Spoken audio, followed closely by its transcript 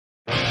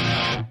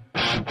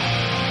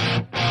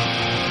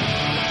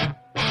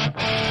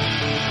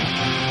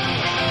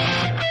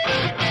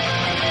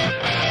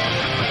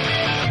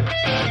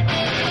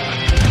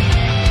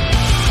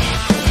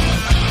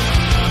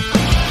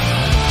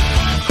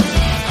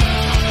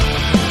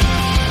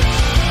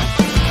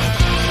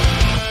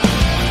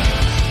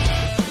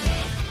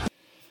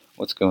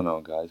going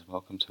on, guys?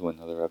 Welcome to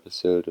another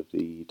episode of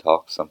the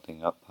Talk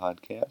Something Up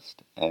podcast.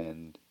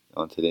 And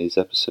on today's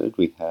episode,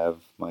 we have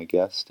my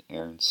guest,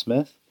 Aaron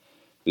Smith,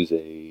 who's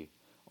a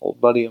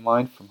old buddy of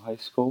mine from high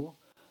school.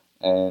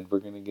 And we're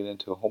going to get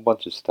into a whole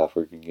bunch of stuff.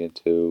 We're going to get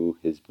into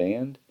his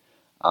band,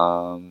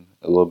 a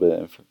little bit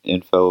of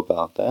info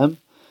about them,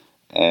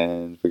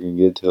 and we're going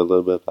to get into a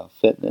little bit about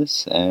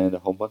fitness and a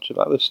whole bunch of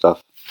other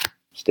stuff.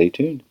 Stay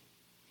tuned.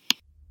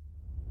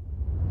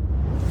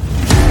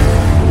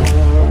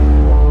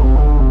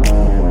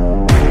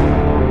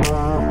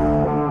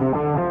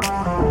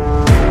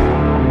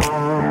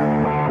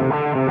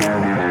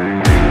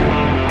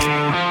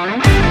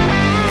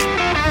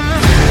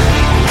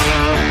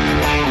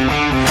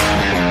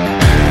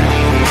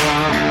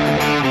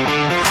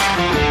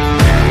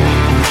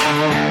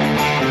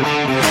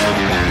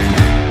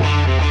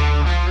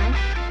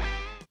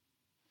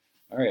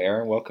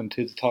 Welcome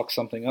to the Talk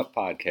Something Up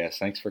podcast.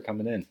 Thanks for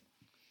coming in.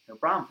 No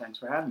problem. Thanks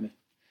for having me.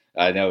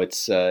 I know it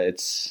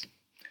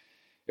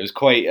was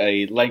quite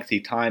a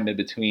lengthy time in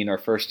between our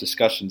first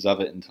discussions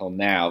of it until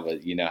now,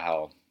 but you know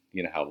how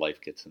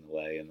life gets in the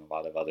way and a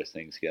lot of other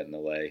things get in the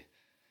way.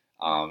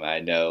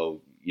 I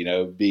know,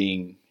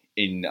 being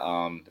in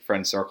the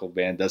friend circle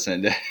band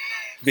doesn't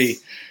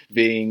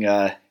being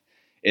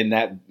in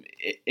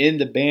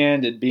the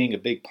band and being a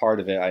big part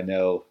of it. I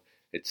know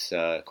it's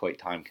quite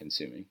time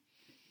consuming.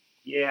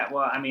 Yeah,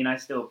 well, I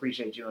still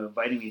appreciate you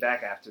inviting me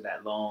back after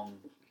that long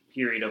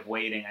period of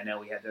waiting. I know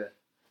we had to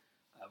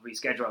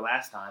reschedule our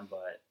last time,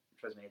 but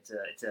trust me, it's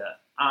an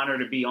honor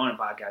to be on a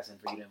podcast and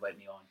for you to invite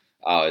me on.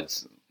 Oh,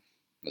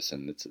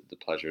 the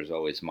pleasure is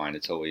always mine.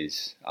 It's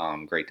always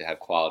great to have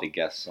quality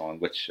guests on,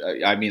 which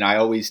I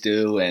always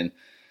do, and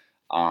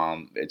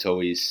it's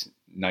always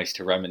nice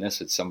to reminisce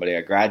with somebody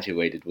I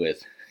graduated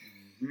with.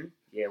 Mm-hmm.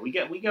 Yeah, we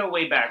go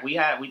way back. We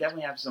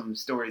definitely have some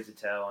stories to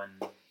tell, and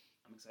I'm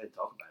excited to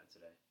talk about it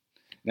today.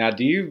 Now,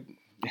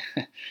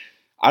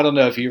 I don't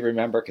know if you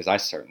remember, because I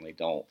certainly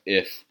don't,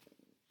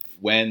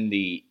 when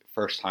the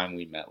first time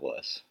we met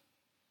was.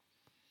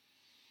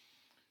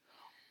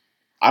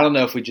 I don't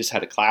know if we just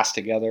had a class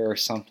together or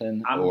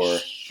something. I'm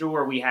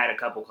sure we had a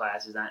couple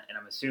classes, and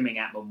I'm assuming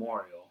at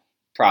Memorial.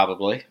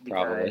 Probably.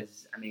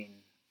 Because,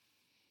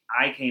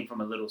 I came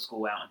from a little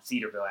school out in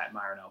Cedarville at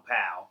Myron L.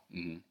 Powell,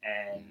 mm-hmm.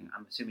 and mm-hmm.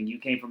 I'm assuming you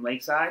came from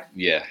Lakeside?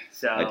 Yeah,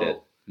 so I did.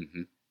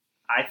 Mm-hmm.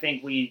 I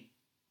think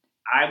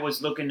I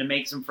was looking to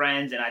make some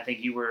friends, and I think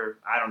you were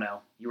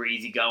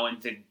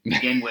easygoing to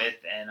begin with,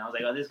 and I was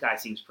like, oh, this guy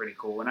seems pretty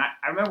cool. And I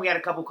remember we had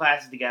a couple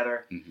classes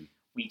together. Mm-hmm.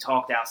 We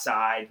talked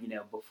outside,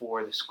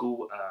 before the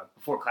school,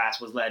 before class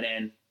was let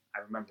in.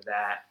 I remember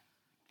that.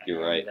 You're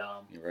right.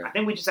 I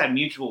think we just had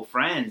mutual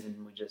friends,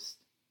 and we just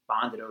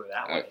bonded over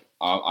that way.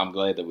 I'm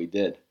glad that we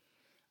did.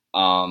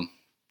 But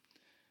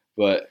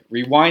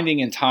rewinding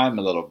in time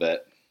a little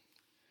bit,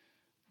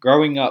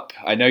 growing up,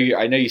 I know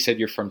you said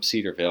you're from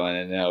Cedarville, and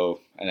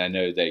I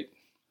know that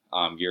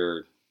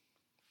you're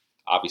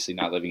obviously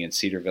not living in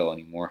Cedarville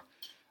anymore.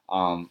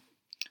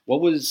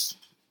 What was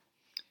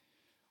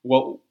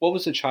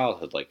the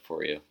childhood like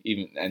for you,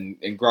 even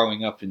and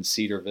growing up in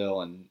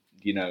Cedarville? And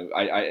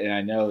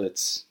I know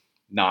it's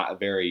not a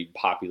very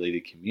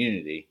populated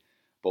community,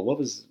 but what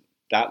was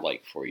that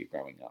like for you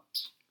growing up?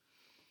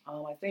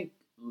 I think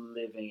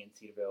living in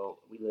Cedarville,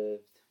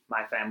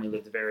 my family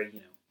lived a very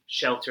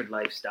sheltered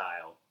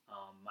lifestyle.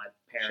 My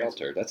parents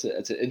sheltered. That's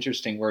an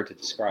interesting word to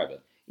describe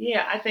it.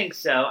 Yeah, I think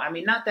so.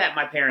 Not that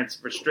my parents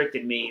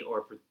restricted me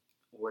or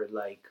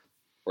locked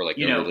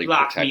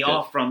protective. me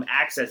off from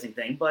accessing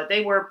things, but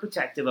they were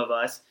protective of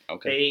us.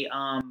 Okay.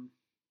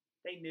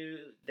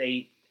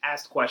 They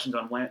asked questions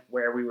on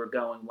where we were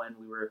going, when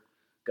we were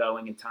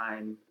going, and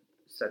time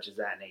such as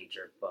that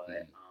nature. But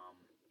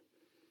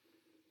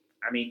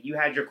you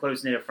had your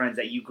close knit of friends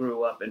that you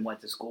grew up and went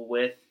to school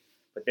with,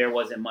 but there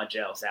wasn't much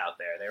else out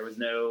there. There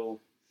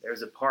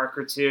was a park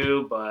or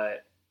two,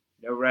 but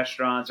no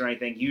restaurants or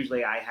anything.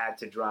 Usually I had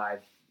to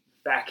drive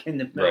back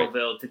into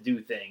Millville to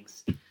do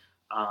things.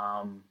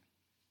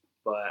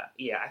 But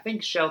yeah, I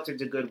think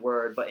sheltered's a good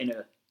word, but in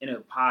a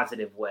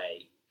positive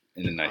way.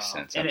 In a nice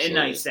sense, in a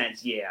nice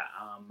sense, yeah.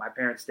 My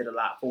parents did a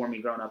lot for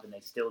me growing up, and they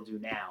still do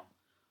now.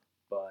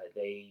 But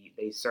they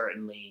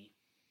certainly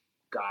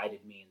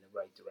guided me in the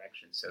right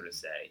direction, so to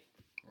say.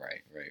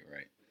 Right.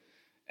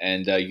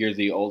 And you're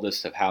the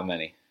oldest of how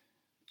many?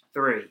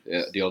 3.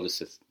 The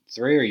oldest is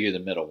 3, or you're the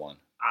middle one?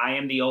 I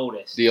am the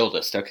oldest. The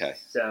oldest, okay.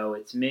 So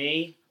it's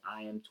me.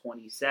 I am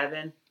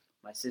 27.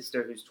 My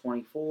sister, who's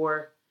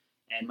 24,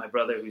 and my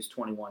brother, who's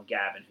 21,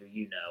 Gavin, who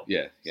you know.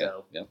 Yeah.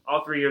 So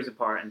all 3 years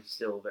apart, and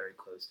still very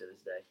close to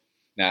this day.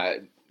 Now,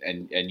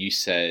 and you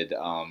said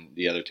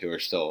the other 2 are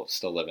still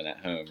living at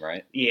home,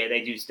 right? Yeah,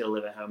 they do still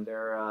live at home.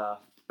 They're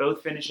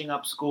both finishing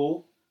up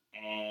school,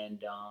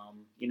 and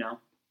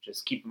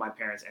just keeping my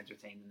parents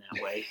entertained in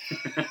that way.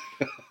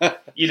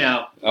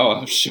 Oh,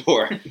 I'm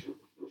sure.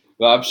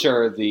 Well, I'm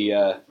sure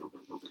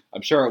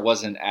it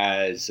wasn't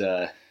as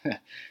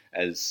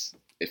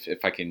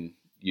if I can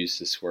use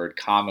this word,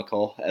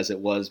 comical as it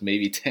was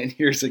maybe 10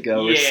 years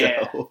ago or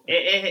Yeah, so.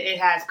 it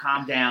has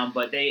calmed down,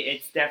 but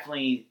it's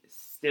definitely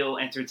still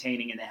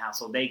entertaining in the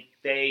household.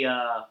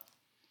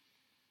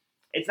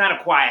 It's not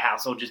a quiet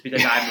household just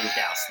because I moved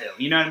out still.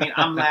 You know what I mean?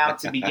 I'm loud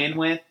to begin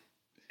with,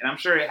 and I'm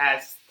sure it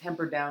has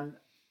tempered down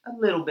a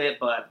little bit,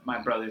 but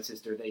my brother and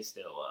sister, they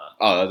still...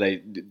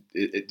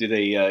 Do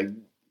they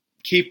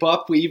keep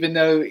up even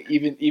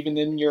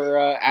in your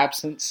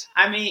absence?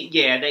 I mean,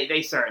 yeah,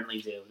 they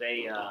certainly do.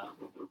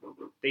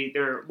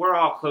 We're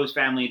all close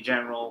family in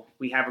general.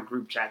 We have a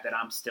group chat that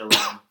I'm still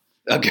in.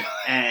 Okay.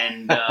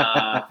 And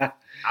I'll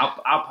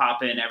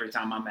pop in every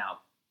time I'm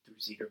out through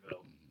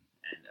Cedarville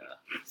and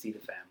see the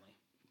family.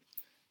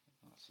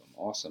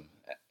 Awesome.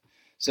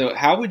 So,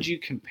 how would you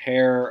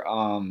compare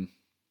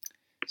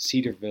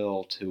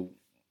Cedarville to?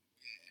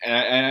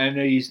 And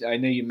I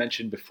know you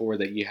mentioned before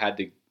that you had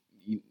to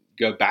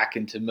go back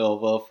into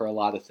Millville for a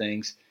lot of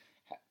things.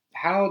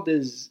 How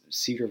does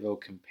Cedarville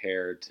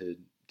compare to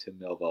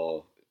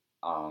Millville?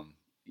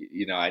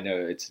 I know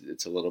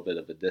it's a little bit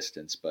of a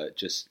distance, but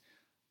just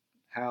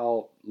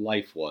how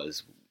life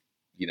was,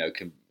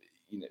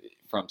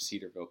 from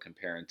Cedarville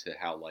comparing to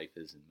how life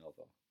is in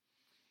Millville.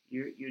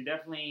 You're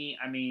definitely,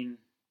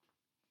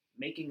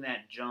 making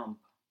that jump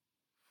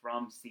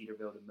from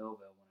Cedarville to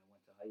Millville when I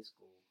went to high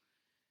school.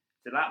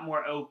 It's a lot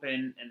more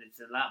open, and it's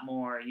a lot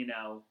more, I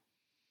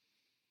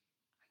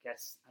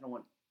guess I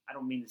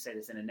don't mean to say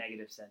this in a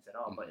negative sense at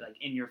all, but like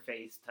in your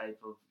face type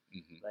of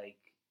like,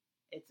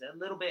 it's a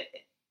little bit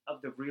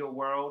of the real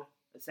world,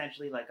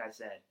 essentially. Like I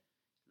said,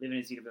 living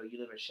in Cedarville, you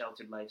live a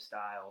sheltered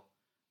lifestyle,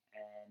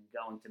 and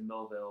going to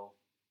Millville,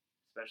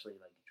 especially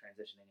like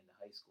transitioning into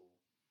high school,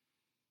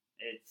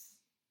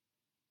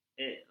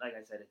 like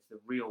I said, it's the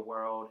real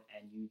world,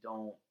 and you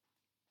don't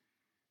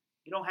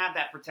have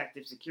that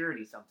protective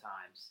security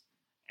sometimes,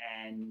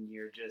 and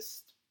you're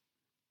just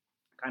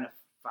kind of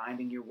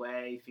finding your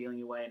way, feeling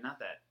your way. Not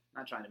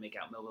trying to make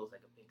out Millville as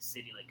like a big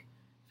city like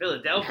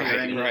Philadelphia or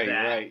anything like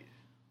that. Right.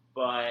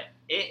 But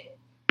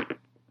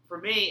for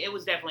me, it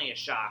was definitely a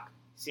shock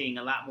seeing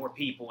a lot more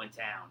people in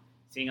town,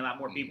 seeing a lot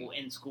more people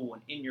in school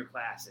and in your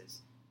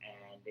classes,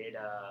 and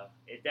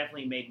it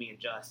definitely made me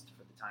adjust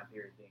for the time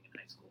period being in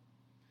high school.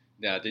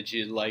 Now, did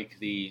you like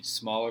the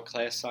smaller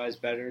class size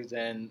better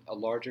than a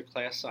larger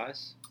class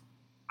size?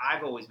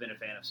 I've always been a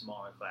fan of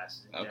smaller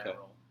classes in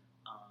general.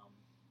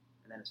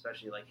 And then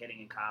especially like hitting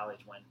in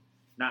college when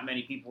not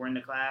many people were in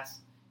the class,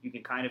 you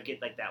can kind of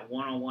get like that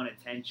one-on-one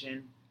attention.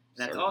 And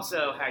that's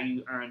also how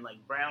you earn like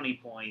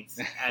brownie points,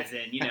 as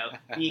in,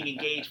 being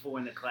engaged for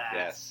in the class.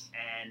 Yes.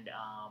 And,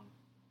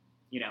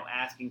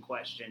 asking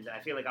questions. And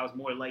I feel like I was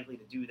more likely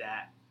to do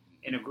that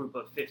in a group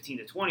of 15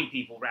 to 20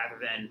 people rather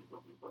than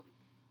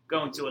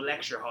going to a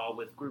lecture hall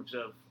with groups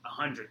of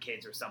 100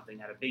 kids or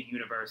something at a big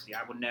university.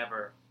 I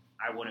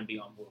wouldn't be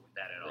on board with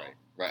that at all.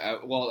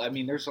 Right. Well,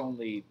 there's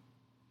only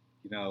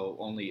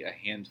a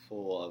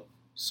handful of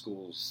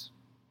schools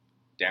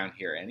down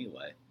here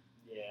anyway.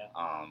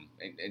 Yeah.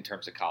 In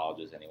terms of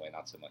colleges anyway,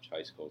 not so much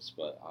high schools,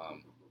 but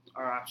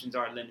our options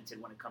are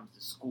limited when it comes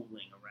to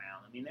schooling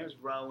around. There's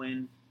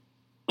Rowan,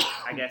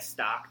 I guess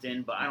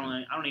Stockton, but I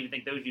don't even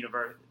think those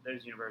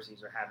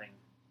universities are having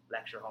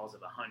lecture halls of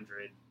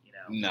 100.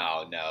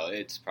 No,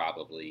 it's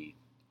probably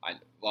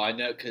I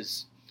know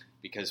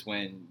because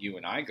when you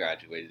and I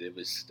graduated, it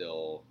was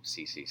still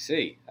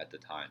CCC at the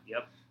time.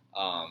 Yep.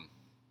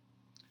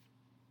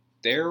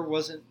 There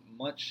wasn't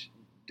much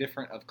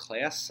different of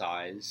class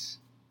size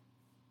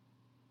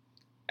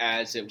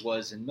as it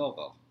was in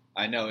Millville.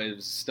 I know it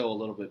was still a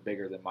little bit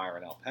bigger than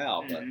Myron L.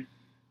 Powell, but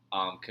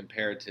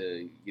compared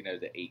to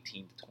the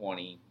 18 to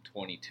 20,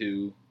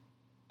 22,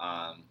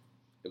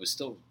 it was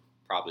still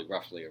probably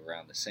roughly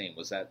around the same.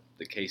 Was that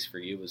the case for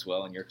you as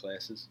well in your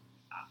classes?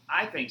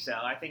 I think so.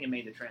 I think it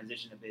made the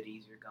transition a bit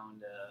easier going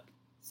to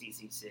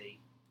CCC,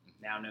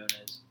 now known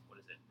as,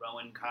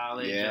 Rowan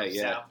College of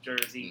South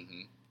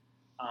Jersey.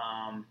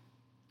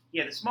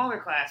 The smaller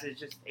classes,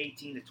 just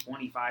 18 to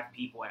 25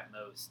 people at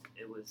most.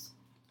 It was,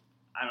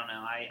 I don't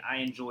know, I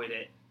enjoyed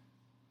it.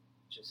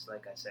 Just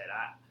like I said,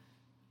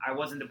 I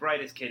wasn't the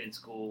brightest kid in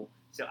school,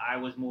 so I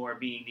was more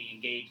being the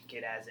engaged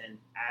kid, as in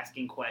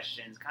asking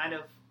questions, kind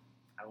of,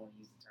 I don't want to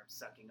use the term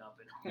sucking up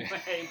in a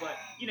way, but,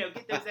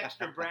 get those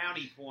extra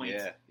brownie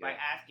points by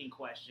asking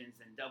questions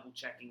and double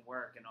checking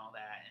work and all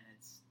that. And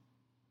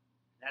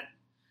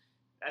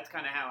that's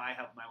kind of how I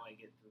helped my way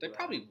get through. They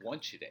probably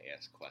want you to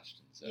ask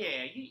questions. Though.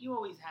 Yeah, you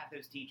always have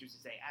those teachers who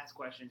say, ask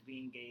questions, be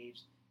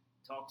engaged,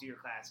 talk to your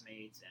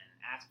classmates, and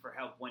ask for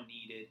help when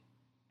needed.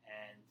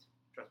 And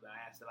trust me,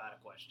 I asked a lot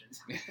of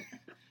questions.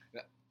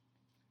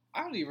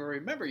 I don't even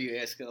remember you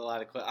asking a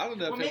lot of questions. I don't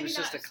know if it was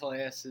just the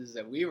classes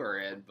that we were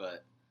in,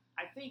 but...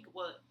 I think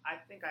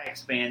I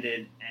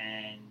expanded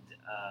and,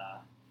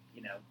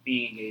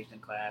 being engaged in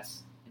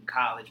class in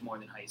college more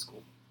than high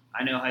school.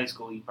 I know high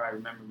school, you probably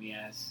remember me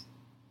as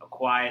a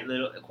quiet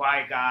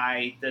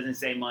guy, doesn't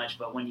say much,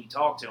 but when you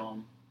talk to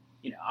him,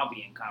 I'll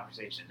be in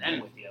conversation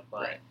then with you.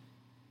 But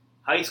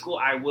high school,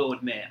 I will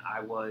admit,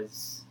 I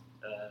was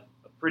a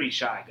pretty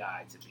shy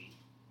guy, to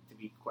be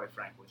be quite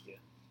frank with you.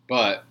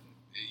 But,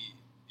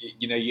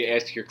 you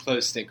ask your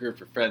close-knit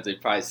group of friends, they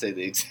probably say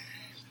the exact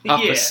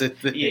opposite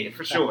thing. Yeah,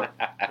 for sure.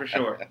 For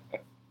sure.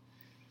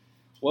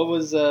 What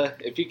was,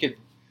 if you could,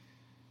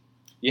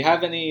 you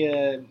have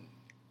any,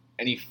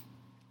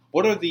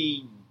 what are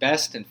the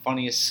best and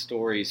funniest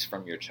stories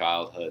from your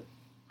childhood?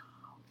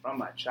 From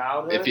my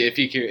childhood?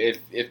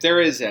 If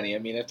there is any, I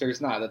mean, if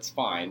there's not, that's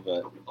fine,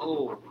 but.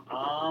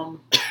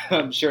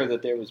 I'm sure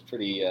that there was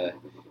pretty,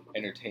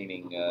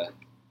 entertaining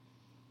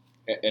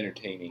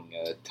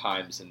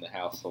times in the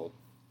household.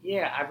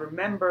 Yeah, I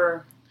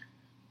remember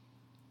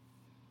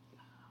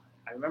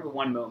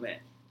one moment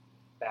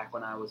back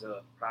when I was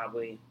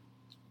probably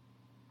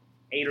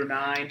 8 or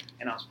 9,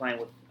 and I was playing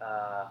with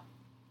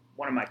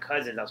one of my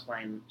cousins. I was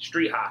playing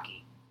street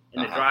hockey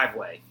in the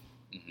driveway,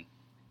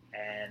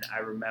 and I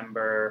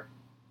remember,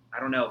 I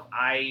don't know if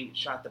I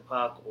shot the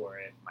puck or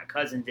if my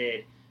cousin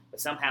did, but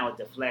somehow it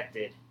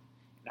deflected.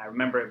 And I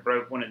remember it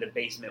broke one of the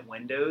basement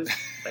windows,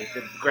 like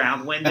the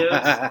ground windows.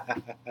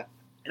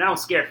 And I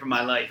was scared for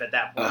my life at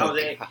that point. I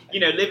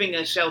was, living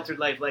a sheltered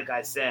life, like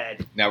I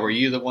said. Now, were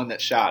you the one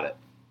that shot it?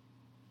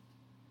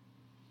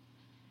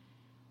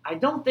 I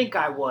don't think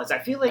I was. I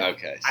feel like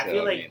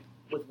Okay,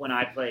 with when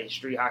I play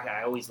street hockey,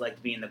 I always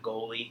liked being the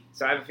goalie.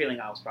 So I have a feeling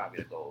I was probably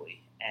the goalie.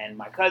 And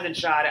my cousin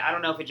shot it. I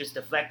don't know if it just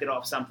deflected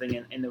off something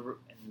in the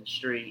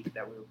street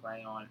that we were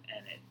playing on,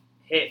 and it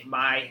hit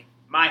my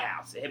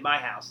house. It hit my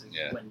house's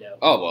window.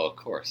 Oh, well, of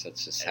course.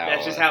 That's just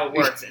how it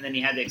works. And then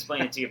you had to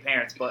explain it to your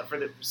parents. But for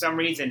some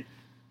reason,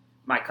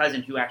 my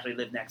cousin, who actually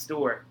lived next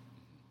door,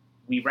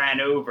 we ran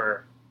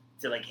over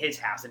to like his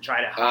house and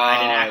tried to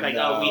hide and act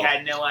like, we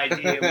had no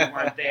idea, we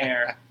weren't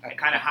there, and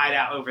kind of hide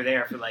out over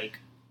there for like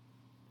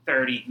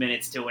 30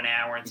 minutes to an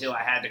hour until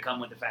I had to come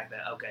with the fact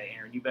that, okay,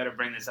 Aaron, you better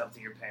bring this up to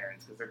your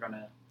parents because they're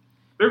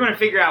gonna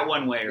figure out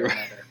one way or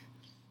another.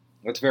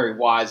 That's very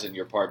wise on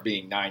your part,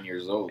 being 9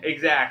 years old.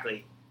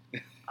 Exactly.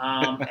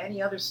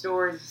 Any other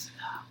stories?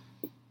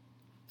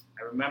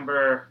 I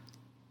remember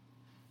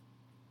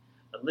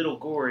a little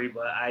gory,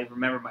 but I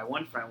remember my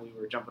one friend, we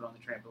were jumping on the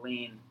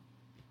trampoline,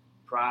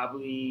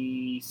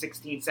 probably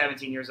 16,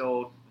 17 years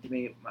old,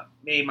 me,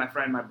 my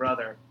friend, my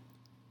brother,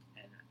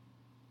 and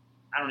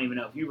I don't even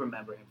know if you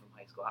remember him from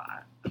high school.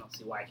 I don't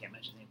see why I can't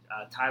mention him.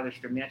 Tyler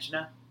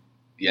Stremechna.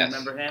 Yes.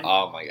 Remember him?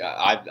 Oh, my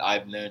God.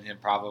 I've known him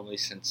probably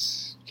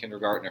since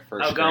kindergarten or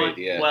first grade.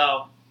 Yeah.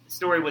 Well, the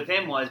story with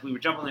him was we were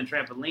jumping on the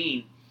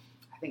trampoline.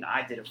 I think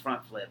I did a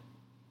front flip,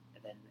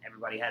 and then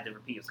everybody had to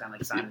repeat. It was kind of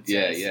like Simon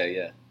Says.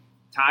 Yeah.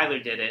 Tyler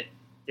did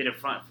a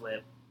front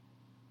flip,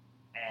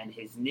 and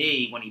his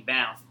knee, when he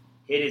bounced,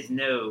 hit his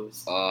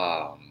nose.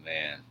 Oh,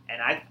 man.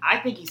 And I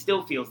think he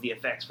still feels the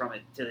effects from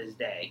it to this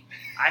day.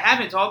 I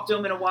haven't talked to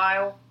him in a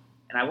while,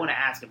 and I want to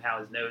ask him how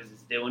his nose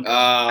is doing.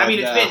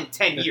 It's been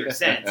 10 years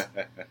since.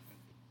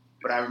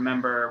 But I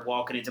remember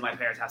walking into my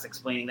parents' house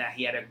explaining that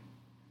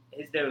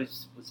his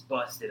nose was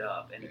busted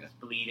up, and it was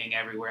bleeding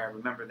everywhere. I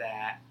remember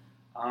that.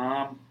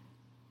 I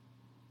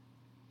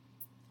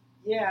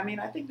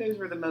think those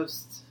were the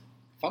most...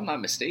 If I'm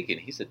not mistaken,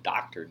 he's a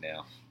doctor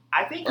now.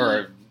 I think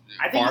a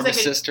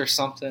pharmacist or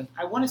something.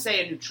 I want to say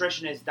a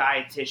nutritionist,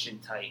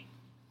 dietitian type.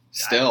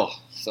 Still,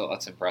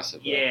 that's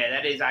impressive. Though. Yeah,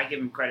 that is. I give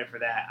him credit for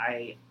that.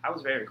 I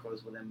was very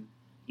close with him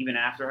even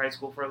after high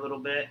school for a little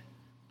bit,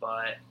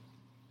 but it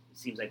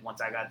seems like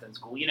once I got done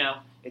school,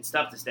 it's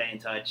tough to stay in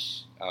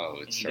touch.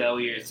 Oh, it's and you go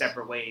your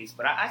separate ways.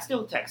 But I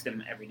still text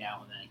him every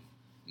now and then.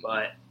 Mm-hmm.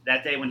 But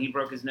that day when he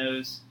broke his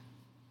nose,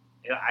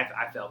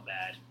 I felt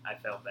bad. I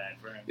felt bad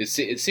for him.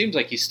 It seems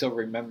like you still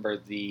remember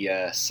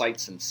the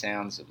sights and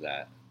sounds of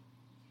that.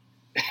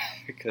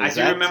 I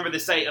do remember the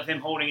sight of him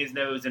holding his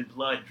nose and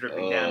blood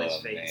dripping down his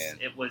face. Man.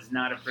 It was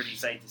not a pretty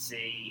sight to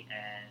see,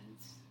 and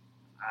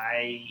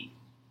I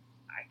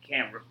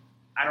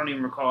don't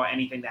even recall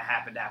anything that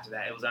happened after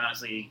that. It was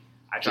honestly,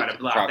 I tried to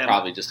block them.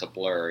 Probably just a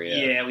blur,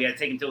 yeah. Yeah, we had to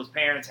take him to his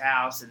parents'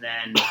 house, and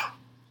then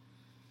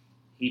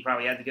he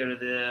probably had to go to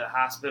the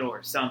hospital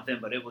or something,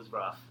 but it was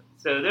rough.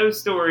 So those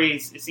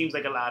stories, it seems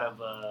like a lot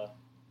of,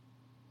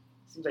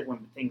 seems like when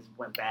things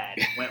went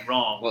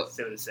wrong,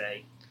 so to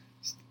say.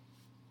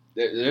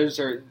 Those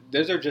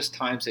are just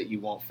times that you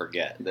won't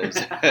forget. Those,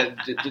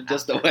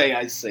 just the way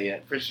I see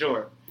it. For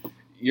sure.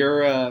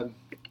 Your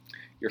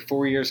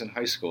 4 years in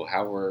high school,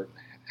 how were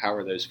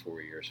those 4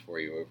 years for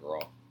you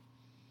overall?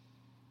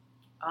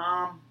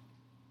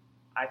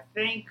 I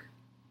think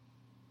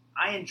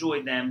I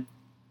enjoyed them.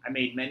 I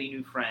made many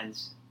new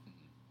friends.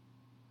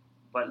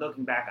 But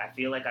looking back, I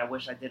feel like I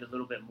wish I did a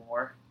little bit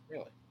more.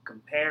 Really?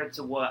 Compared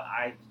to what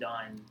I've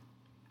done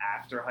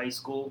after high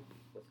school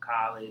with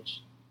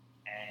college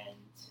and,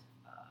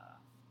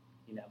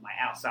 my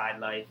outside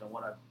life and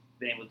what I've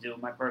been able to do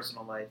in my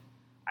personal life.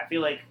 I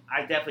feel like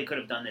I definitely could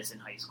have done this in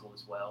high school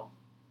as well.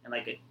 And,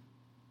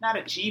 not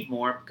achieve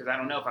more, because I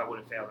don't know if I would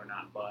have failed or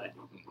not, but,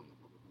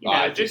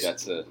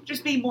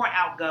 just be more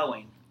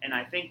outgoing. And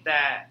I think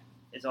that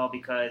is all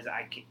because,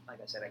 I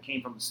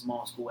came from a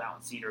small school out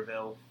in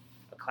Cedarville,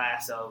 a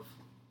class of,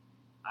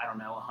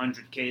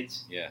 100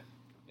 kids. Yeah.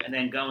 And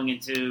then going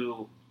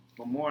into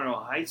Memorial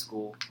High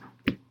School,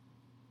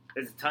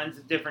 There's tons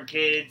of different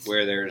kids.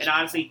 Where there's... And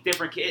honestly,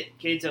 different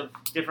kids of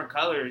different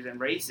colors and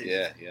races.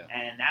 Yeah.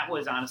 And that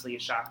was honestly a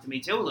shock to me,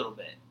 too, a little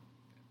bit.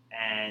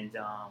 And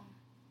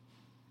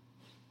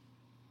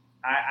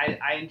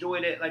I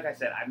enjoyed it. Like I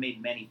said, I've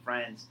made many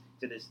friends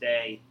to this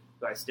day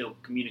who I still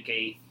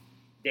communicate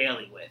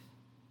daily with.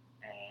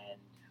 And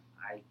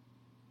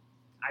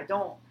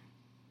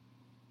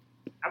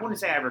I wouldn't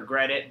say I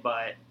regret it,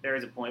 but there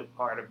is a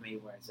part of me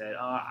where I said,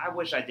 I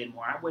wish I did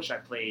more. I wish I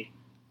played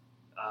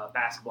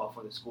basketball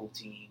for the school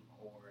team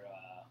or,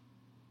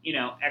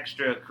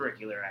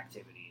 extracurricular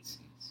activities.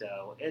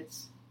 So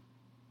it's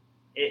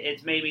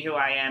made me who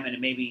I am,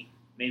 and maybe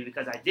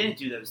because I didn't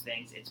do those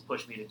things, it's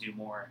pushed me to do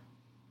more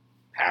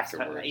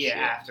afterwards.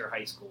 After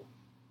high school.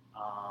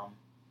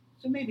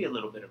 So maybe a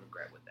little bit of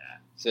regret with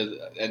that.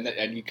 So,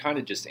 and you kind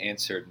of just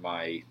answered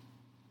my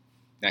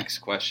next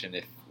question.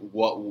 If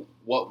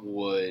what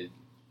would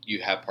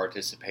you have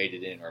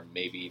participated in, or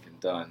maybe even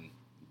done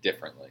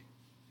differently?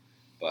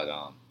 But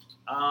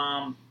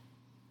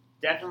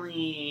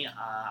definitely,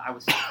 I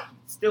was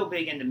still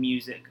big into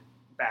music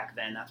back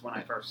then. That's when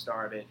I first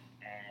started,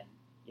 and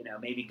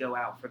maybe go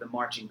out for the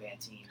marching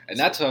band team. And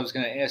that's what I was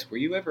going to ask. Were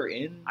you ever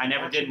in? I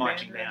never did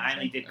marching band. I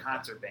only did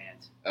concert band.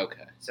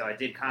 Okay. So I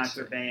did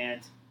concert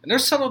band. And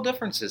there's subtle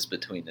differences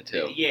between the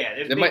two.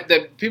 Yeah.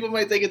 People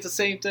might think it's the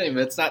same thing,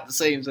 but it's not the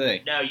same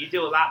thing. No, you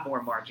do a lot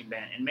more marching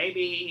band. And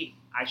maybe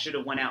I should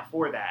have went out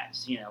for that,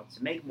 to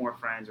make more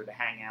friends or to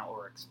hang out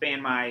or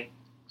expand my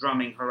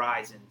drumming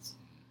horizons.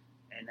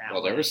 And that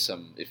there was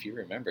some, if you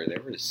remember,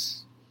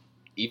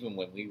 even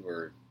when we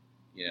were,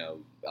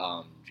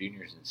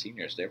 juniors and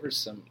seniors, there were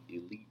some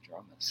elite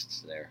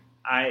drummists there.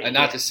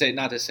 Not to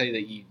say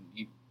that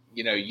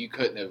you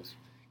couldn't have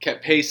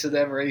kept pace with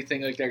them or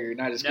anything like that. You're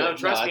not as good. No,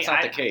 trust me, that's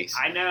not the case.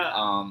 I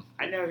know.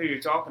 I know who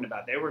you're talking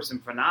about. There were some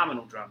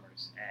phenomenal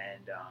drummers,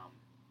 and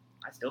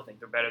I still think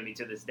they're better than me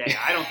to this day.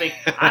 I don't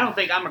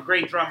think I'm a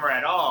great drummer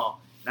at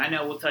all. And I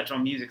know we'll touch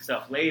on music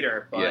stuff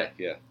later, but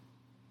yeah.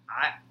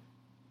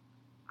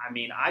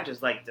 I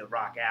just like to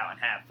rock out and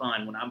have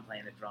fun when I'm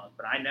playing the drums.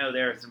 But I know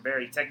there are some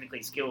very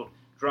technically skilled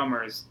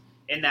drummers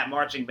in that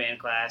marching band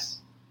class,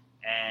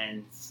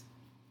 and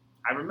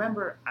I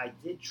remember I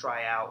did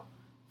try out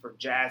for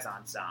jazz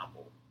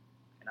ensemble,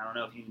 and I don't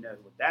know if you know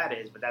what that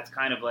is, but that's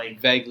kind of like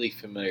vaguely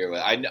familiar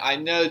with. I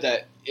know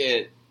that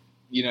it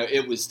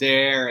was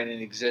there and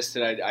it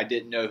existed. I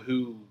didn't know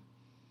who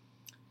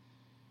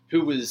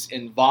was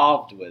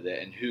involved with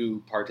it and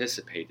who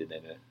participated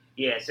in it.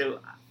 Yeah, so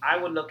I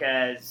would look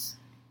as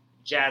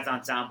jazz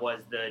ensemble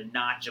as the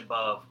notch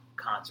above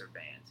concert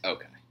band.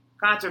 Okay.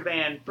 Concert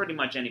band, pretty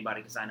much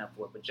anybody can sign up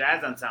for it, but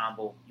jazz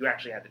ensemble, you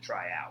actually have to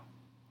try out.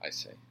 I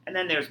see. And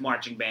then there's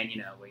marching band,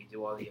 where you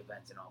do all the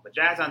events and all. But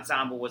jazz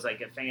ensemble was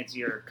like a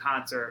fancier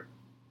concert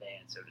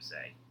band, so to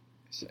say.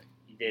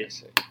 I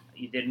see.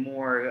 You did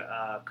more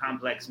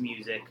complex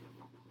music.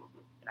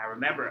 And I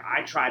remember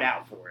I tried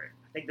out for it.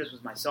 I think this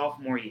was my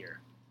sophomore year.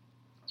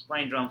 I was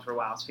playing drums for a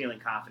while. I was feeling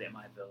confident in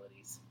my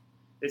abilities.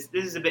 This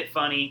is a bit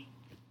funny,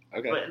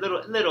 okay, but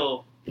a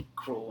little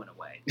cruel in a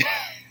way. I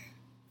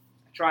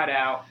tried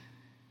out.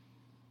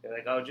 They're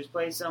like, "Oh, just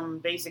play some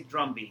basic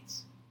drum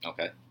beats."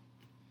 Okay.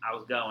 I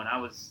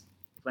was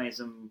playing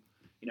some,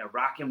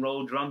 rock and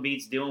roll drum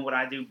beats, doing what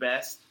I do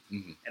best.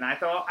 Mm-hmm. And I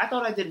thought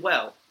I did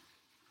well.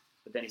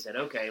 But then he said,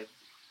 "Okay,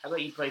 how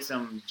about you play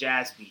some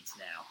jazz beats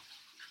now?"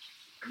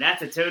 And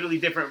that's a totally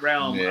different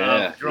realm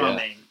of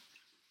drumming.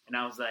 Yeah. And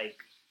I was like,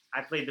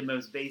 I played the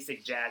most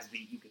basic jazz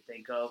beat you could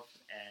think of,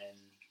 and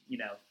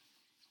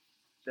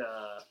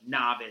the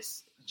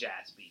novice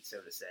jazz beat,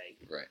 so to say.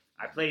 Right.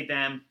 I played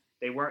them.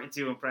 They weren't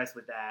too impressed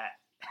with that.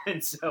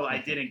 And so I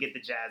didn't get the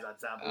jazz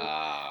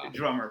ensemble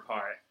drummer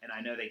part. And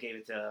I know they gave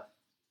it to,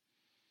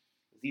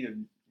 it was either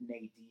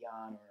Nate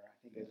Dion or I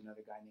think there's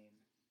another guy named,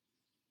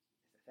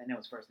 I know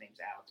his first name's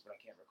Alex, but I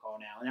can't recall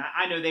now. And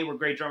I know they were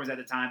great drummers at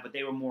the time, but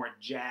they were more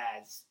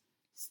jazz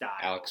style.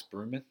 Alex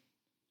Bruman?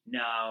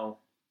 No.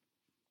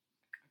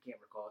 I can't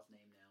recall his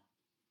name now.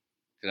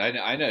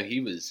 Because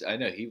I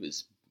know he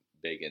was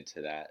big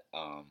into that.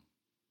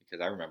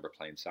 Because I remember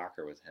playing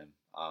soccer with him.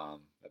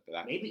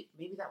 Maybe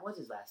that was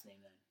his last name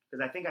then.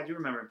 Because I think I do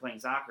remember him playing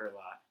soccer a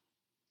lot.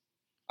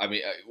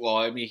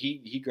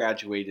 He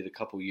graduated a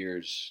couple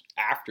years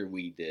after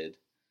we did,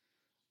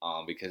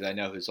 because I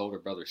know his older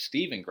brother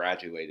Steven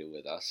graduated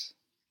with us,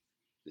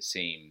 the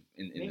same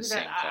in the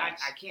same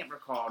class. I can't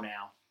recall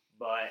now,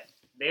 but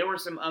there were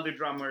some other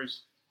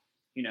drummers,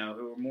 who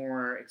were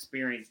more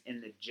experienced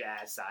in the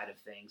jazz side of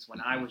things.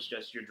 When I was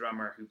just your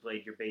drummer who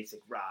played your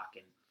basic rock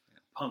and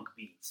punk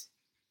beats,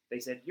 they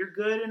said you're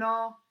good and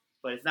all,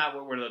 but it's not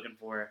what we're looking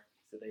for.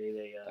 So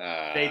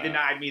they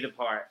denied me the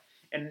part,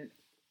 and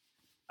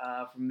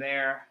from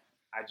there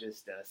I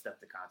just stuck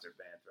to concert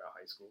band throughout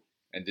high school.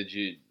 And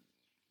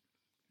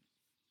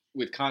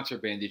with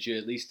concert band, did you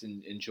at least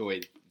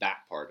enjoy that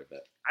part of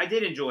it? I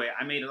did enjoy it.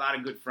 I made a lot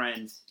of good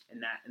friends in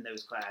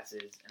those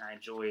classes, and I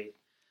enjoyed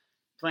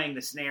playing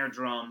the snare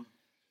drum.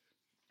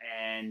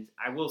 And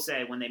I will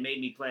say, when they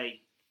made me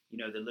play,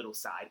 the little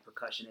side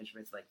percussion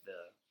instruments like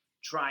the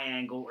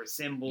triangle or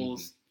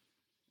cymbals.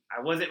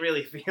 I wasn't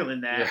really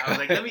feeling that. Yeah. I was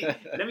like,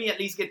 let me at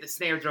least get the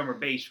snare drum or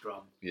bass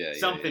drum. Yeah,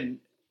 something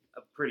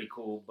pretty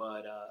cool.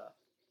 But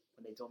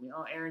when they told me,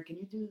 oh, Aaron, can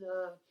you do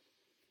the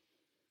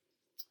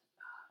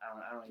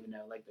I don't even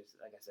know, like I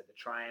said, the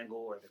triangle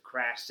or the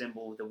crash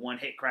symbol, the one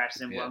hit crash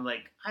symbol. Yeah. I'm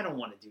like, I don't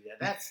want to do that.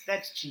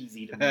 That's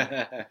cheesy to me.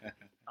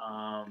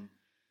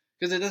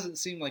 Because it doesn't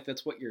seem like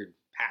that's what you're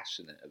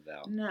passionate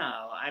about. No,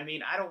 I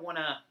mean, I want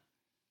to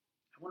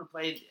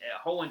play a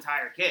whole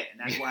entire kit, and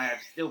that's why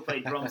I've still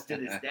played drums to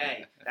this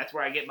day. That's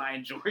where I get my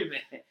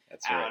enjoyment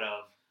out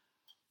of.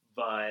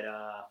 But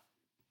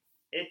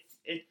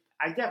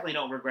I definitely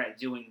don't regret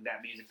doing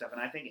that music stuff, and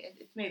I think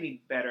it's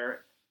maybe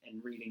better in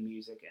reading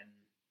music and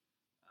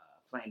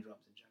playing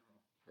drums in general.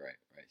 Right,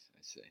 I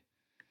see.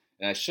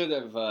 And I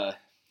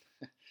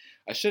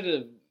should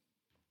have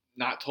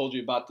not told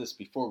you about this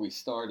before we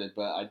started,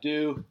 but I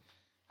do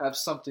have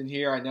something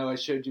here. I know I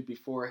showed you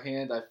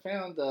beforehand. I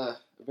found a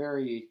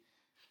very,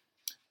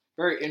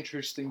 very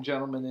interesting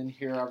gentleman in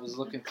here. I was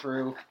looking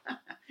through.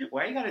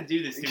 Why you gotta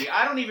do this to me?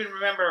 I don't even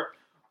remember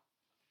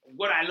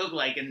what I look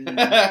like in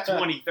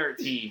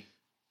 2013.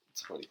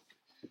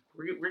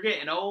 We're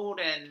getting old,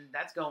 and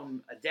that's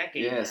going a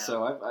decade now. Yeah,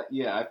 so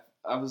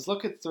I was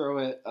looking through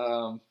it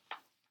not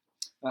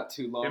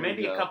too long ago. There may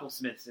be a couple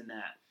Smiths in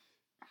that.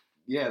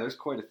 Yeah, there's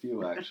quite a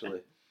few,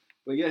 actually.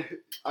 But yeah,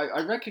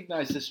 I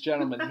recognize this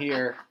gentleman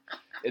here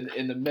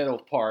in the middle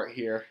part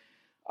here.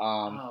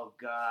 Oh,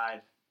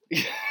 God.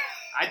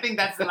 I think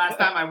that's the last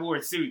time I wore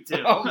a suit,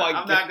 too. Oh my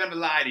I'm not going to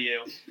lie to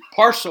you.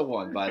 Partial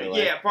one, by the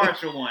way. Yeah,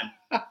 partial one.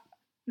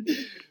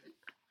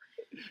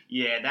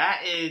 Yeah,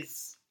 that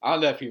is... I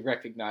don't know if you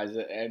recognize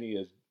it,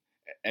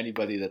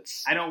 anybody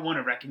that's... I don't want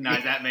to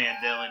recognize that man,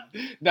 Dylan.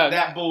 No,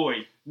 that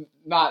boy.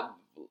 Not...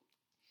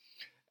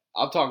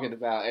 I'm talking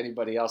about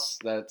anybody else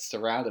that's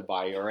surrounded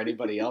by you, or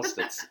anybody else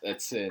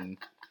that's in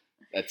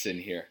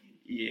here.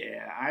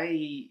 Yeah,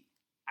 I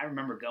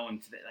remember going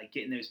to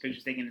getting those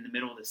pictures taken in the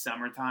middle of the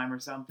summertime or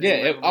something. Yeah,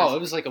 it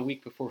was like a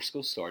week before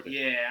school started.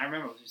 Yeah, I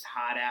remember it was just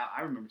hot out.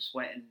 I remember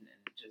sweating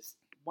and just,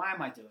 why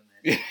am I doing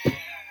this?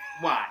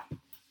 Why?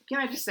 Can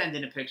I just send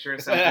in a picture or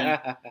something?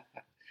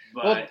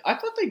 But, well, I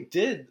thought they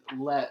did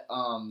let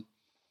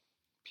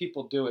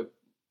people do it,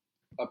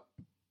 I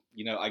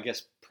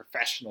guess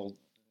professional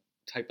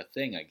type of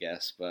thing, I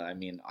guess. But I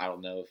mean, I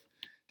don't know if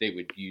they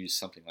would use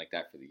something like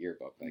that for the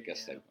yearbook. I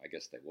guess they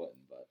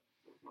wouldn't. But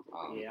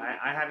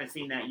I haven't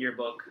seen that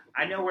yearbook.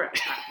 I know where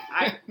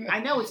I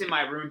know it's in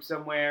my room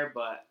somewhere,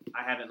 but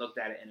I haven't looked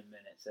at it in a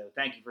minute. So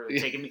thank you for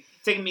taking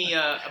me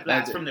a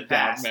blast from the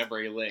past.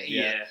 Memory lane.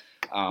 Yeah.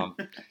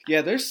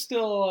 There's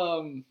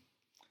still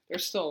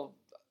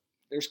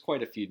there's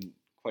quite a few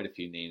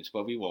names,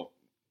 but we won't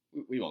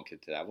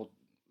get to that. We'll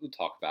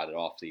talk about it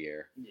off the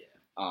air. Yeah.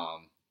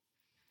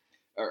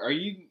 Are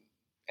you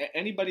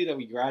anybody that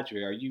we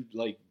graduate? Are you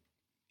like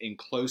in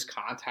close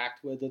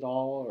contact with at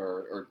all,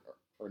 or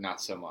not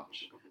so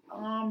much?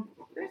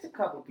 There's a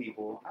couple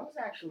people. I was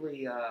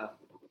actually.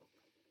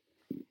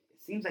 It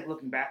seems like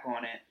looking back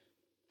on it,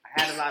 I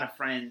had a lot of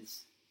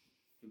friends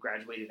who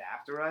graduated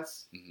after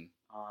us. Mm-hmm.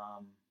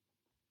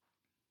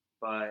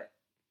 But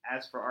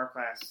as for our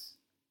class,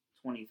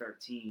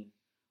 2013,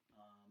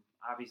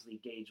 obviously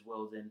Gage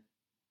Wilden.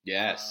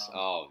 Yes.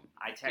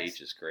 Gage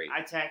is great.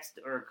 I text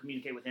or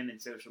communicate with him in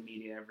social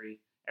media every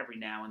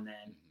now and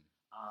then.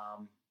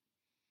 Mm-hmm. I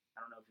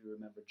don't know if you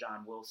remember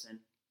John Wilson.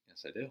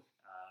 Yes, I do.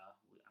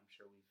 I'm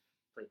sure we've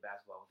played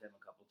basketball with him a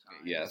couple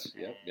times. Yes.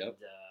 Yep.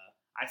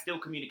 I still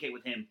communicate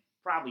with him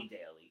probably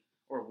daily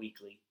or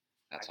weekly.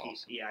 That's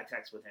awesome. I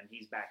text with him.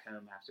 He's back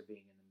home after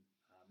being in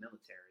the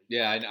military.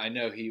 Yeah, I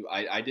know he.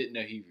 I didn't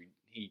know he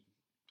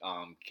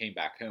came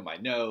back home. I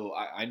know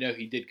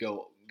he did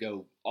go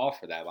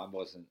off for that. But I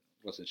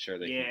wasn't sure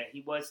that. Yeah,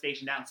 he was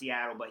stationed out in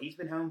Seattle, but he's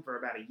been home for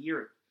about a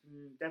year,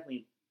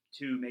 definitely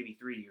 2, maybe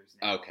 3 years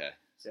now. Okay.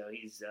 So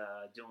he's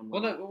doing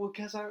well. Well,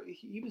 because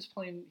he was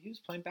playing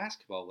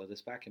basketball with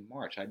us back in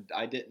March.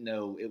 I didn't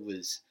know it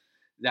was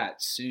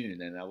that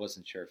soon, and I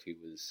wasn't sure if he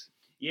was.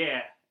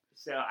 Yeah.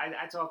 So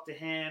I talked to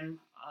him,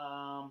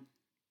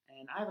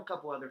 and I have a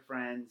couple other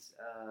friends,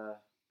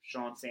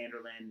 Sean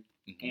Sanderlin,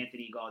 mm-hmm.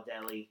 Anthony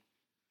Gaudelli.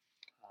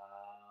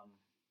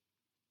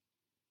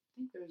 I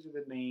think those are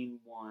the main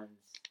ones.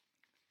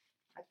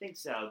 I think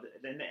so.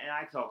 And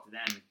I talk to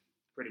them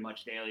pretty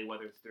much daily,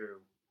 whether it's through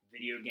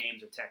video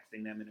games or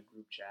texting them in a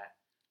group chat.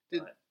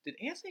 Did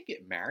Anthony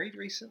get married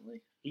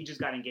recently? He just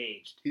got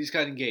engaged. He just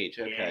got engaged.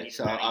 Okay, yeah,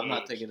 so I'm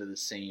not thinking of the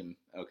same.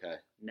 Okay.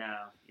 No,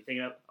 you're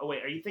thinking of. Oh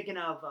wait, are you thinking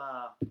of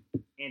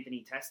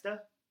Anthony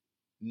Testa?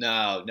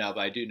 No, but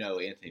I do know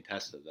Anthony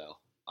Testa though.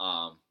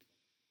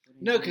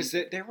 No, because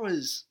there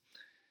was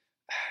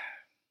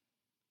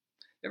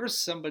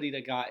somebody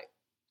that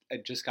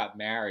just got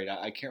married.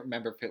 I can't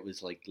remember if it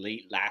was like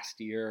late last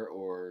year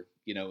or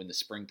in the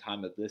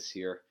springtime of this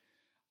year.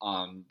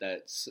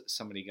 That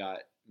somebody got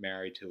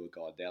married to a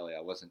Gaudelli.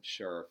 I wasn't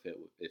sure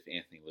if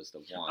Anthony was the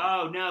one.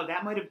 Oh no,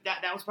 that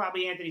was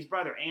probably Anthony's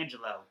brother,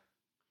 Angelo.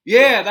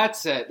 Yeah,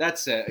 that's it.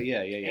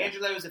 Yeah.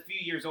 Angelo is a few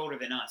years older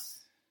than us.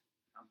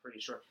 I'm pretty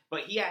sure,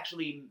 but he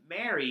actually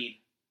married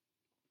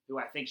who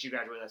I think she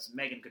graduated with us,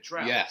 Megan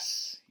Cottrell.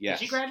 Yes. Did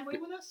she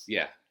graduate with us?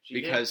 Yeah,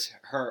 because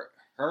her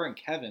and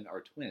Kevin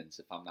are twins,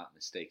 if I'm not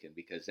mistaken,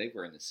 because they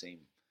were in the same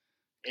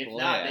If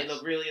class. not, they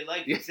look really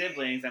alike for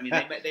siblings. I mean,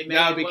 they may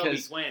well be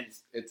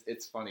twins.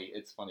 It's funny.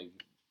 It's funny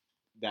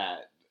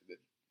that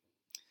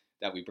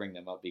we bring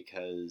them up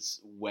because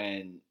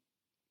when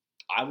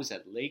I was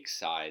at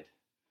Lakeside,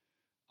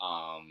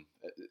 I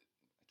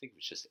think it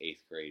was just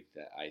 8th grade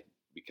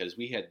because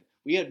we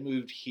had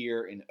moved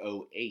here in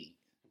 2008.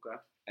 Okay.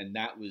 And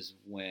that was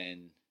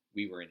when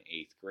we were in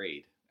 8th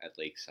grade at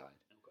Lakeside.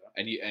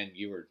 Okay. And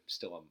you were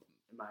still in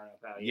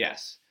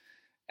yes.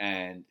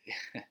 And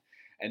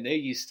they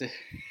used to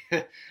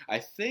I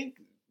think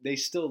they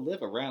still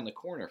live around the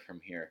corner from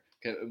here.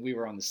 'Cause we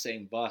were on the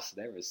same bus.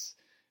 There was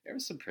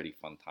some pretty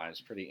fun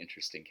times, pretty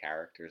interesting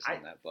characters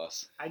on that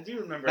bus. I do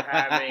remember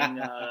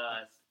having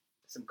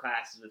some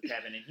classes with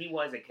Kevin, and he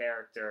was a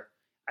character.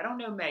 I don't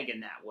know Megan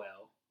that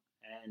well,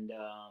 and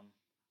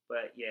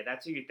but yeah,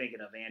 that's who you're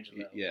thinking of,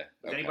 Angelo. Yeah.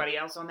 Was anybody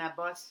else on that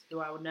bus who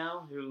I would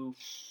know who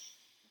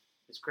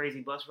this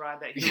crazy bus ride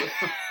that you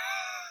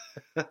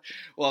were?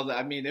 Well,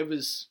 I mean, it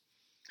was.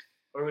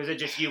 Or was it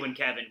just you and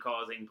Kevin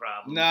causing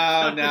problems? No,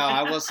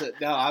 I wasn't.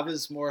 No, I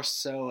was more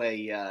so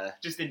a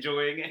just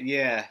enjoying it.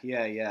 Yeah.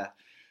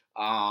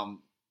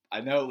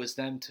 I know it was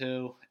them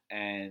two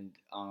and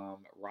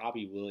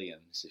Robbie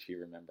Williams, if you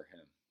remember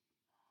him.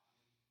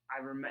 I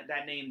remember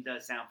that name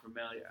does sound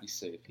familiar. You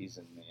see if he's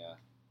in the.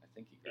 I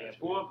think he graduated.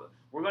 Yeah,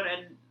 we're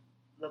gonna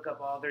look up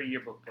all their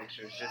yearbook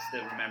pictures just to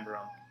remember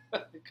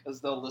them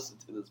because they'll listen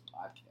to this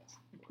podcast.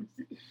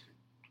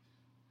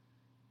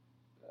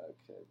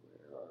 Okay,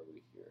 where are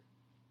we here?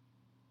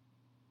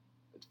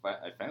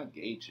 I found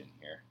Gage in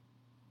here.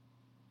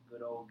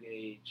 Good old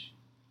Gage.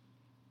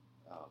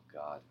 Oh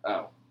God.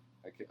 Oh,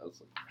 I can't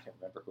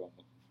remember who I'm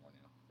looking for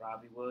now.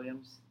 Robbie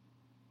Williams.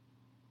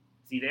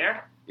 Is he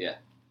there? Yeah.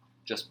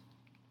 Just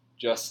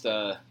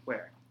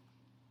where?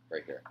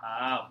 Right here.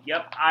 Oh,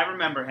 yep, I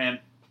remember him.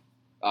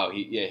 Oh,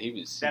 he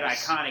was that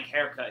iconic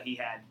haircut he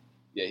had.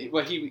 Yeah,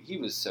 he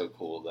was so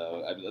cool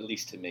though. I mean, at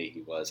least to me, he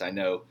was. I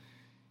know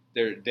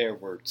there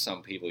were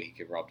some people he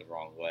could rub the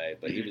wrong way,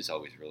 but he was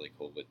always really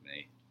cool with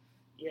me.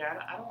 Yeah,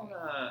 I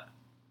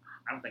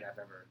don't think I've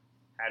ever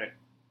had a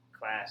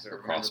class or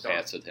crossed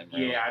paths with him.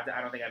 Really. Yeah, I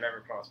don't think I've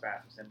ever crossed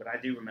paths with him, but I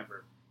do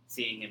remember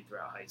seeing him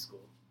throughout high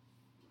school.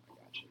 I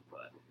got you.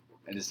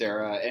 And is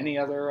there any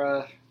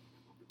other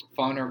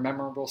fun or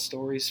memorable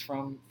stories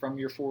from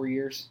your 4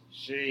 years?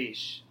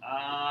 Sheesh.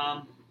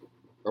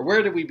 Or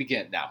where did we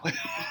begin now?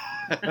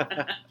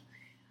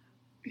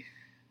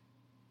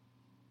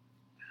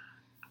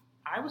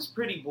 I was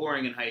pretty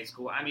boring in high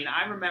school. I mean,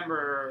 I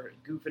remember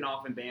goofing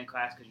off in band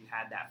class because you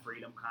had that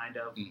freedom, kind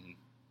of. Mm-hmm.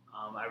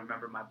 I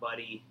remember my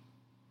buddy,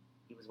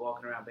 he was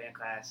walking around band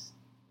class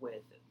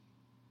with,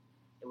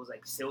 it was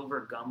like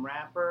silver gum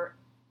wrapper.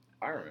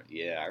 I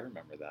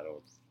remember that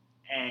old.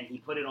 And he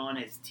put it on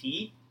his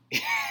teeth,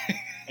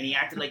 and he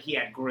acted like he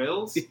had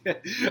grills. Yeah.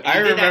 I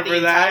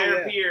remember that. The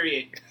entire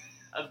period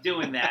of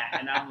doing that,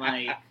 and I'm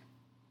like,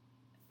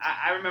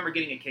 I remember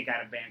getting a kick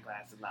out of band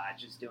class a lot,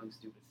 just doing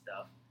stupid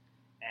stuff.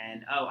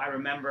 And I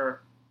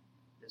remember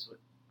this would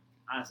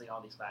honestly all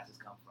these classes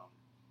come from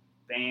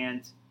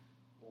band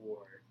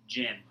or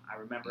gym. I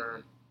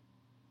remember,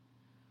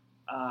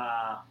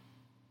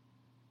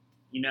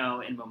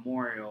 in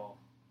Memorial,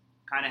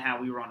 kind of how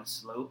we were on a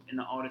slope in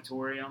the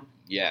auditorium.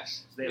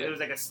 Yes. So it was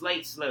like a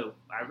slight slope.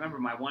 I remember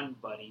my one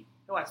buddy,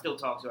 who I still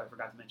talk to. I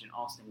forgot to mention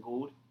Austin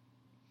Gould.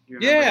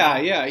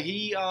 Yeah.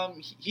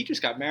 He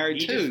just got married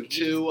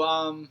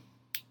to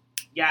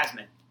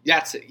Yasmin.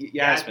 That's it.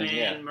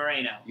 Yasmin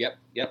Moreno. Yep.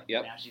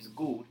 Now she's a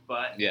Gould,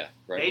 but yeah,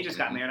 right. They just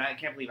got married. I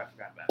can't believe I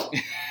forgot about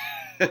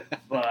it.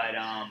 But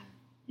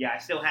I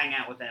still hang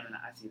out with them and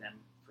I see them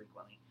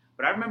frequently.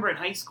 But I remember in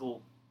high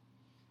school,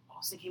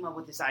 Austin came up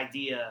with this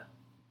idea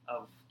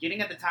of getting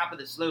at the top of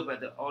the slope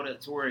at the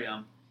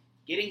auditorium,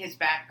 getting his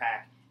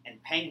backpack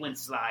and penguin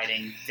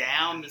sliding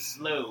down the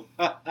slope.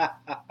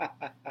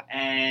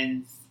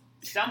 And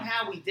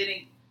somehow we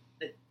didn't.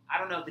 I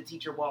don't know if the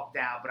teacher walked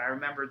out, but I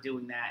remember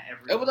doing that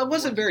every. Well, that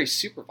wasn't very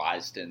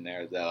supervised in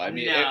there, though. I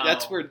mean, no.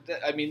 that's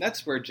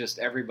where just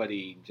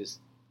everybody just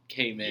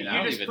came in. You're I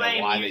don't just even playing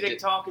know why music, they did.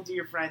 talking to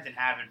your friends, and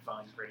having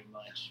fun, pretty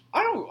much.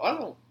 I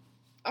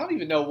don't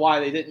even know why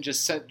they didn't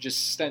just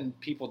send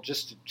people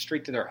just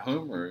straight to their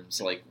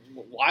homerooms. Like,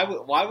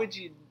 why would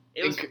you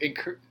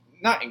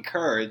not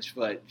encourage,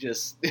 but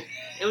just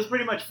it was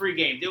pretty much free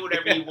game. Do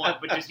whatever you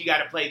want, but just you got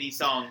to play these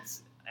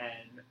songs.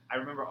 And I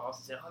remember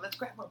Austin said, "Oh, let's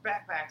grab our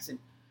backpacks and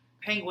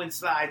penguin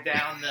slide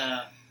down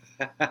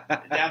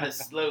the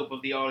slope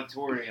of the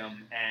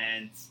auditorium."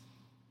 And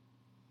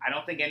I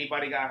don't think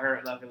anybody got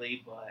hurt,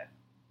 luckily, but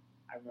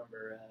I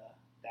remember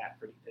that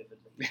pretty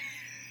vividly.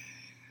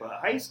 But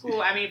high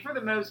school, I mean, for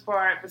the most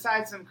part,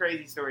 besides some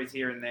crazy stories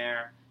here and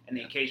there, and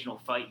the occasional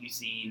fight you've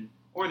seen,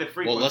 or the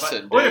frequent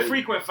the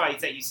frequent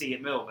fights that you see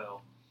at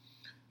Millville.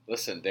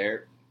 Listen,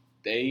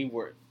 they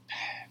were,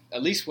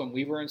 at least when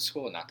we were in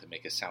school, not to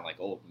make it sound like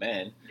old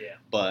men, yeah,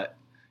 but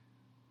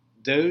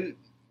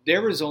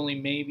there was only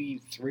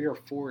maybe 3 or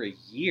 4 a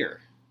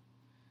year.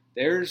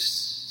 There's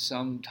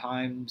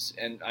sometimes,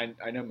 and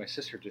I know my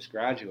sister just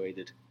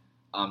graduated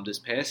this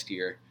past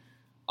year.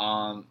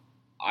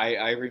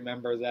 I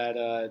remember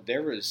that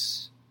there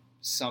was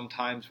some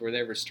times where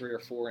there was 3 or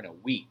 4 in a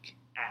week.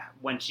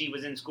 When she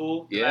was in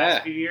school the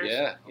last few years?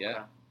 Yeah, okay.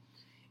 yeah.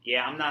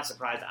 Yeah, I'm not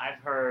surprised. I've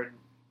heard...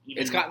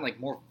 It's gotten, like,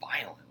 more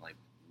violent. Like,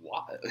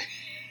 what?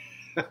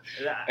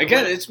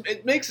 Again,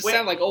 it makes it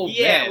sound like old men.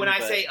 Yeah, when I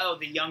say,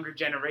 the younger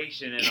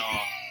generation and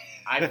all,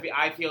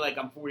 I feel like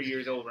I'm 40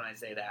 years old when I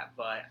say that.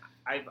 But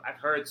I've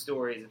heard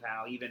stories of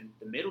how even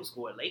the middle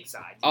school at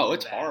Lakeside... Oh,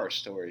 it's horror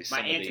stories.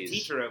 My aunt's a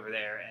teacher over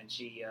there, and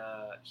she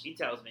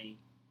tells me,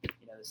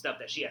 the stuff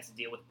that she has to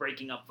deal with,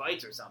 breaking up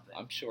fights or something.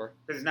 I'm sure.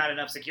 Because there's not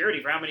enough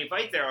security for how many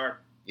fights there are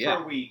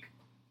per week.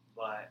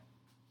 But,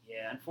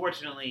 yeah,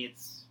 unfortunately,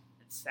 it's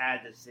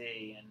sad to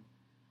see. And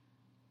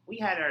we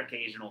had our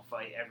occasional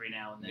fight every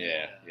now and then.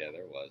 Yeah,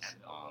 there was.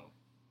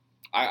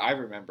 I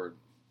remember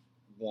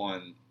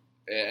one,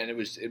 and it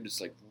was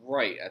like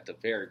right at the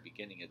very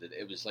beginning of it.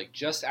 It was like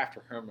just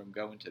after Herman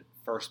going to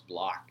first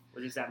block.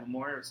 Was this at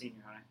Memorial or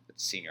Senior High?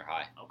 It's Senior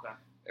High. Okay.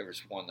 There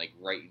was one like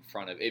right in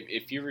front of.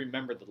 If you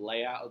remember the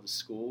layout of the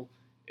school,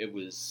 it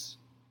was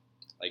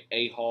like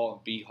A hall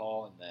and B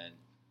hall, and then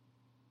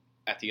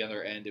at the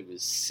other end it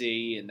was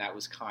C, and that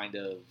was kind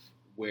of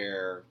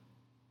where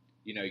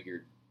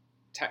your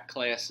tech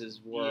classes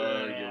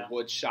were, your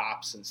wood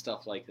shops and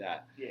stuff like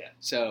that. Yeah.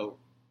 So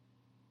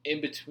in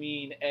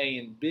between A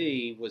and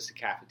B was the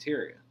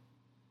cafeteria.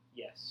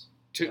 Yes.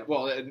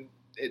 Well, and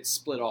it's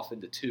split off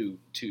into two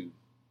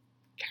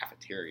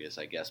cafeterias,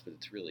 I guess, but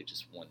it's really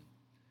just one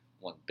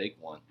big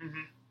one.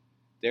 Mm-hmm.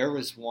 There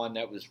was one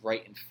that was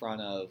right in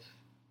front of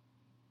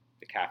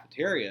the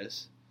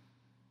cafeterias,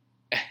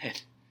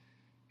 and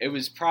it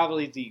was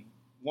probably the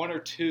 1 or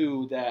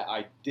 2 that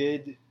I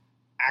did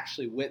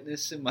actually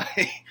witness in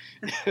my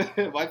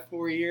my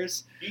 4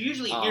 years. You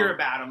usually hear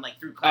about them like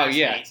through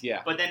classmates,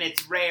 yeah. But then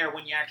it's rare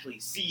when you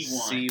actually see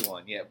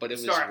one. Yeah. But it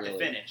was start really, to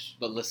finish.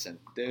 But listen,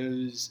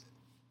 those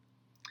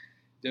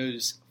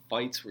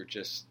fights were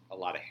just a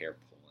lot of hair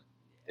pulling,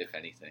 if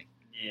anything.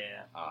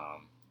 Yeah.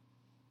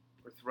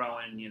 We're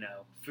throwing,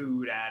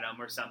 food at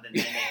them or something,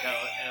 then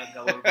they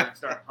go over and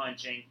start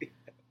punching.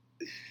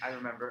 I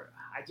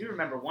do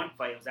remember one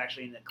fight. It was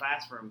actually in the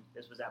classroom.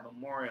 This was at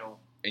Memorial.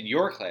 In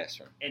your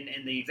classroom?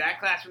 In the exact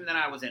classroom that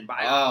I was in,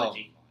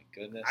 biology. Oh, my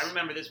goodness. I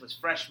remember this was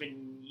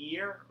freshman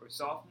year or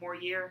sophomore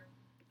year.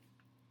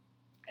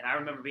 And I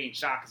remember being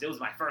shocked because it was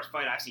my first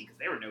fight I've seen, because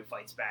there were no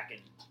fights back in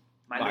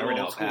my little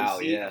old school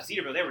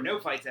Cedarville. There were no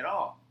fights at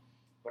all.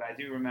 But I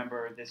do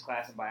remember this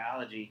class in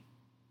biology.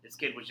 This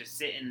kid was just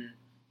sitting,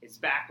 his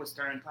back was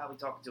turned, probably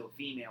talking to a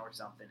female or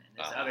something.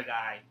 And this other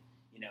guy,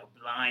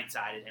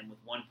 blindsided him with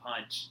one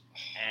punch.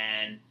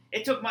 And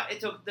it took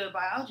the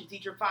biology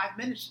teacher 5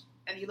 minutes,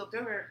 and he looked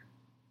over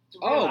to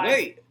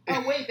realize,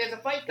 oh wait, there's a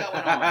fight going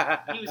on.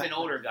 He was an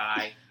older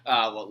guy.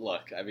 Well,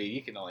 look, I mean,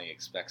 you can only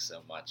expect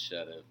so much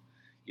out of,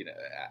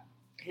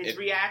 his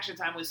reaction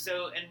time was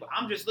and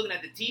I'm just looking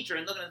at the teacher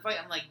and looking at the fight.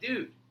 I'm like,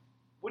 dude,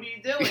 what are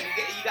you doing?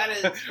 You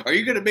gotta. Are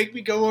you gonna make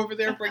me go over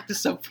there and break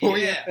this up for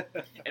you? Yeah.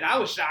 And I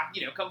was shocked,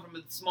 coming from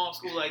a small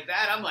school like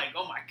that. I'm like,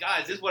 oh my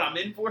god, is this what I'm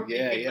in for?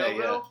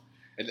 Yeah.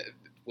 And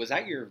was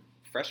that your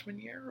freshman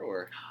year,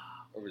 or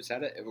was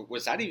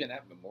that even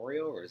at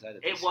Memorial, or is that?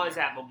 It was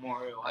at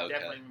Memorial. I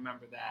definitely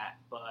remember that,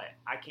 but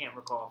I can't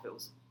recall if it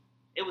was.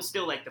 It was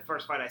still like the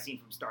first fight I seen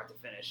from start to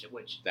finish,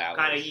 which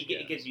kind of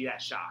it gives you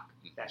that shock.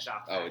 That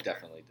shock factor. Oh, it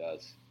definitely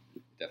does.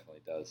 It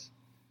definitely does.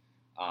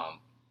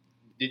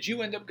 Did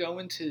you end up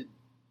going to,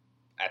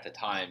 at the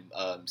time,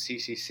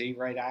 CCC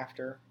right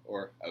after,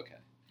 or okay?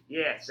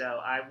 Yeah, so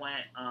I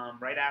went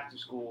right after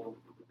school.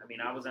 I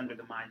mean, I was under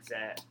the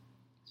mindset,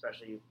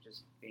 especially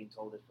just being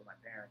told it from my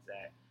parents,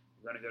 that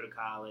you're going to go to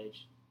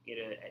college,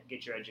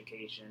 get your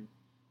education,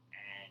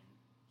 and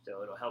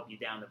so it'll help you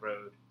down the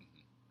road.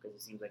 Because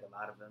it seems like a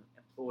lot of them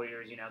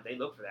employers, they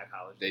look for that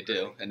college degree.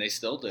 They do, and they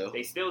still do.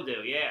 They still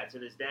do, yeah, to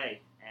this day.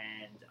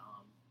 And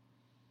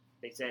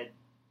they said,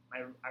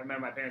 I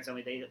remember my parents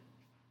telling me,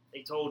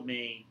 they told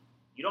me,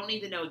 you don't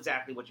need to know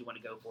exactly what you want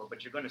to go for,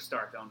 but you're going to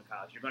start going to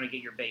college. You're going to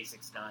get your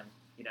basics done,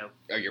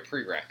 Or your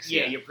prereqs.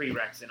 Yeah, your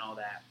prereqs and all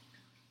that.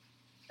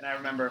 And I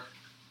remember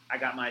I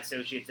got my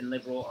associates in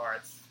liberal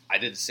arts. I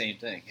did the same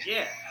thing.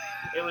 Yeah.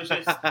 It was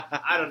just,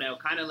 I don't know,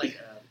 kind of like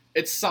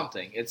It's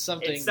something. It's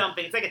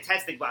like a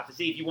testing box to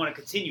see if you want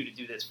to continue to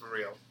do this for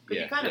real.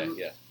 Because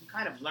you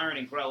kind of learn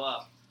and grow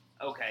up.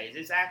 Okay, is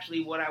this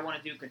actually what I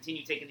want to do?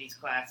 Continue taking these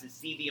classes,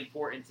 see the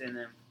importance in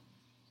them.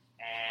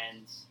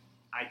 And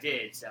I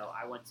did. So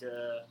I went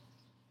to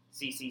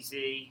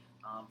CCC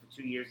for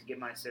 2 years to get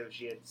my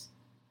associates.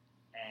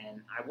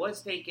 And I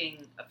was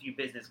taking a few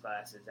business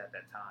classes at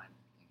that time.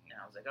 And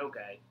I was like,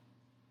 okay,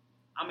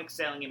 I'm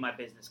excelling in my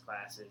business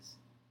classes.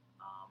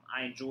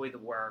 I enjoy the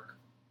work.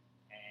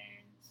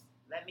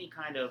 Let me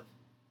kind of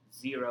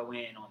zero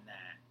in on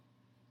that.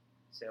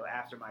 So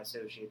after my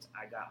associates,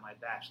 I got my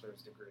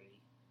bachelor's degree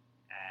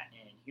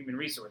in human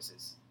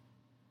resources.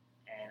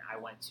 and I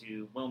went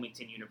to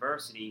Wilmington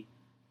University,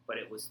 but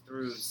it was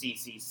through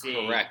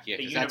CCC. Correct, yeah,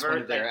 because that's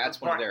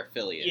one of their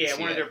affiliates. Yeah,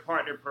 one of their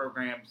partner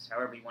programs,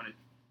 however you want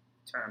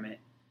to term it.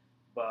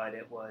 But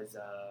it was,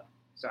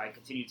 so I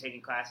continued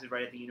taking classes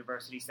right at the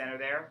University Center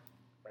there,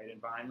 right in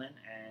Vineland,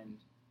 and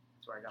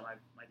that's where I got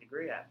my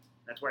degree at.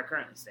 That's where I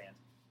currently stand.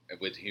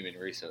 With human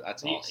resources.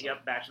 That's awesome.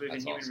 Yep, bachelor's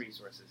in human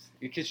resources.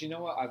 Because you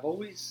know what? I've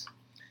always,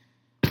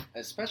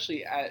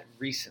 especially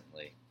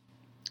recently,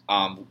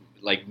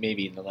 like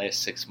maybe in the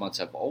last 6 months,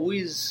 I've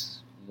always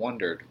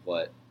wondered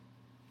what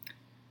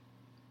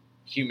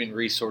human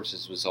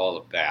resources was all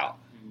about.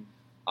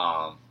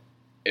 Mm-hmm.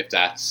 If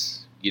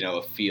that's,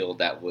 a field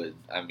that would,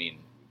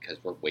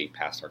 because we're way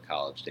past our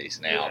college days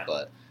now,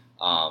 but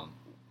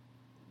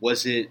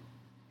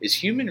is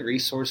human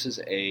resources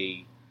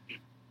a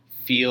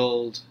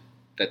field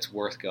that's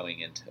worth going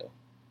into?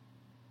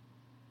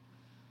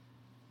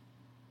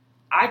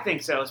 I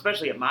think so,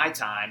 especially at my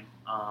time.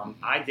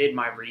 I did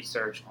my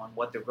research on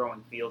what the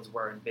growing fields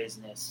were in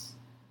business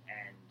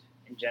and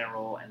in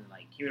general, and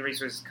like human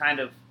resources kind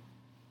of,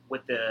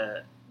 with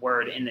the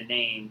word in the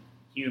name,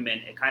 human,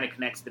 it kind of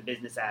connects the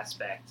business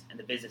aspect and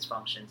the business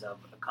functions of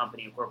a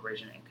company or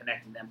corporation and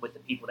connecting them with the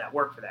people that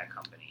work for that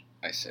company.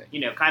 I see.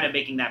 Kind of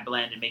making that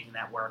blend and making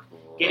that work,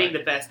 getting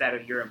the best out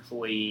of your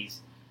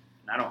employees.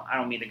 And I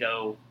don't mean to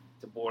go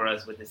to bore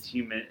us with this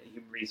human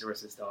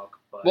resources talk.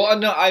 But. Well,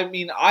 no,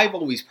 I've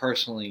always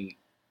personally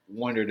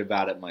wondered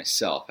about it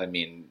myself.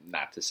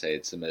 Not to say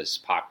it's the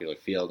most popular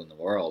field in the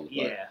world,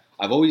 but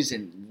I've always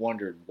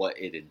wondered what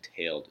it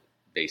entailed,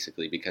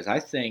 basically, because I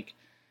think,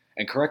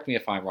 and correct me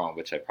if I'm wrong,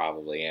 which I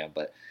probably am,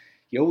 but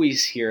you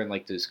always hear in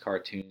like those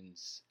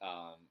cartoons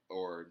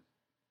or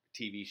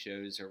TV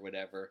shows or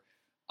whatever,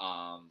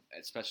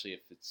 especially if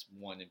it's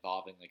one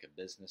involving like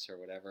a business or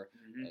whatever,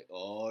 like,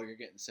 oh, you're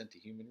getting sent to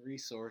human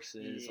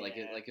resources, like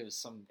it was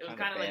some kind of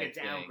bad like a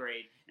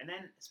downgrade. thing. And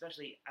then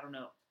especially, I don't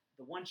know,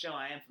 the one show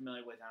I am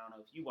familiar with, I don't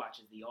know if you watch,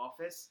 is The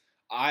Office.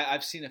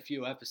 I've seen a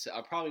few episodes.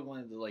 I'm probably one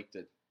of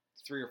the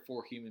 3 or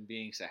 4 human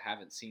beings that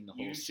haven't seen the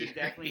whole series. You should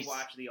definitely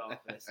watch The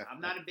Office.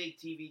 I'm not a big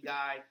TV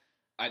guy.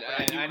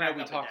 I know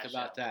we talked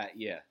about that,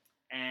 yeah.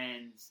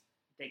 And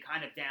they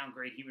kind of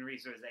downgrade human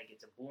resources, like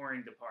it's a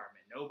boring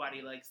department.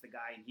 Nobody likes the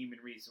guy in human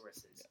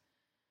resources. Yeah.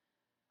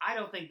 I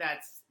don't think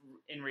that's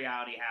in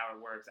reality how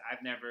it works.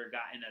 I've never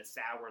gotten a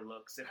sour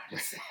look, so to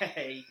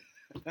say,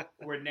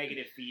 or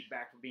negative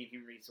feedback for being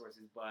human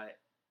resources. But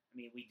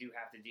we do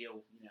have to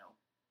deal,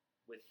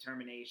 with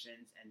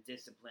terminations and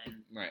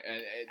discipline. Right.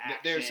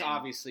 There's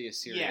obviously a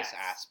serious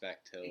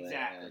aspect to it.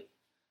 Exactly.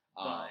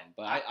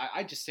 But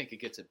I just think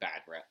it gets a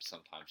bad rep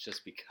sometimes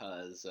just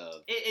because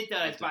of it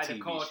does by the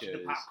culture,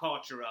 the pop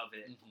culture of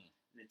it,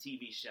 the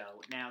TV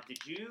show. Now, did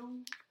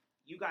you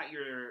got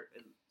your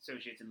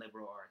associates in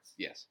liberal arts?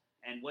 Yes.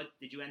 And what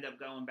did you end up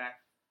going back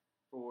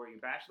for your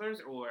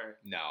bachelor's, or?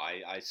 No,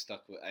 I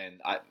stuck with,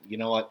 and you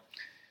know what?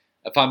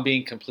 If I'm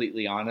being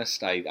completely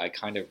honest, I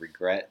kind of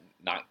regret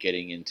not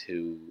getting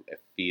into a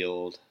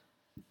field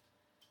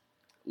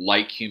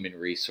like human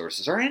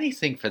resources or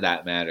anything for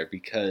that matter,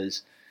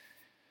 because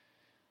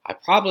I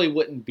probably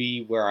wouldn't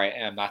be where I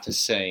am. Not to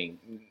say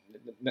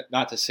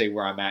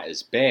where I'm at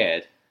is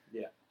bad.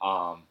 Yeah.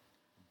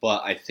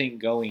 But I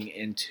think going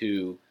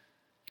into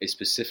a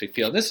specific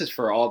field, this is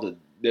for all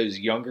those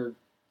younger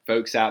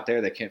folks out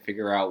there that can't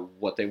figure out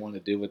what they want to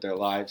do with their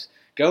lives.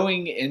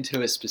 Going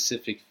into a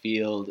specific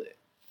field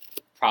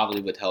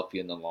probably would help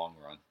you in the long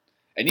run.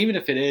 And even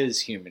if it is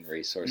human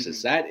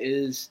resources, that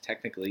is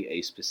technically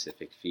a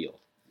specific field.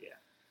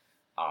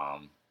 Yeah.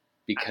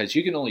 Because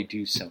you can only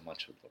do so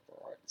much with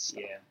liberal arts.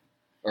 Yeah.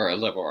 Or a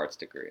liberal arts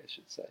degree, I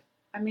should say.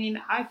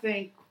 I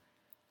think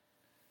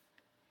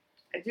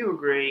I do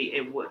agree.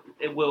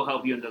 It will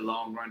help you in the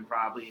long run,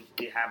 probably,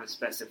 if you have a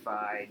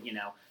specified,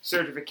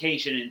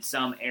 certification in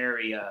some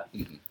area.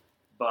 Mm-hmm.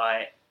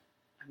 But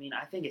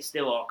I think it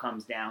still all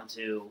comes down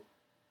to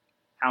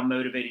how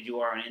motivated you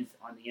are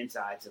on the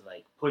inside to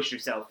like push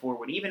yourself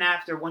forward, even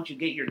once you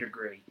get your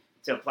degree,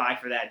 to apply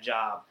for that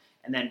job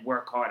and then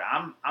work hard.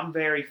 I'm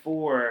very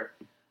for,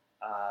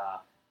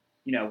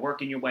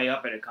 working your way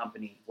up at a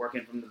company,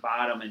 working from the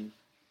bottom, and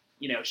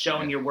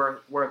showing your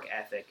work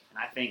ethic. And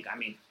I think,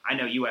 I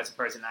know you as a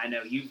person, I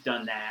know you've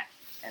done that,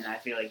 and I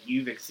feel like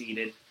you've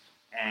exceeded.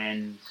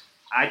 And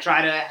I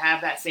try to have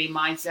that same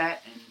mindset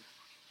in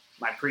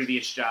my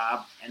previous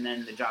job and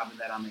then the job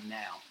that I'm in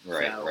now.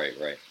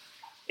 Right.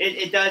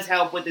 It does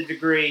help with the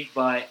degree,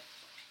 but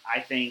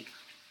I think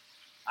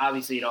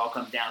obviously it all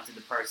comes down to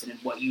the person and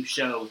what you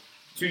show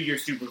to your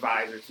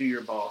supervisor, to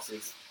your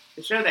bosses,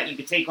 to show that you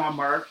can take on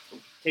more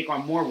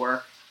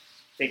work,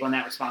 take on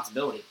that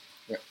responsibility.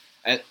 Right.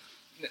 And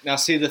now,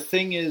 see, the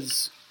thing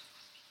is,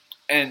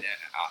 and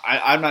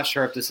I'm not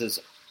sure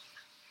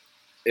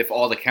if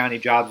all the county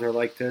jobs are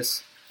like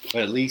this,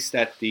 but at least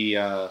at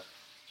the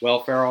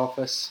welfare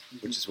office,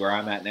 which is where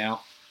I'm at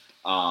now,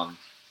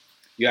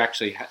 you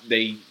actually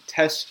they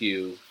test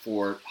you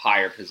for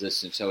higher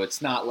positions. So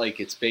it's not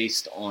like it's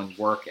based on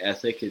work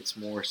ethic. It's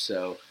more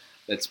so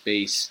that's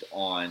based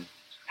on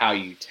how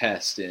you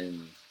test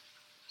in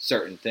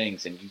certain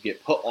things, and you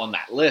get put on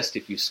that list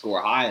if you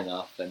score high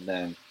enough, and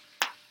then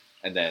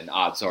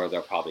odds are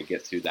they'll probably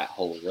get through that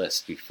whole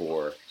list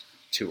before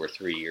 2 or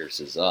 3 years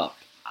is up.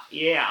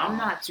 Yeah, I'm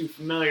not too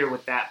familiar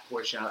with that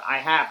portion. I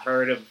have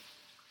heard of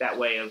that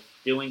way of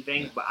doing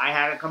things, but I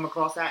haven't come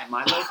across that in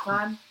my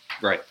lifetime.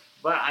 Right.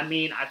 But, I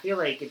mean, I feel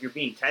like if you're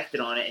being tested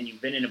on it and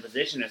you've been in a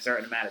position a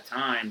certain amount of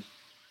time,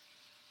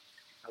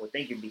 I would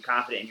think you'd be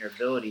confident in your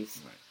abilities.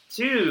 Right.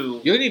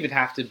 You don't even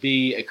have to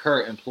be a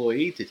current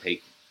employee to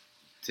take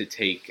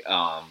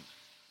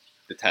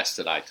the test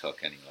that I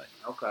took anyway.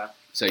 Okay.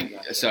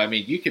 So I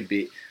mean, you could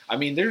be. I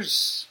mean,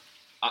 there's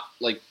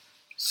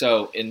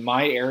so in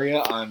my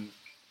area, I'm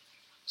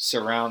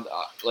surrounded.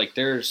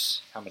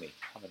 There's how many?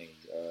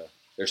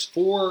 There's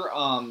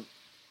 4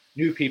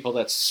 new people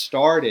that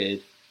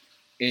started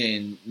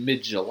in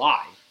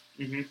mid-July.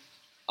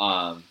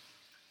 Mm-hmm.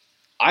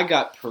 I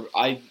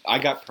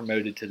got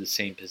promoted to the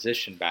same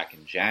position back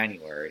in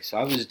January, so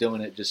I was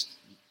doing it just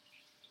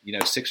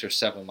 6 or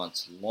 7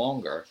 months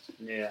longer.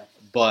 Yeah.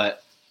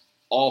 But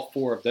all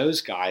 4 of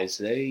those guys,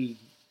 they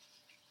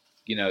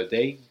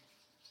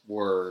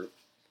weren't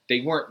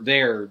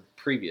there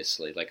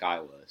previously like I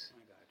was.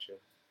 I gotcha.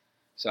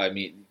 So I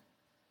mean,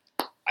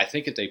 I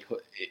think if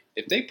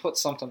they put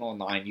something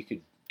online, you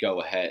could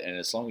go ahead, and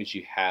as long as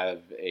you have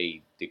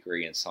a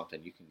degree in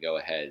something, you can go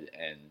ahead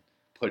and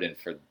put in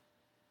for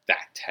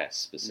that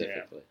test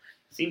specifically.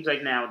 Yeah. Seems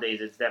like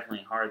nowadays it's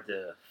definitely hard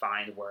to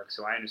find work,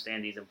 so I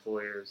understand these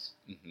employers.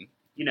 Mm-hmm.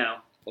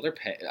 Well, they're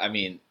paying. I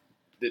mean,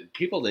 the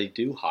people they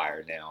do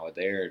hire now,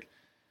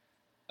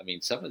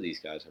 some of these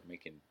guys are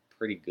making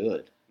pretty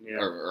good,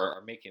 or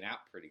are making out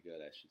pretty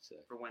good, I should say,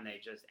 for when they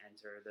just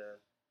enter the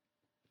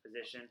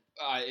position.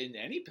 In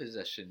any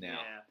position now.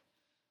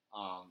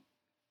 Yeah.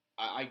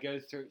 I go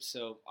through,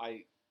 so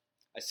I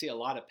see a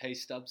lot of pay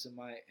stubs in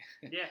my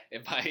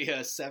in my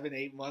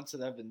 7-8 months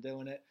that I've been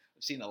doing it.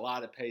 I've seen a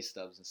lot of pay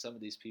stubs, and some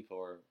of these people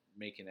are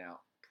making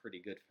out pretty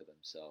good for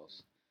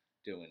themselves,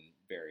 doing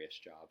various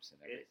jobs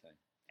and everything.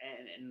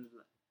 And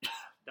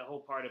the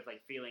whole part of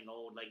feeling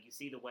old, you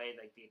see the way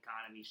the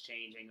economy's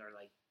changing, or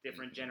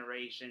different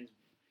generations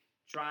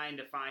trying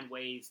to find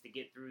ways to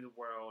get through the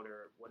world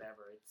or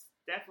whatever. It's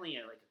definitely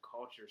a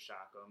culture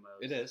shock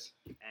almost. It is,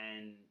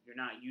 and you're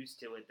not used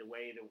to it the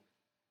way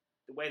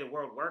the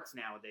world works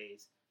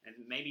nowadays. And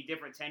maybe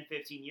different 10,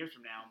 15 years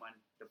from now when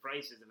the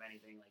prices of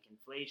anything like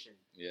inflation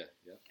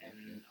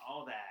and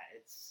all that.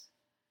 It's,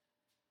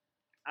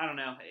 I don't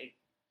know. It's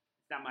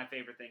not my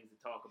favorite thing to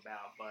talk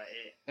about, but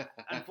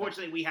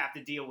unfortunately we have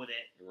to deal with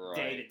it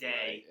day to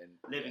day,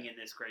 living in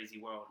this crazy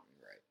world.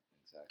 Right,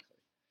 exactly.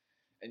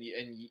 And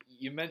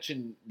you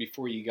mentioned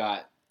before you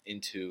got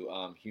into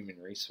human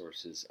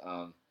resources,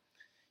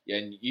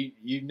 and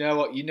you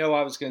know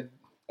I was going to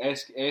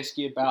ask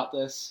you about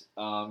this.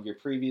 Your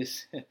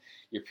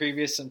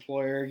previous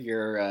employer,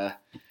 your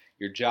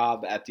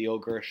job at the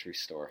old grocery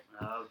store.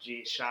 Oh,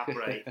 geez,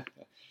 ShopRite.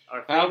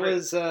 How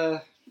was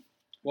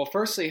well?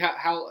 Firstly,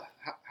 how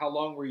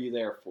long were you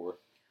there for?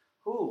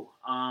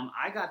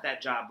 I got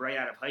that job right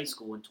out of high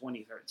school in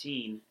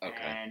 2013,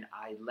 and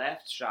I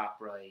left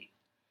ShopRite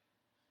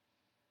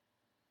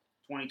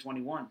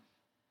 2021.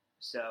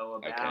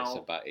 So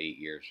about 8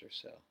 years or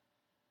so. I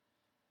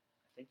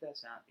think that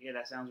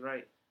sounds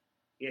right.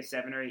 Yeah,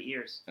 7 or 8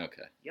 years.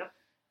 Okay. Yep.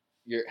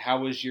 How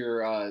was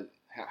your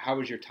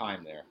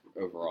time there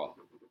overall?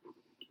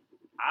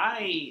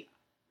 I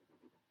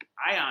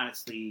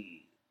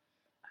honestly,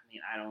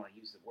 I don't want to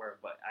use the word,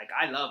 but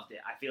I loved it.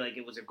 I feel like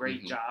it was a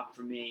great job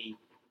for me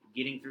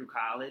getting through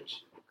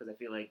college, because I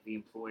feel like the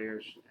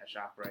employers at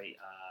ShopRite,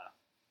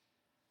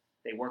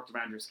 they worked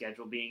around your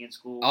schedule being in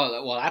school.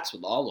 Oh, well, that's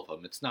with all of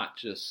them. It's not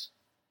just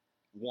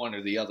one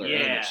or the other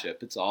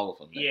ownership. It's all of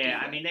them.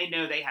 Yeah, they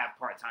know they have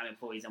part-time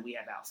employees and we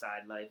have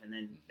outside life, and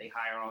then they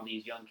hire all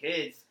these young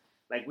kids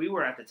like we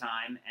were at the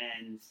time,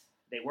 and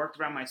they worked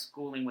around my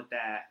schooling with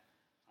that.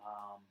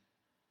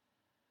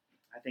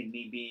 I think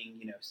me being,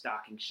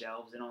 stocking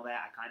shelves and all that,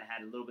 I kind of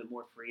had a little bit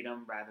more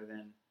freedom rather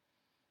than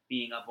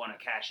being up on a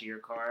cashier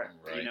cart.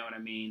 Right. You know what I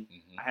mean?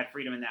 Mm-hmm. I had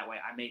freedom in that way.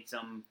 I made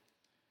some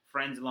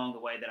friends along the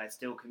way that I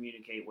still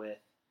communicate with,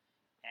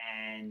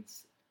 and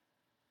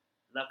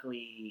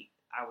luckily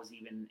I was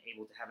even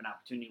able to have an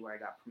opportunity where I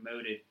got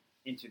promoted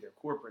into their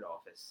corporate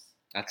office.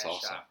 That's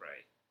awesome.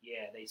 ShopRite.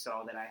 Yeah, they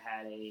saw that I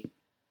had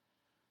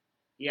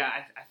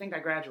I think I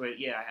graduated.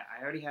 Yeah,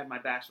 I already had my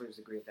bachelor's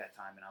degree at that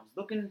time, and I was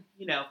looking,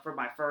 for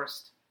my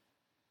first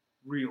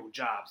real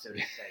job, so to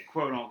say,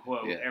 quote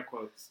unquote, air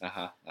quotes.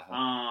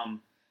 And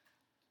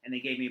they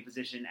gave me a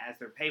position as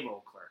their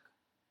payroll clerk,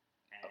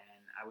 and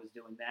I was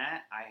doing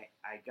that.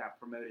 I got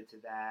promoted to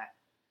that,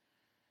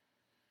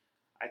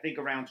 I think,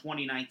 around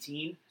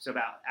 2019. So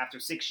about after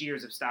 6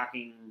 years of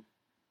stocking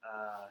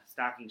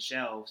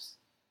shelves,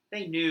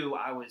 they knew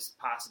I was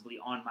possibly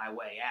on my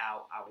way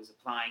out. I was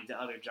applying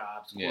to other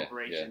jobs,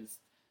 corporations,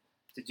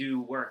 to do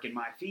work in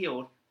my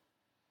field.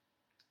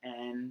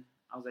 And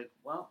I was like,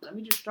 well, let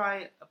me just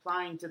try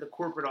applying to the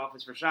corporate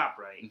office for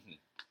ShopRite. Mm-hmm.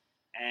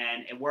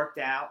 And it worked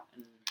out.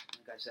 And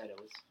like I said, it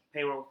was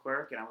payroll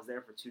clerk, and I was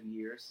there for 2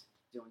 years.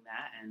 doing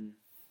that, and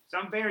so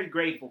I'm very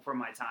grateful for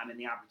my time and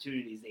the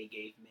opportunities they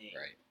gave me.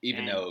 Right.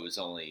 Even though it was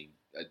only,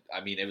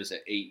 it was an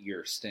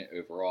 8-year stint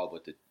overall,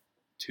 but the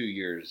 2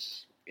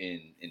 years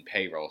in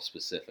payroll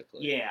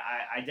specifically. Yeah,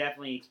 I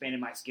definitely expanded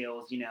my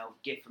skills,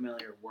 get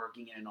familiar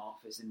working in an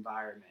office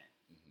environment.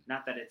 Mm-hmm.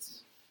 Not that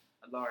it's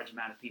a large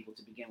amount of people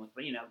to begin with,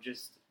 but,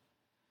 just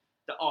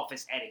the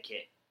office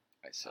etiquette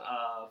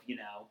of,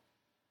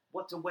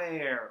 what to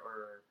wear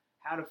or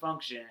how to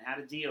function, how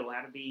to deal,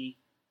 how to be,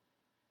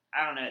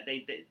 I don't know,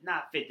 they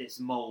not fit this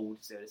mold,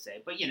 so to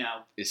say, but,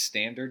 Is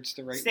standards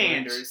the right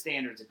word?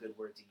 Standards a good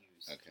word to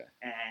use. Okay.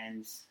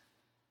 And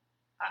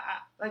I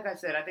like I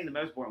said, I think the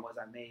most important was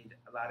I made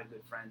a lot of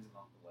good friends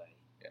along the way.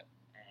 Yeah.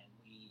 And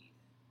we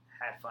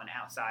had fun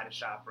outside of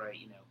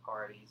ShopRite,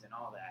 parties and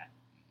all that.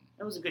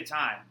 It was a good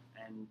time.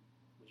 And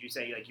would you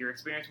say, your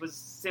experience was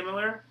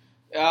similar?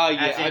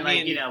 Yeah. As in,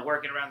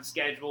 working around the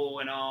schedule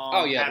and all.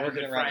 Oh, yeah.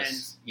 Working around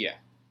friends.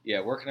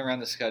 Yeah, working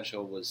around the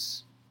schedule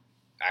was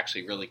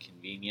actually really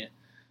convenient.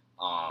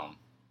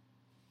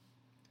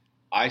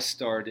 I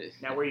started...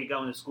 Now, were you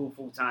going to school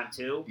full-time,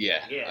 too?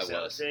 Yeah, I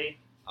was. See?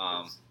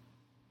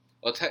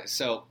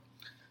 So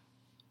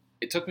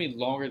it took me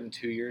longer than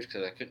 2 years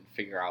because I couldn't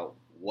figure out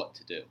what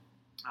to do.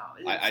 Oh,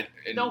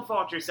 don't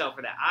fault yourself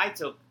for that. It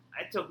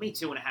took me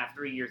 2.5,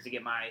 3 years to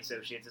get my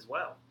associates as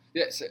well.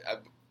 Yes, it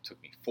took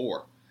me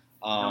 4.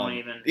 Don't fault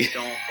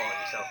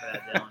yourself for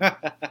that,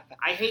 Dylan.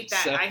 I hate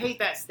that. I hate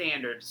that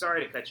standard.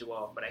 Sorry to cut you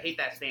off, but I hate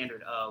that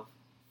standard of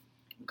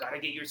you got to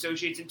get your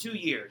associates in 2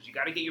 years. You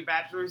got to get your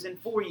bachelor's in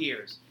 4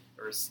 years,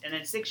 and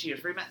then 6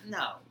 years.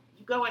 No,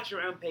 you go at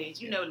your own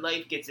pace.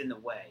 Life gets in the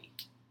way.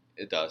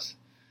 It does.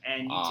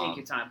 And you take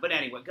your time. But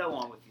anyway, go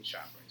on with your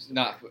ShopRite.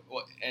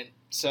 And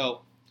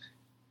so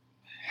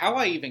how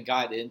I even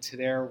got into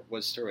there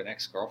was through an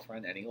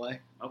ex-girlfriend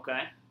anyway.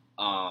 Okay.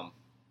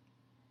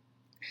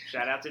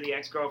 Shout out to the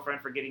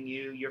ex-girlfriend for getting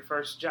you your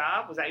first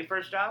job. Was that your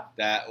first job?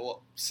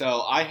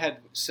 So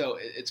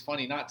it's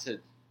funny not to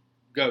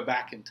go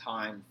back in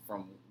time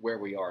from where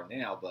we are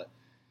now, but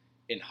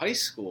in high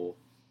school,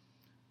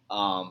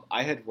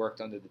 I had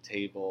worked under the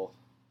table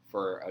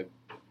for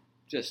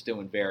just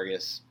doing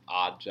various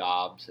odd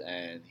jobs,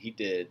 and he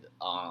did,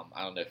 I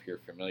don't know if you're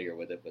familiar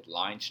with it, but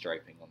line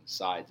striping on the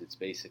sides. It's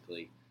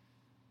basically,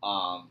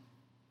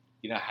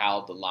 you know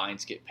how the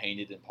lines get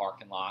painted in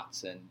parking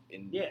lots and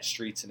in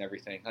streets and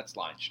everything? That's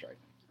line striping.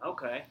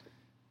 Okay.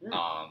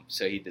 Yeah.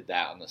 So he did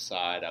that on the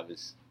side. I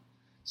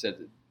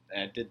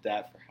did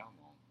that for how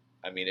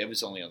long? It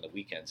was only on the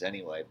weekends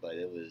anyway, but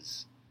it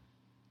was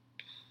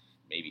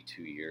maybe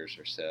 2 years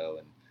or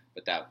so.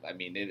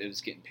 It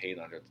was getting paid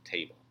under the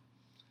table.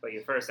 But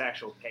your first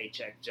actual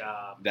paycheck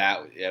job?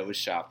 It was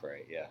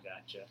ShopRite, yeah.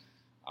 Gotcha.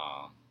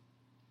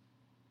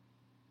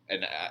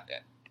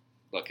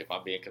 Look, if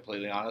I'm being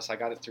completely honest, I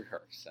got it through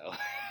her. So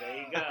there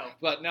you go.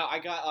 But no, I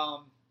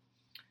got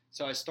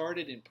so I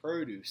started in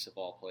produce of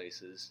all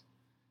places,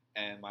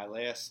 and my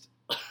last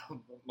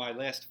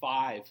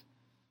 5,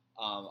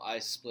 I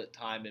split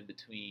time in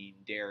between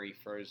dairy,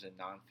 frozen,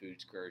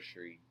 non-foods,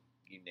 grocery,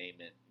 you name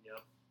it.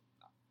 Yep.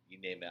 You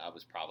name it, I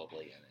was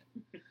probably in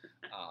it.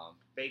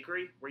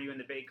 Bakery? Were you in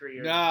the bakery?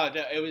 Or no,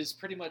 it was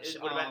pretty much...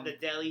 What about the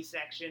deli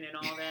section and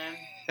all them?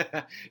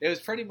 It was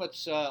pretty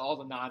much all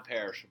the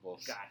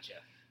non-perishables.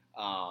 Gotcha.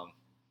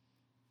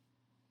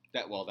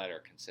 That are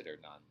considered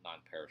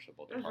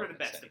non-perishable departments. Those were the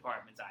best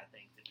departments, I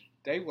think.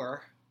 They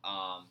were.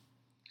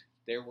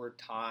 There were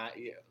time.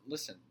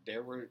 Listen,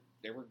 there were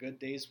good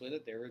days with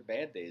it. There were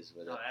bad days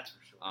with it. Oh, that's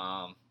for sure.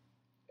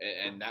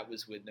 And that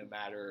was with no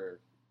matter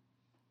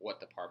what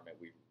department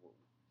we're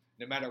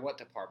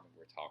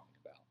talking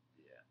about.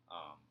 Yeah.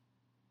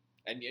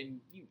 And you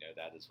know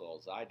that as well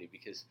as I do,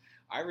 because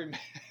I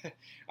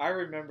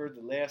remember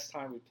the last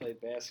time we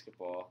played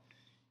basketball.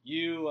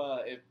 You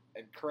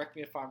and correct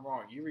me if I'm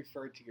wrong. You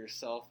referred to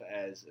yourself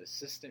as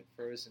assistant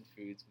frozen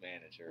foods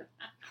manager.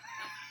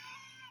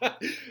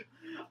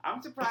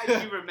 I'm surprised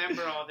you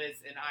remember all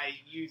this, and I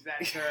use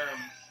that term,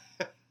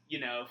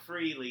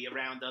 freely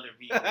around other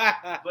people.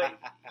 But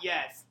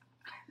yes,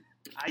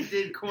 I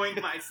did coin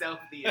myself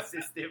the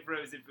assistant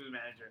frozen food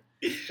manager.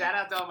 Shout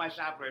out to all my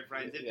ShopRite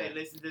friends. If they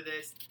listen to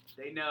this,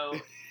 they know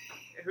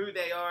who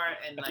they are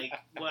and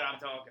what I'm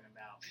talking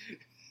about.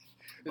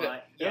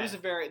 But it was a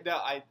very It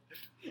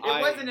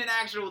wasn't an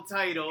actual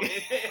title.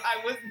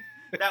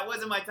 That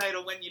wasn't my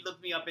title when you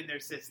looked me up in their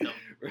system.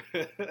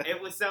 It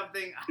was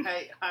something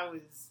I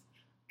was.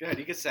 Good,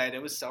 you could say it.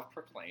 It was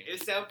self-proclaimed. It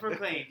was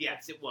self-proclaimed.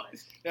 Yes, it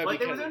was. Yeah, but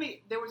there was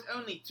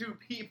only 2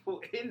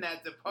 people in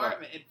that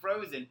department in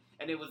Frozen,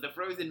 and it was the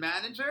Frozen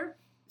manager.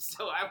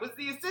 So I was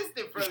the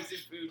assistant Frozen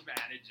food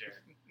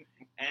manager.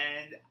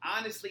 And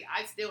honestly,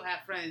 I still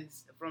have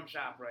friends from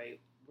ShopRite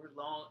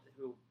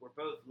who were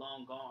both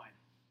long gone.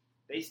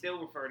 They still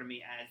refer to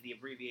me as the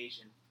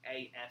abbreviation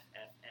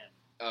AFFM.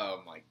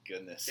 Oh my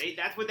goodness!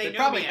 That's what they know me as. They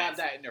probably have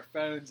that in their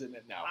phones and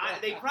now.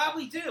 They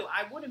probably do.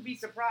 I wouldn't be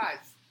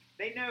surprised.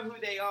 They know who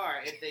they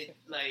are. If they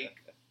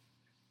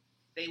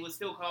they would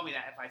still call me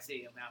that if I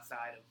see them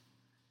outside of,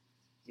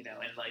 in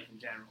life in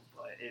general.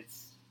 But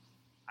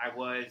I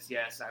was,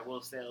 yes. I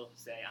will still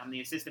say I'm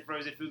the assistant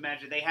frozen food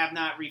manager. They have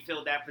not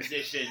refilled that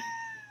position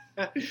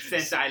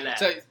since I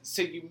left.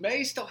 So you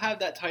may still have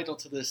that title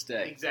to this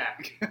day.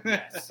 Exactly.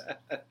 Yes.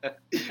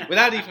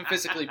 Without even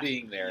physically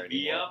being there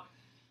anymore.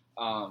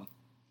 Yep.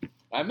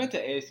 I meant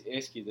to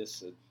ask you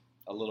this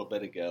a little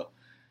bit ago.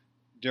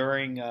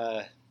 During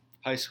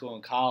high school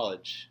and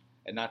college,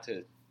 and not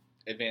to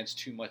advance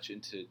too much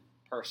into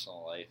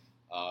personal life,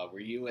 were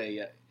you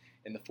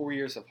in the 4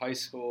 years of high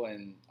school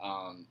and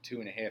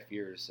 2.5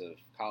 years of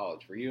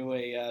college, were you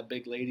a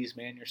big ladies'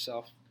 man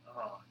yourself?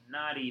 Oh,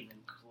 not even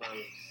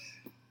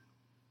close.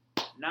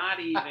 Not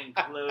even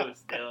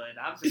close, Dylan.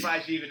 I'm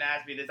surprised you even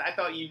asked me this. I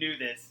thought you knew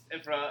this.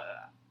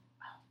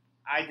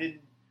 I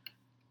didn't.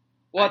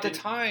 Well, at the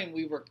time,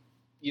 we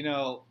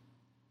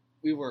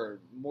were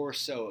more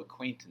so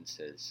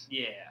acquaintances.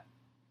 Yeah.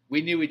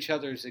 We knew each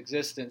other's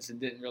existence and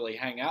didn't really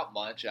hang out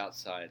much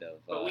outside of.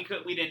 But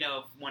we didn't know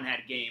if one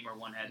had game or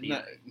one had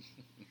neither.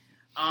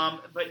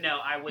 But no,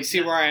 I was.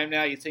 You see where I am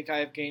now? You think I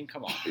have game?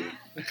 Come on.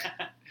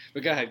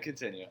 But go ahead,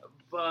 continue.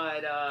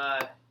 But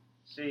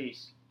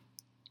sheesh.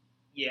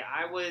 Yeah,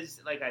 I was,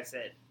 like I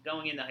said,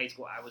 going into high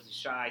school, I was a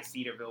shy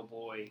Cedarville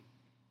boy,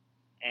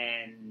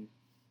 and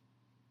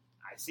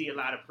I see a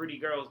lot of pretty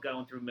girls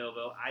going through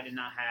Millville. I did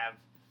not have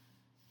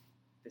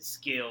the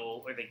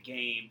skill or the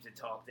game to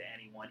talk to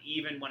anyone,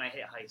 even when I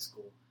hit high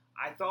school.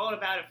 I thought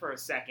about it for a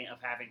second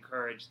of having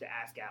courage to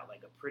ask out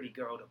like a pretty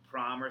girl to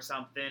prom or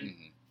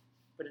something,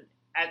 but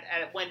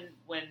when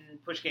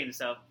push came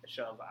to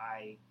shove,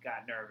 I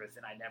got nervous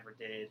and I never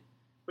did,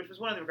 which was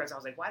one of the regrets. I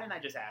was like, why didn't I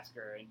just ask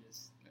her and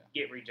just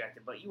get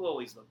rejected? But you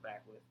always look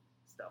back with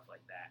stuff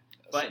like that.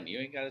 Listen, but you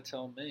ain't got to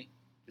tell me.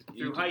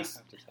 Through high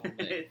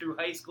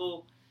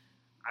school,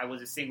 I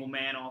was a single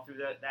man all through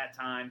that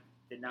time.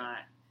 Did not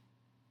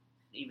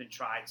even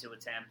try to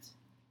attempt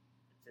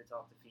to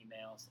talk to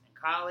females. In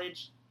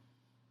college,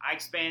 I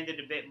expanded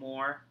a bit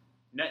more.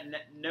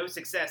 No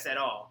success at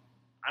all.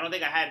 I don't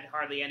think I had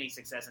hardly any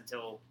success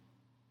until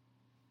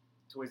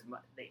towards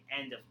the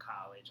end of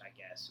college, I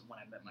guess, when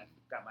I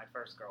got my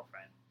first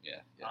girlfriend.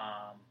 Yeah.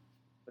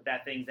 But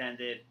that thing's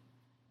ended,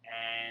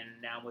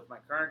 and now I'm with my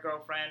current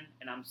girlfriend,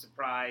 and I'm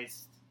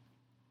surprised.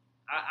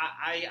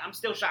 I'm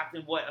still shocked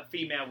in what a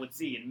female would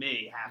see in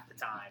me half the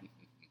time.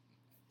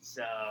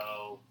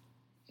 So,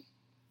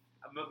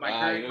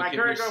 my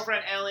current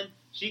girlfriend, Ellen,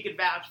 she could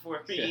vouch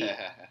for me.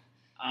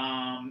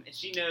 And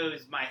she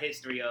knows my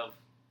history of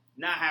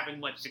not having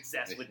much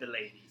success with the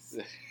ladies.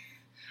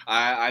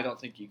 I don't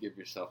think you give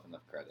yourself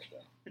enough credit,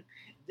 though.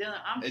 Dylan,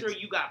 I'm sure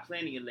you got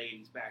plenty of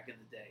ladies back in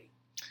the day.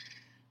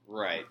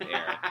 Right,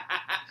 Aaron.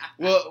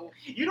 Well,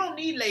 you don't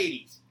need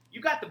ladies. You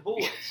got the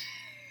boys.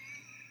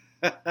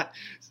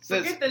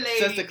 Forget the ladies.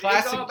 Says the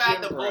classic it's all about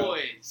gym the bro.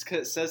 boys.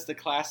 Says the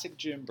classic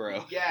gym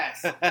bro.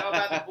 Yes, it's all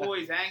about the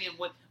boys hanging.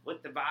 What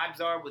the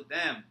vibes are with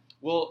them.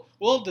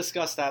 We'll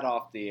discuss that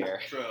off the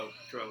air. True.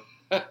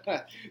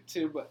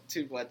 Too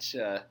much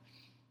to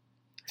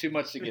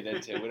get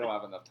into. We don't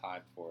have enough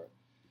time for it.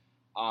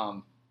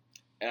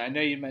 And I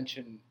know you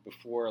mentioned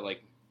before,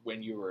 like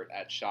when you were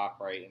at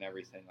ShopRite and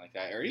everything like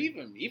that, or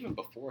even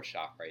before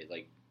ShopRite,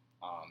 like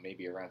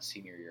maybe around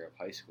senior year of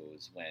high school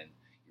is when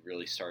you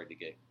really started to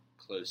get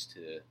close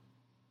to.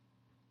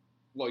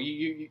 Well,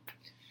 you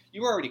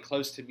were already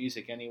close to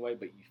music anyway,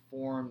 but you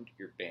formed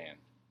your band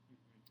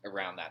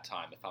around that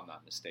time, if I'm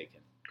not mistaken.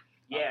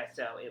 Yeah,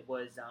 so it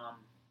was.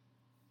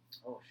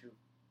 Oh shoot.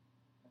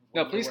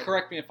 No, please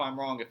correct me if I'm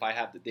wrong. If I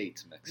have the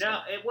dates mixed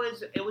up. No, it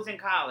was in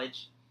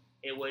college.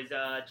 It was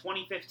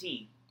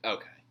 2015.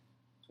 Okay.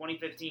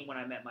 2015 when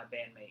I met my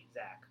bandmate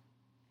Zach,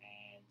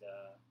 and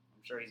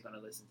I'm sure he's going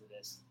to listen to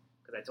this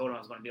because I told him I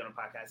was going to be on a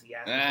podcast. He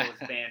asked me if it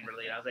was band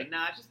related. I was like,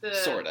 nah, just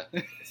sorta.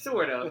 It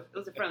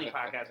was a friendly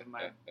podcast with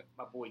my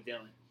boy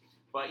Dylan.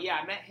 But yeah,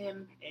 I met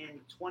him in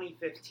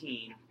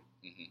 2015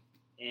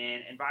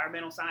 in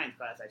environmental science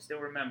class. I still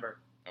remember.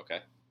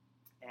 Okay.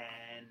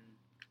 And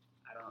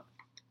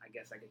I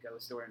guess I could go a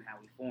story on how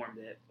we formed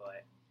it,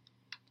 but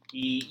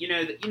you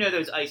know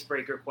those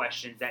icebreaker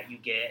questions that you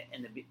get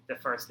in the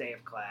first day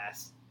of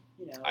class.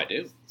 I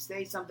do.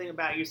 Say something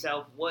about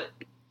yourself. I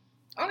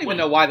don't even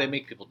know why they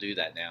make people do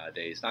that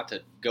nowadays. Not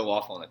to go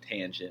off on a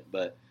tangent,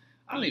 but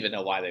I don't even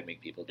know why they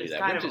make people do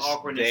that. We're just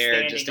awkwardness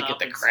there just to get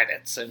the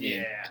credits. I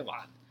mean, come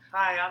on.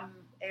 Hi, I'm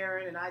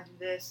Aaron, and I do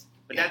this.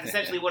 But that's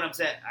essentially what I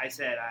said. I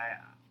said,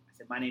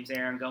 my name's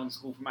Aaron, going to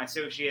school for my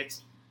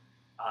associates.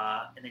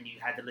 And then you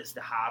had to list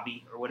the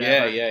hobby or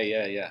whatever. Yeah.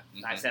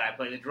 Mm-hmm. I said I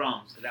play the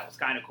drums because that was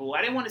kind of cool.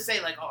 I didn't want to say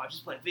like, I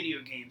just play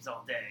video games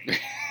all day.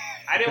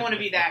 I didn't want to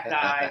be that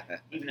guy,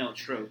 even though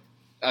it's true.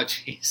 Oh,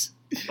 jeez.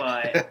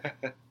 But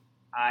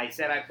I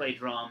said I play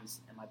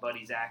drums, and my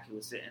buddy Zach, who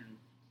was sitting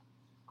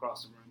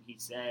across the room, he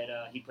said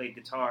he played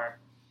guitar.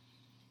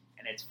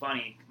 And it's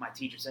funny, my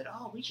teacher said,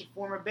 "Oh, we should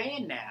form a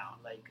band now,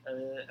 like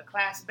a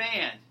class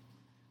band."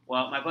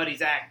 Well, my buddy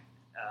Zach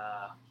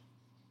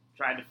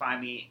tried to find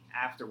me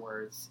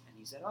afterwards, and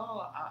he said,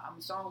 "Oh, I'm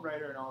a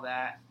songwriter and all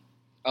that."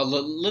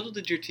 Little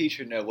did your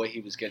teacher know what he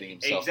was getting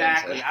himself into.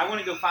 Exactly. Into. I want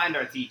to go find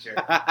our teacher.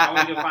 I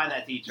want to go find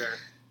that teacher.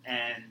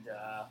 and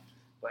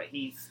but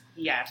he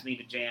asked me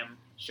to jam,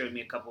 showed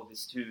me a couple of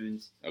his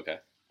tunes. Okay.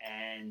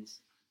 And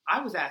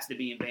I was asked to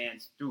be in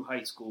bands through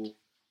high school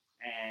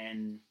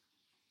and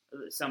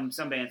some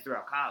bands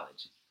throughout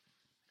college.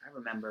 I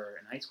remember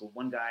in high school,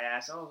 one guy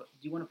asked, "Oh,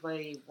 do you want to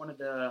play one of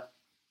the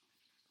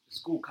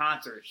school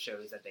concert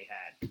shows that they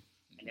had?"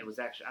 And it was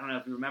actually, I don't know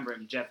if you remember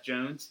him, Jeff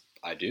Jones.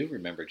 I do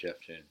remember Jeff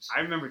Jones.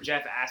 I remember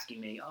Jeff asking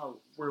me, "Oh,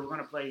 we're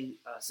going to play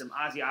some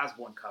Ozzy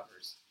Osbourne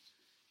covers,"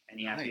 and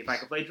he asked me if I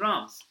could play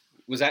drums.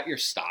 Was that your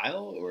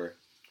style, or?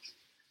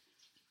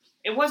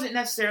 It wasn't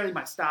necessarily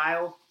my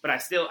style, but I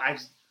still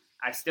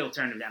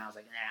turned him down. I was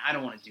like, "Nah, I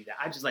don't want to do that.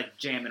 I just like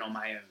jamming on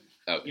my own."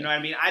 Okay. You know what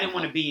I mean? I didn't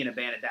want to be in a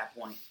band at that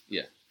point.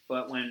 Yeah.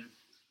 But when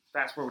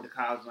fast forward to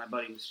college, my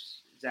buddy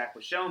Zach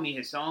was showing me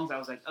his songs. I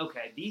was like,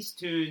 okay, these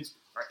tunes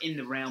are in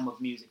the realm of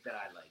music that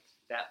I like.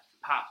 That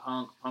pop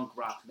punk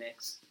rock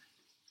mix.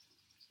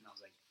 And I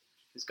was like,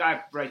 this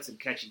guy writes some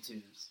catchy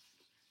tunes.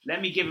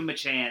 Let me give him a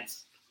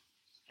chance.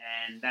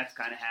 And that's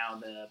kind of how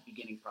the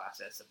beginning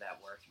process of that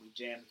worked. We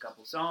jammed a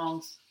couple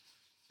songs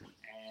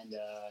and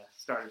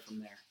started from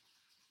there.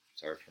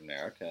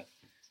 Okay.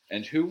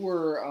 And who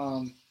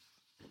were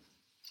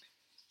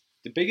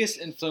the biggest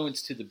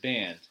influence to the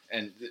band?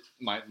 And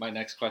my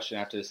next question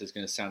after this is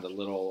going to sound a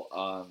little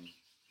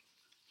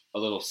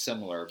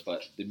similar,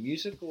 but the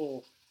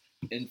musical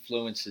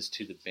influences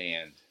to the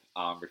band,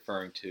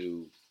 referring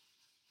to,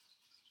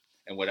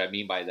 and what I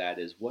mean by that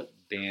is, what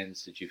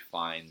bands did you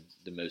find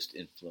the most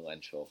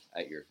influential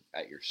at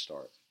your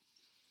start?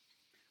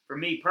 For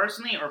me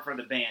personally, or for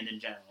the band in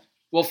general?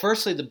 Well,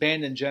 firstly the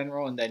band in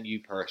general, and then you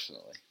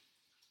personally.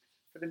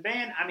 For the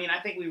band, I mean, I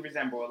think we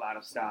resemble a lot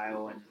of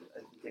style and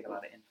take a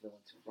lot of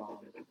influence from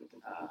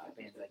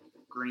bands like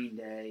Green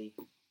Day.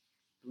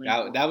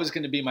 That was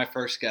going to be my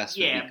first guess.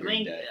 Yeah,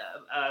 Green Day.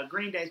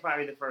 Green Day is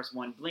probably the first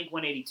one.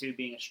 Blink-182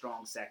 being a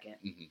strong second.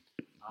 Mm-hmm.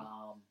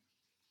 I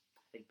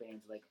think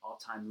bands like All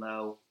Time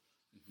Low,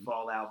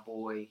 Fall Out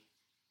Boy.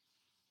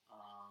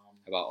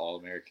 How about All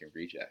American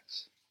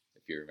Rejects,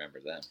 if you remember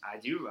them? I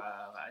do.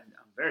 I'm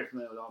very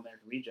familiar with All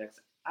American Rejects.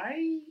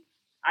 I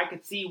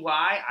could see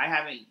why. I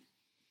haven't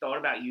thought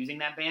about using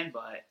that band,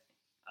 but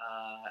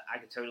I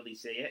could totally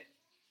see it.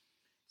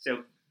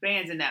 So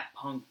bands in that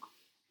punk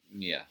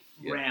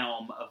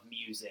realm of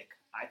music,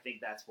 I think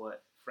that's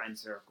what Friend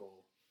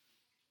Circle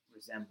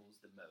resembles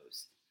the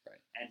most. Right.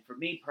 And for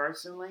me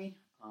personally,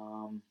 I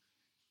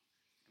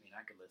mean,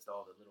 I could list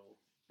all the little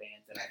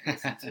bands that I've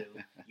listened to.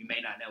 You may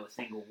not know a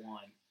single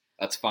one.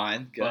 That's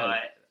fine. Go but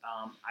ahead.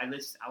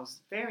 I was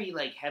very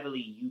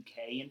heavily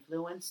UK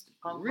influenced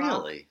punk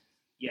rock. Really?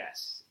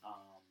 Yes.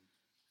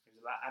 There's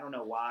a lot. I don't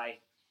know why,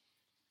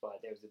 but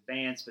there's a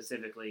band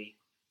specifically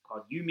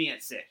called You Me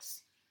at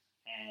Six,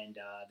 and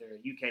they're a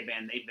UK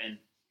band. They've been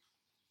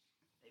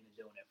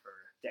doing it for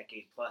a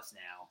decade plus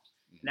now.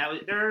 Mm-hmm. Now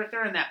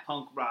they're in that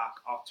punk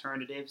rock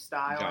alternative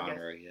style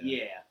genre, I guess.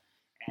 Yeah.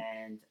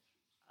 And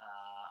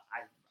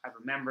I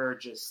remember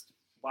just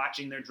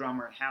watching their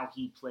drummer and how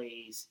he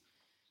plays,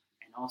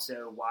 and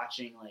also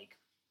watching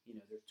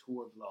their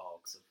tour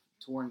vlogs of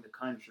touring the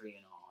country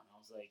and all. And I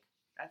was like,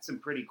 that's some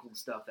pretty cool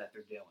stuff that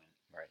they're doing.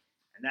 Right.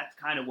 And that's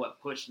kind of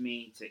what pushed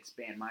me to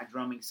expand my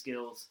drumming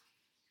skills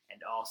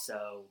and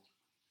also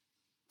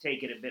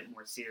take it a bit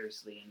more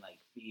seriously and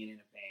being in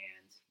a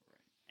band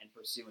and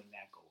pursuing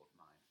that goal of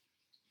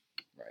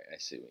mine. Right, I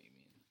see what you mean.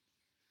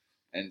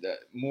 And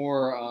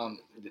more,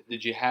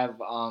 did you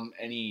have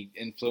any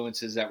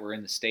influences that were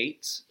in the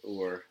States,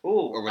 or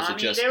was it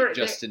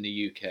just in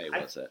the UK?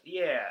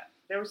 Yeah,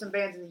 there were some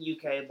bands in the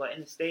UK, but in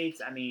the States,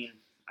 I mean,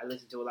 I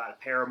listened to a lot of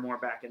Paramore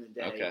back in the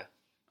day. Okay.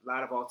 A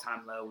lot of All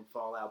Time Low and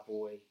Fall Out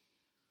Boy.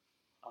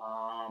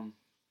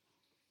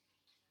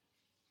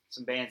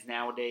 Some bands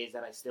nowadays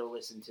that I still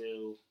listen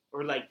to,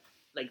 or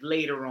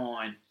later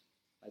on,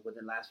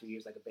 within the last few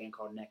years, a band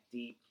called Neck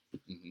Deep.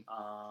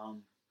 Mm-hmm.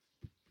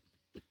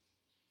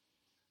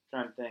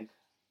 Trying to think.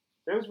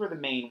 Those were the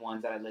main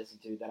ones that I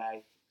listened to, that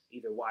I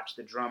either watched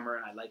the drummer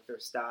and I liked their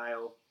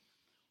style,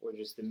 or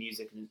just the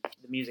music.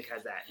 The music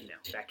has that,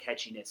 that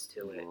catchiness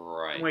to it.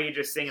 Right. Where you're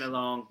just singing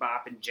along,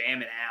 bopping,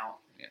 jamming out.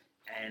 Yeah.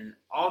 And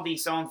all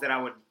these songs that I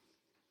would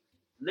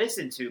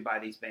listen to by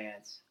these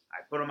bands,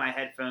 I put on my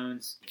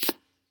headphones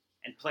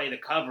and play the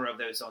cover of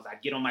those songs.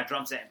 I'd get on my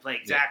drum set and play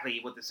exactly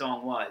what the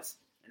song was.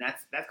 And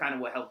that's kind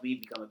of what helped me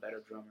become a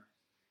better drummer.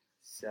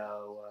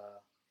 So...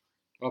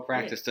 well,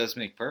 practice does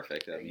make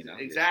perfect. I mean,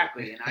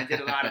 exactly. And I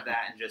did a lot of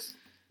that, and just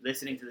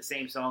listening to the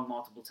same song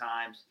multiple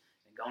times,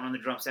 and going on the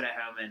drum set at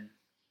home and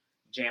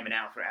jamming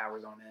out for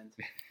hours on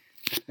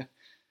end.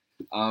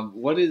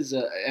 What is?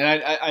 And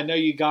I know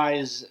you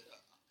guys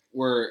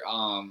were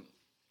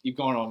you've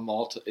gone on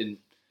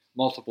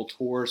multiple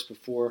tours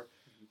before.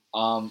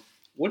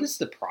 What is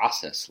the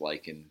process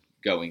like in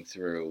going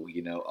through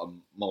a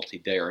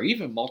multi-day or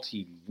even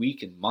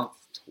multi-week and month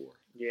tour?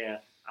 Yeah,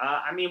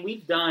 I mean,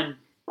 we've done.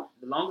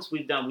 The longest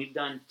we've done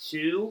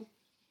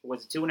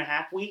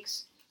 2.5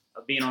 weeks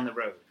of being on the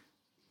road.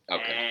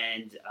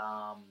 Okay.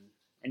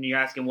 And you're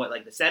asking what,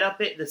 the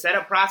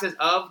setup process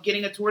of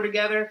getting a tour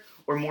together,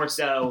 or more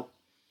so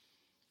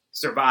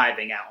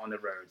surviving out on the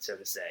road, so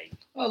to say?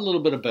 A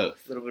little bit of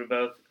both. A little bit of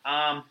both.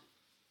 I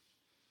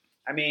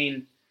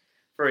mean,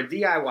 for a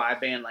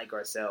DIY band like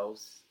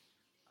ourselves,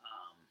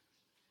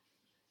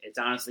 it's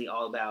honestly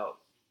all about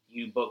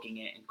you booking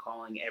it and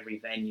calling every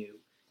venue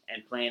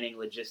and planning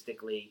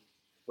logistically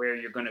where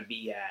you're going to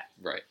be at.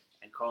 Right.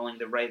 And calling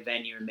the right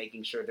venue and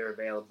making sure they're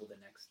available the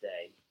next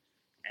day.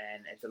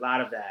 And it's a lot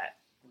of that.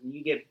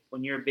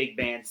 When you're a big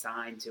band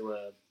signed to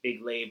a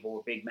big label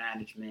or big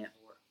management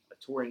or a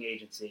touring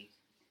agency,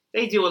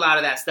 they do a lot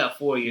of that stuff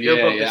for you.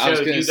 They'll book the shows,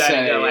 you got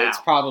to go out. It's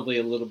probably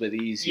a little bit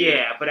easier.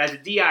 Yeah, but as a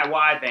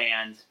DIY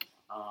band,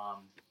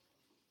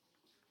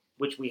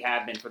 which we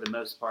have been for the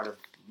most part of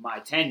my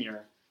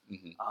tenure,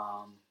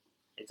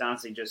 it's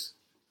honestly just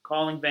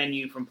calling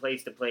venue from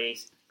place to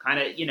place. Kind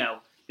of,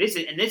 this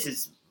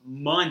is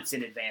months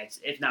in advance,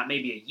 if not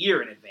maybe a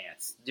year in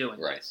advance, doing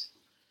this.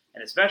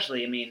 And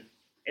especially, I mean,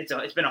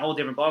 it's been a whole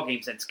different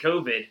ballgame since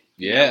COVID.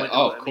 Yeah,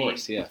 of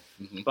course, yeah.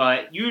 Mm-hmm.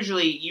 But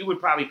usually, you would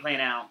probably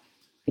plan out,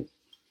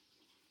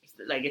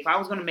 like if I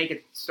was going to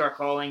start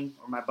calling,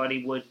 or my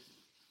buddy would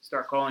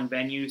start calling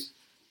venues,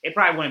 it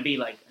probably wouldn't be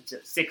like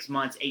 6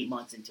 months, 8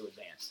 months into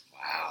advance.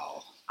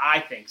 Wow. I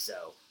think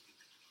so.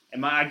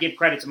 And I give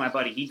credit to my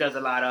buddy. He does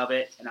a lot of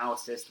it, and I'll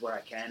assist where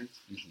I can.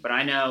 Mm-hmm. But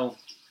I know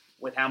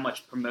with how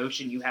much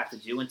promotion you have to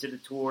do into the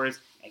tours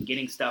and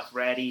getting stuff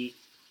ready,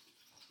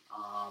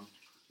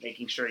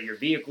 making sure your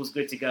vehicle's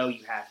good to go,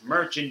 you have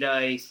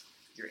merchandise,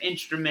 your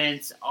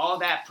instruments, all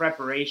that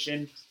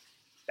preparation,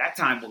 that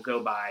time will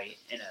go by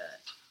in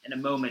a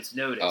moment's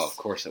notice. Oh, of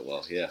course it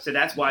will, yeah. So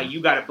that's why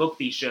you got to book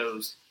these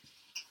shows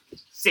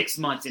 6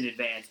 months in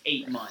advance,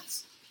 8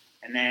 months.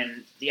 And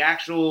then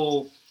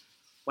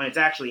when it's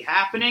actually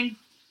happening,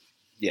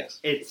 yes,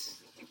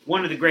 it's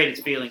one of the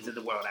greatest feelings in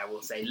the world, I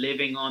will say.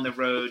 Living on the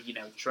road,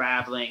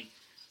 traveling,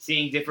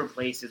 seeing different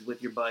places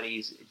with your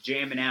buddies,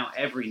 jamming out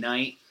every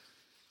night.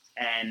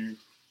 And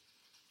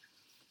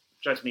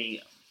trust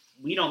me,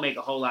 we don't make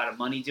a whole lot of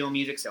money doing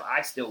music, so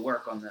I still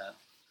work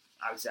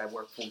obviously I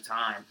work full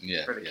time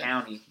for the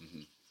county.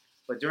 Mm-hmm.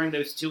 But during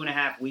those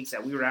 2.5 weeks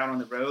that we were out on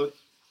the road,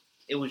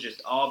 it was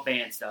just all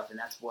band stuff, and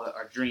that's what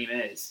our dream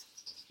is.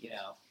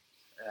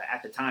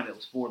 At the time, it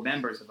was 4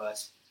 members of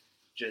us,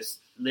 just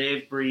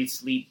live, breathe,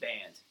 sleep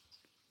band.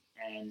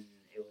 And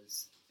it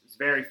was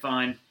very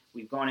fun.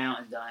 We've gone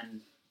out and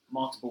done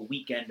multiple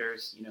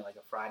weekenders, like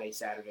a Friday,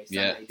 Saturday,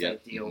 Sunday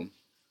type deal,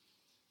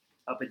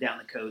 up and down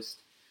the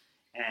coast.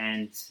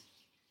 And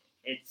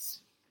it's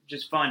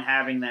just fun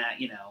having that,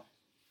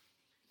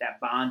 that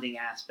bonding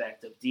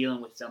aspect of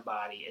dealing with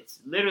somebody. It's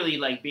literally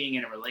like being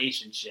in a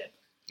relationship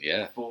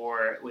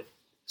with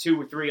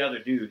 2 or 3 other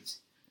dudes.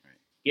 Right.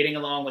 Getting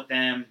along with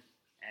them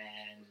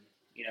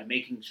and,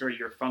 making sure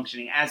you're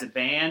functioning as a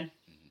band,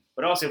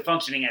 but also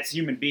functioning as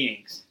human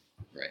beings.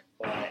 Right.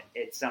 But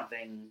it's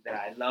something that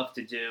I love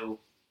to do,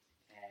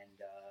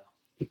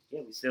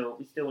 and we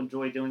still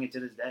enjoy doing it to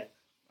this day.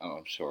 Oh,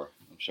 I'm sure.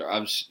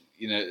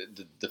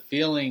 The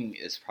feeling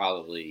is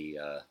probably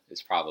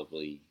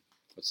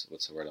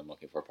what's the word I'm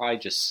looking for? Probably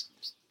just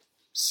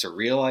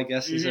surreal, I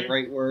guess is the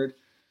right word.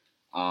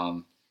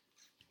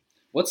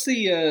 What's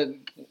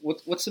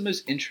the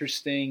most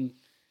interesting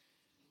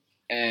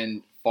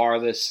and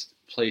farthest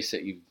place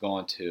that you've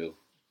gone to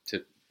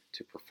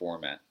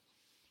perform at?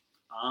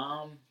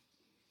 I'm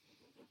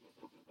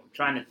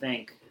trying to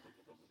think.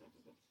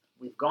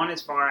 We've gone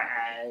as far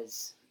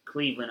as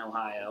Cleveland,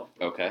 Ohio.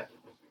 Okay.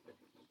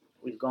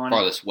 We've gone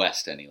farthest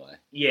west, anyway.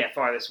 Yeah,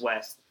 farthest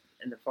west.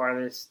 And the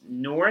farthest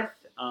north,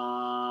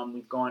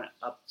 we've gone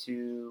up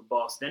to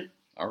Boston.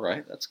 All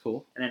right, that's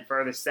cool. And then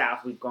furthest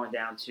south, we've gone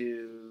down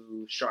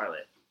to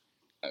Charlotte.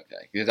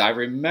 Okay, because I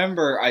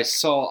remember I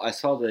saw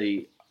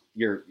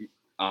your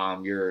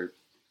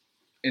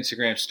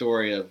Instagram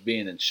story of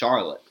being in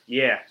Charlotte.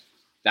 Yeah,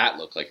 that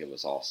looked like it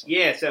was awesome.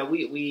 Yeah, so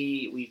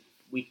we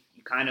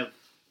kind of,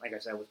 like I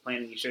said, with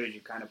planning these shows,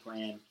 you kind of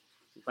planned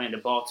the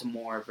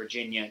Baltimore,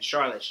 Virginia, and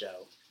Charlotte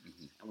show,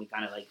 and we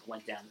kind of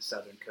went down the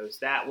southern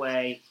coast that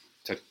way.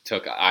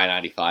 Took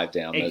I-95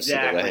 down most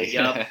of the way.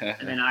 Yep.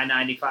 And then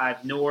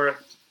I-95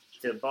 north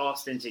to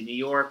Boston to New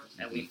York,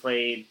 and we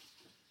played.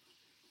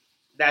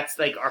 That's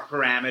our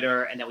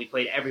parameter, and then we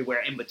played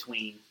everywhere in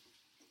between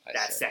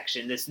that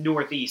section, this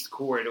northeast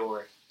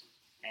corridor,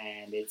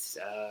 and it's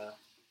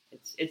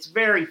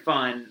very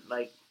fun.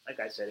 Like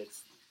I said,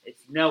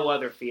 it's no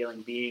other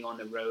feeling being on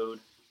the road,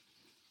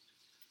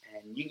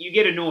 and you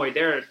get annoyed.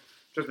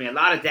 Trust me, a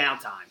lot of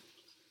downtime.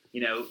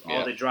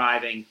 All the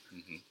driving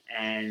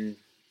and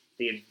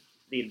the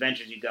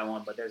adventures you go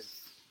on, but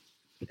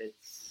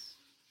it's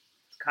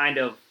kind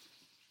of,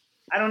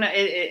 I don't know.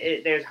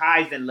 There's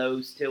highs and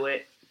lows to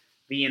it.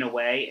 Being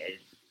away, it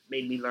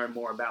made me learn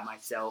more about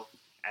myself,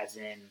 as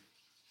in,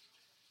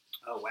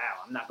 oh wow,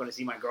 I'm not going to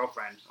see my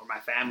girlfriend or my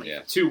family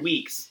for 2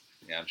 weeks.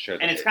 Yeah, I'm sure.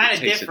 And it's kind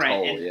of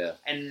different. Toll,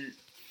 and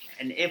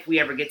if we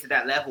ever get to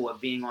that level of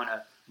being on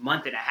a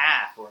month and a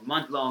half or a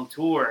month-long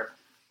tour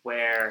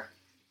where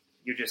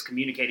you're just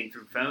communicating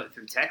through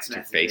text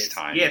messages,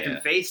 FaceTime,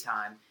 through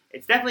FaceTime,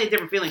 it's definitely a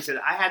different feeling. So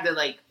I had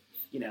to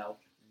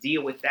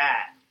deal with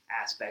that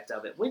aspect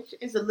of it, which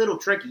is a little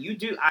tricky.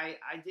 I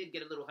did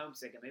get a little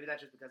homesick, and maybe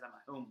that's just because I'm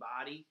a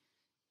homebody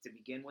to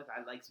begin with.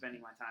 I like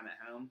spending my time at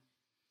home,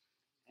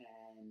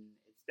 and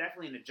it's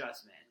definitely an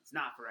adjustment. It's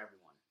not for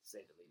everyone, to say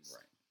the least.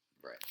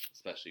 Right.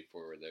 Especially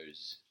for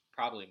those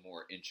probably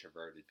more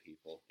introverted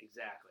people.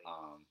 Exactly.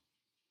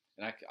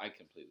 And I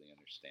completely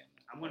understand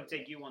that. I'm going to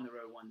take you on the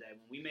road one day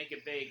when we make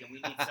it big, and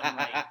we need some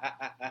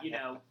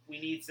we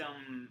need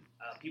some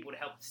people to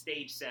help the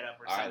stage set up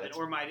or something,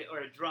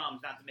 or drums,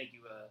 not to make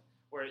you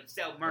or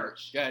sell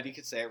merch. Yeah, you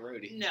could say it,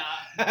 Rudy. No,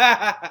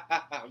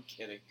 I'm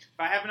kidding. If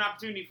I have an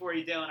opportunity for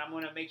you, Dylan, I'm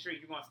going to make sure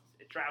you're going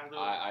to travel.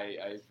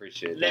 I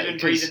appreciate that. Live and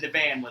breathe in the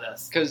van with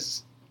us.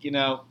 Because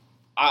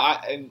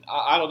I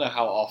don't know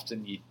how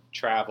often you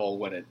travel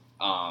when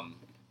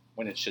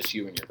it's just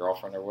you and your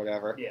girlfriend or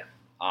whatever. Yeah.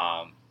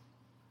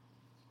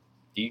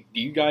 Do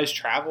you guys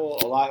travel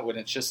a lot when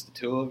it's just the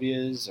two of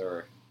yous,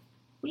 or?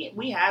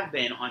 We have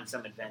been on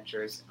some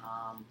adventures.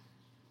 I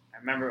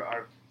remember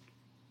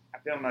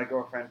I've been with my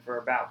girlfriend for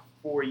about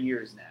 4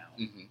 years now,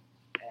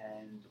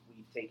 and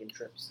we've taken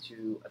trips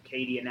to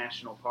Acadia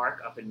National Park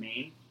up in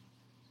Maine.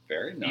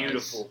 Very nice.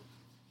 Beautiful.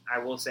 I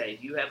will say,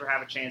 if you ever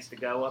have a chance to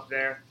go up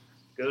there,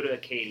 go to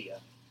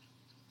Acadia.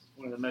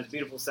 One of the most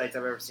beautiful sights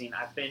I've ever seen.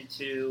 I've been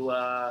to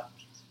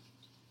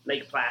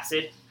Lake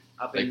Placid.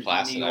 Lake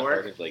Placid, New York.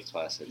 I've heard of Lake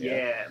Placid.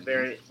 Yeah,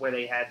 where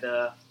they had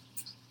the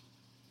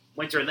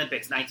Winter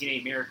Olympics,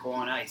 1980 Miracle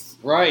on Ice.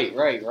 Right.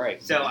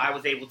 So I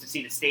was able to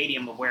see the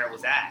stadium of where it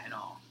was at and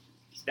all.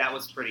 So that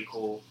was pretty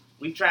cool.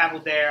 We've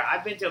traveled there.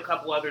 I've been to a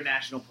couple other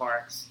national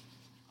parks.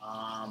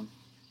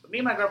 But me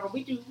and my girlfriend,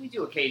 we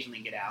do occasionally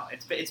get out.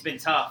 It's been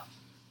tough,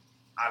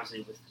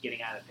 obviously, with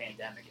getting out of the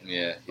pandemic. And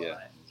all,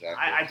 exactly.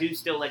 I do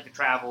still like to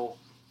travel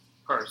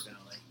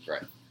personally.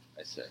 Right,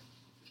 I see.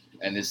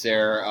 And is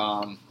there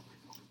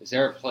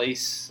a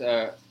place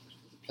that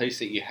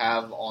you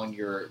have on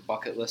your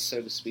bucket list,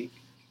 so to speak?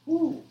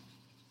 Ooh.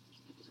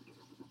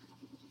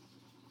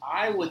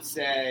 I would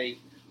say,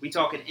 we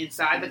talking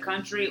inside the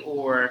country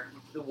or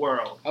the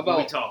world? How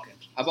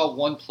about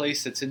one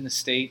place that's in the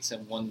States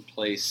and one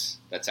place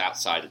that's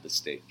outside of the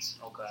States?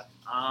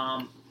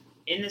 Okay.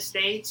 In the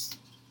States,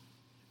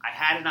 I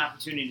had an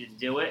opportunity to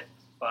do it,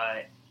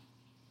 but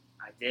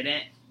I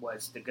didn't,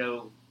 was to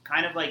go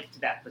kind of like to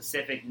that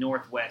Pacific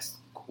Northwest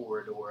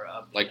corridor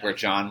of the where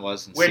John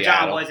was in Seattle. Where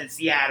John was in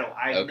Seattle.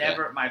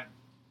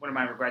 One of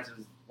my regrets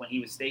was when he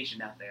was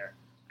stationed out there.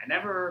 I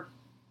never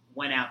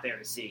went out there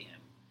to see him.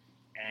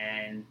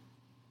 And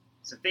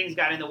some things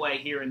got in the way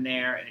here and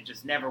there, and it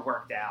just never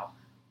worked out.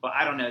 But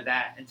I don't know,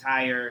 that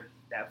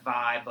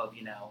vibe of,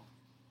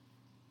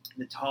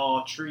 the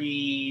tall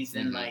trees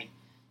and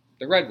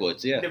the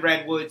redwoods, yeah. The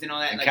redwoods and all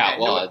that.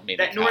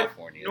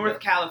 California. North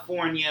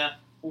California,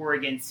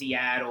 Oregon,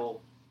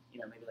 Seattle,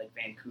 maybe like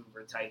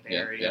Vancouver type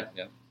area.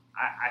 Yeah.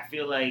 I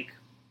feel like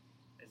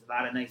there's a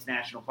lot of nice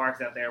national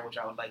parks out there, which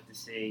I would like to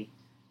see.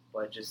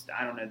 But just,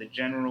 I don't know, the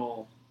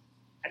general,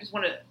 I just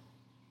want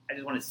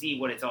to see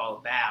what it's all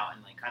about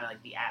and kind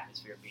of the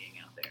atmosphere being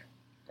out there.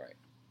 Right.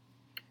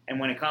 And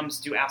when it comes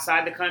to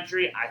outside the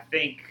country, I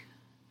think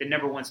the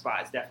number one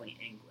spot is definitely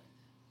England.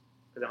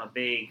 Because I'm a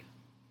big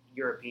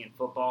European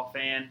football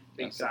fan,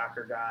 big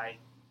soccer guy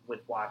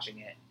with watching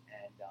it.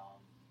 And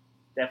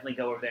definitely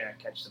go over there and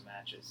catch some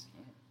matches.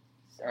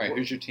 All right,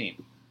 who's your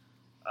team?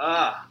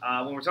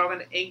 When we're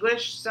talking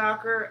English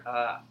soccer,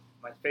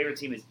 my favorite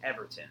team is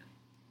Everton.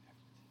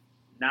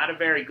 Not a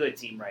very good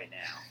team right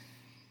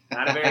now.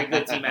 Not a very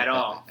good team at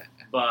all.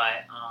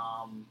 But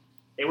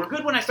they were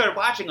good when I started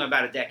watching them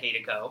about a decade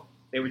ago.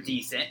 They were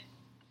decent.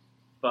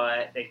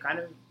 But they kind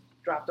of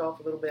dropped off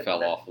a little bit.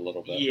 Fell off a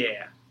little bit.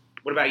 Yeah.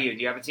 What about you?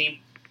 Do you have a team?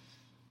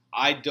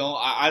 I don't.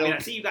 I don't. I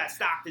see you got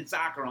Stockton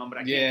soccer on, but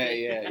I can't.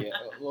 Yeah.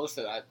 Well,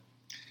 listen,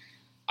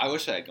 I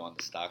wish I had gone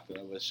to Stockton.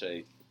 I wish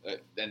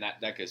and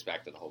that goes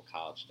back to the whole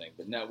college thing.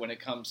 But no, when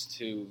it comes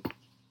to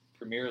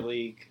Premier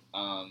League,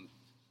 I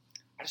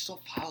just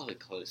don't follow it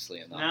closely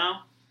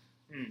enough.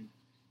 No?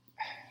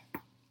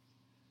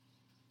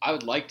 I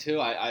would like to.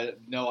 I have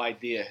no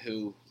idea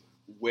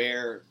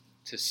where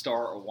to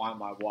start or why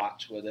my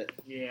watch with it.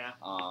 Yeah.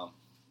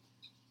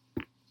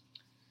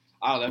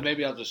 I don't know.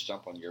 Maybe I'll just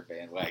jump on your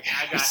bandwagon.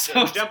 I got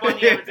you. Jump on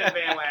the Everton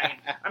bandwagon.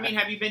 I mean,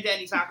 have you been to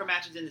any soccer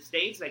matches in the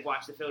States?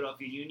 Watch the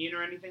Philadelphia Union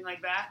or anything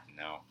like that?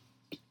 No.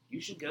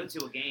 You should go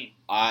to a game.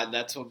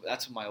 That's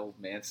what my old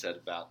man said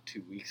about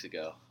 2 weeks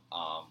ago.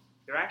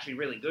 They're actually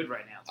really good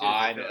right now, too.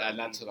 And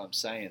that's what I'm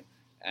saying.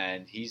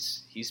 And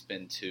he's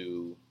been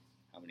to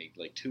how many,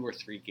 2 or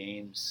 3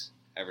 games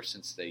ever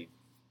since they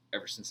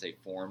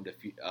formed a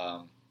few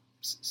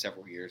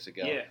several years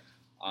ago.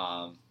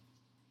 Yeah.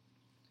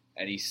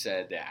 And he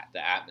said that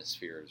the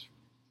atmosphere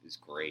is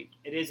great.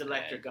 It is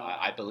electric.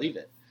 I believe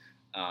it.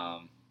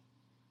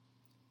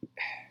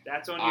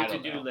 That's on your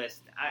to-do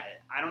list.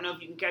 I don't know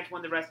if you can catch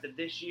one the rest of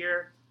this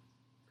year,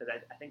 because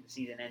I think the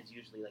season ends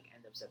usually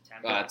end of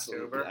September,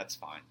 October. That's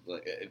fine.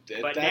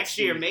 But next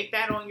year, make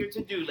that on your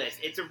to-do list.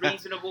 It's a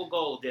reasonable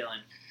goal,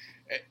 Dylan.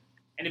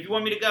 And if you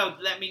want me to go,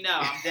 let me know.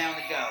 I'm down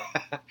to go.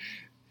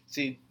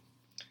 See,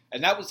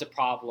 and that was the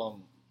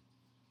problem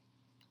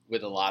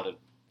with a lot of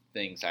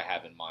things I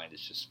have in mind,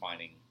 it's just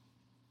finding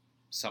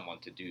someone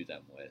to do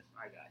them with.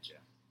 I gotcha.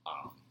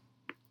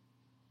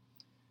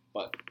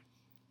 But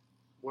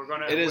we're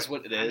gonna. It is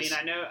what it is.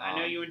 I mean, I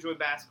know you enjoy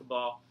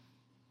basketball,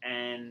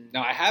 and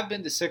now I have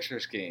been to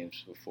Sixers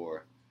games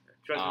before.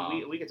 Trust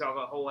me, we could talk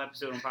a whole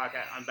episode on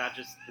podcast about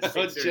just the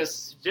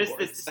Sixers, just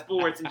the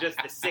sports, and just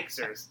the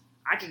Sixers.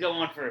 I could go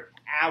on for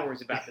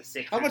hours about the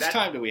Sixers. How much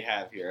time do we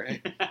have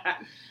here?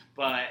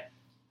 But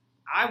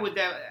I would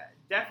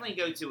definitely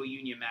go to a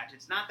Union match.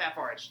 It's not that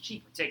far. It's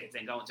cheaper tickets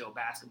than going to a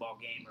basketball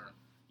game or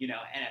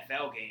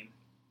NFL game.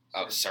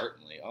 So,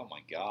 certainly. Oh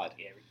my God.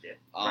 Yeah, we did.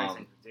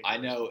 I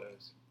know,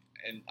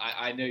 and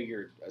I know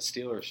you're a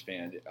Steelers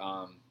fan.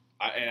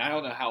 And I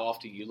don't know how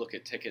often you look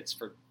at tickets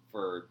for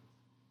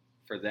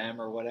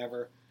them or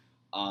whatever.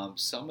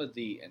 Some of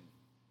and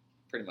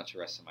pretty much the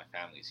rest of my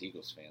family's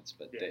Eagles fans,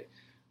 but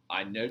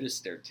I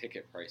noticed their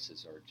ticket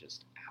prices are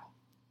just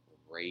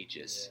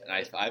outrageous, and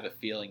I have a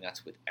feeling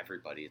that's with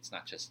everybody. It's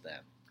not just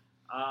them.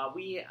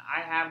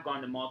 I have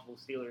gone to multiple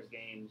Steelers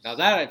games. Now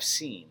that I've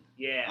seen.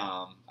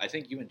 Yeah. I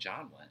think you and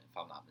John went, if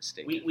I'm not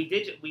mistaken.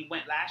 We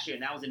went last year,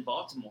 and that was in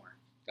Baltimore.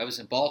 That was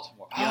in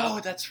Baltimore. Yep. Oh,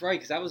 that's right,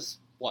 because that was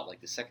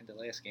like the second to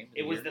last game of the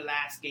year? It was the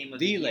last game of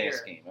the year. The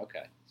last game,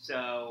 okay.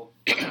 So,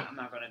 I'm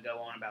not going to go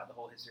on about the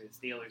whole history of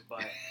the Steelers,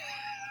 but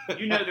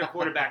you know their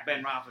quarterback,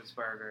 Ben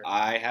Roethlisberger.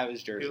 I have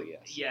his jersey,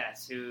 yes.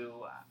 Yes,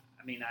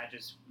 I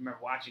just remember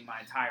watching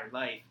my entire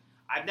life.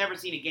 I've never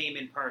seen a game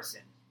in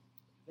person,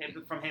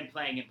 from him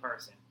playing in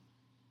person.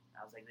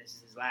 I was like, this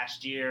is his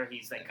last year.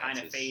 He's like kind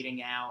of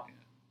fading out.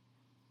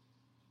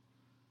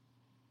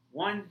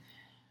 Yeah.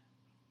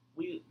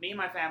 Me and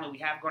my family, we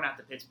have gone out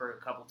to Pittsburgh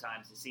a couple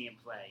times to see him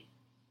play.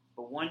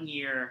 But one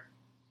year,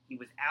 he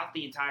was out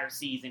the entire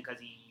season because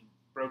he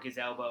broke his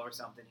elbow or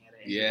something. He had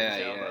an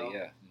injury his elbow. Yeah.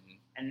 Mm-hmm.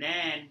 And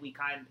then we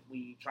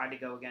tried to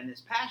go again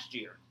this past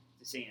year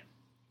to see him.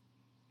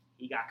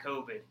 He got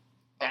COVID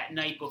that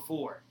night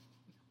before.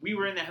 We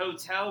were in the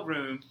hotel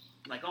room,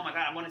 like, oh my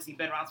God, I want to see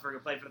Ben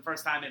Roethlisberger play for the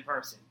first time in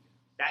person.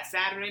 That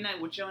Saturday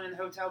night, we're chilling in the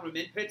hotel room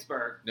in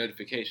Pittsburgh.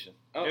 Notification.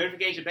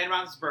 Notification, Ben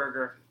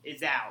Roethlisberger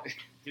is out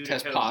due to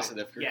Test COVID.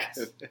 positive for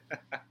COVID.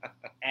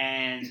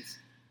 And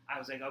I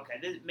was like,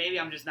 okay, maybe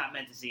I'm just not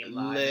meant to see him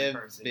live in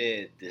person.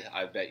 Livid,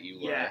 I bet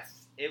you were.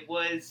 Yes, it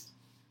was.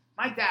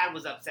 My dad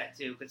was upset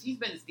too because he's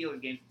been to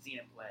Steelers games and seen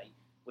him play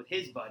with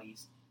his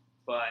buddies.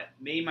 But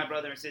me, my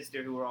brother, and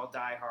sister, who were all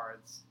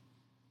diehards,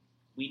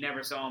 we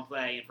never saw him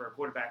play. And for a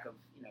quarterback of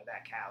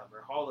that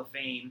caliber, Hall of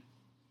Fame,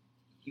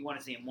 he wanted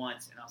to see him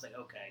once. And I was like,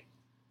 okay,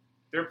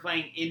 they're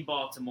playing in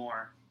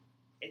Baltimore.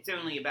 It's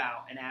only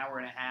about an hour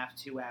and a half,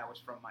 2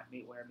 hours from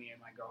where me and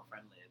my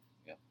girlfriend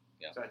live.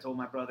 Yeah. So I told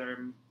my brother,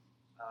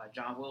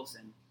 John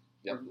Wilson,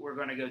 we're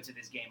going to go to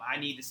this game. I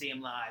need to see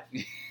him live.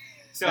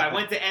 So I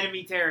went to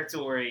enemy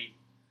territory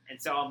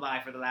and saw him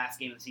live for the last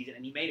game of the season,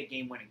 and he made a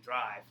game-winning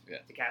drive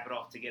to cap it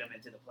off to get him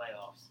into the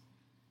playoffs.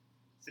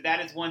 So that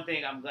is one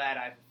thing I'm glad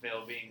I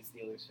fulfilled being a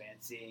Steelers fan,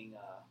 seeing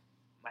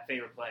my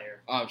favorite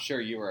player. Oh, I'm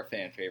sure you were a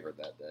fan favorite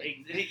that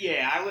day.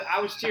 Yeah,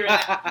 I was cheering.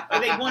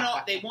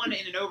 They won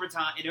in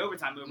overtime over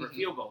a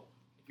field goal,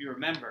 if you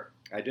remember.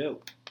 I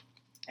do.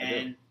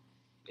 And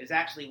it was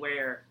actually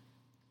where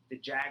the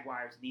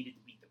Jaguars needed to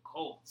beat the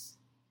Colts.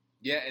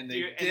 Yeah, and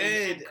they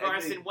did. And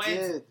Carson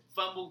Wentz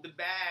fumbled the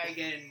bag,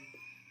 and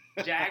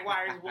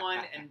Jaguars won,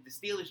 and the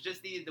Steelers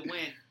just needed to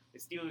win. The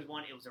Steelers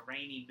won. It was a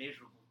rainy,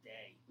 miserable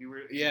day. We were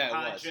it was. Yeah,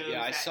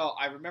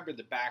 I remember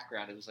the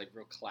background. It was like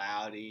real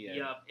cloudy. And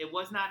it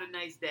was not a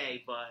nice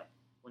day, but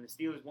when the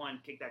Steelers won,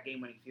 kicked that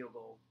game-winning field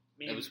goal,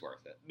 it was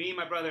worth it. Me and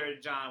my brother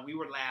John, we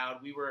were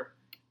loud. We were,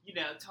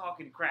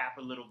 talking crap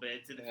a little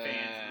bit to the fans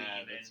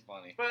leaving. That's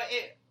funny. But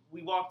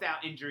we walked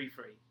out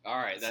injury-free. All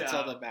right, that's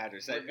all that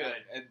matters. We're good.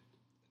 And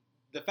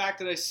the fact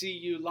that I see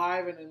you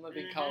live and in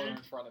living color in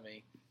front of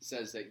me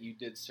says that you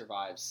did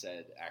survive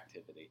said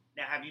activity.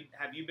 Now, have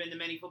you been to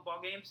many football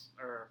games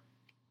or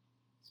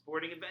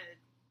sporting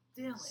events?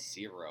 Dylan.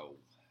 0.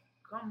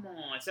 Come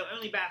on. So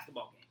only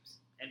basketball games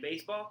and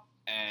baseball.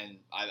 And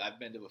I've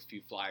been to a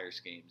few Flyers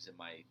games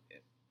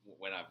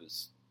when I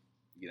was,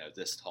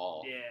 this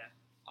tall. Yeah.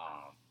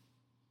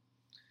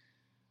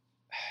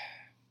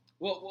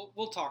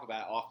 We'll talk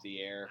about off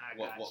the air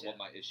what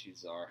my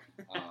issues are.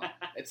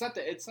 It's not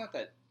that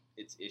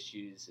it's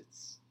issues.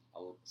 It's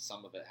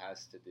some of it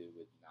has to do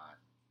with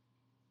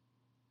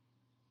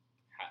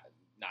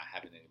not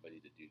having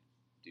anybody to do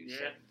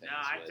certain things. No,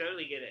 I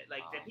totally get it.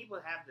 Like for people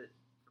to have the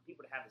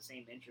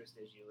same interest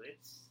as you,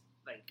 it's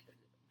like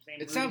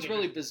same. It sounds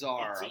really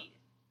bizarre.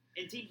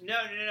 No.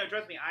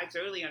 Trust me, I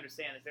totally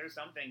understand this. There's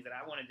some things that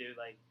I want to do,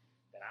 like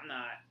that I'm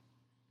not.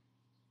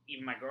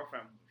 Even my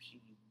girlfriend,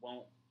 she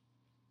won't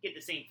get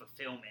the same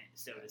fulfillment,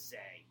 so to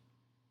say.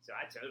 So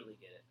I totally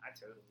get it.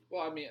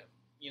 Well, I mean,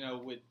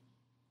 with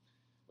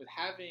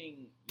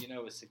having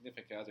a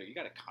significant other, you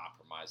got to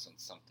compromise on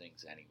some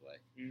things anyway.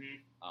 Mm-hmm.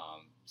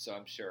 So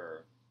I'm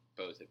sure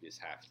both of you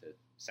have to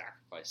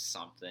sacrifice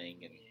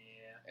something, and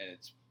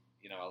it's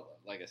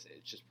like I said,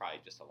 it's just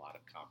probably just a lot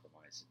of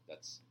compromise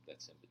that's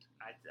in between.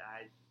 I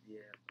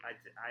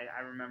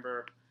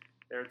remember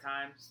There are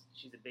times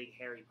she's a big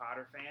Harry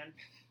Potter fan.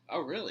 Oh,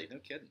 really? No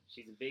kidding.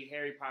 She's a big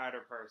Harry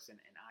Potter person,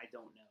 and I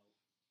don't know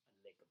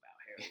a lick about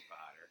Harry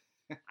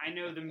Potter. I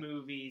know the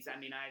movies. I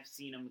mean, I've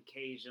seen them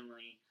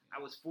occasionally.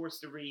 I was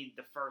forced to read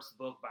the first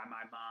book by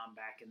my mom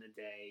back in the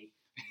day,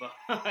 but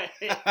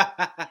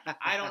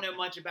I don't know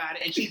much about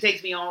it. And she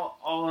takes me all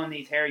on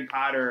these Harry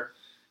Potter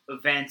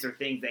events or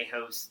things they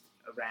host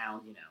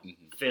around,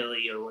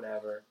 Philly or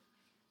whatever.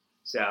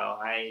 So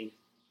I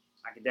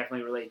can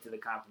definitely relate to the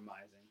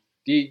compromising.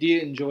 Do you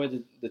enjoy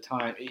the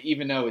time,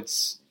 even though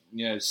it's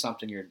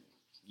something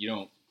you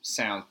don't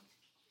sound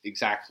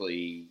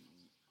exactly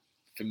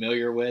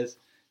familiar with?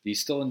 Do you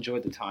still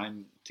enjoy the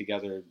time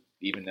together,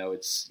 even though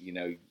it's you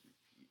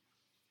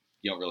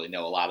don't really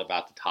know a lot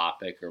about the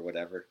topic or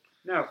whatever?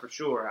 No, for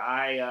sure.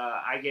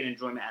 I get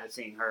enjoyment out of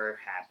seeing her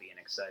happy and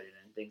excited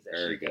and things that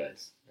she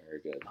does.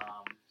 Very good.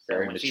 So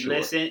when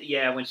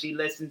she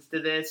listens to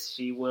this,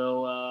 she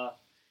will.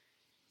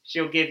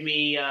 She'll give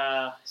me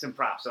some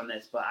props on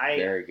this, but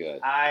very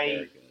good.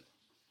 Very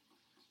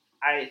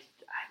good.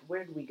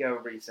 Where did we go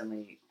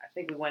recently? I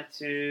think we went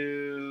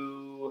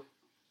to.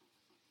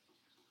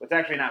 Well, it's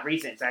actually not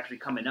recent. It's actually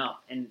coming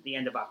up. In the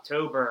end of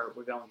October,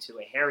 we're going to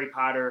a Harry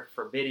Potter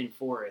Forbidden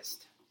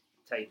Forest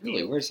type deal.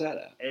 Really? Where's that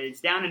at?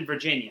 It's down in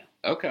Virginia.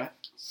 Okay.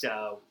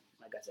 So,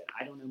 like I said,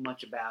 I don't know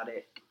much about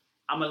it.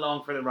 I'm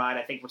along for the ride.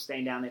 I think we're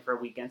staying down there for a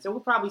weekend, so we'll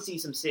probably see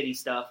some city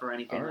stuff or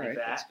anything like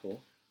that. That's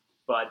cool.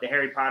 But the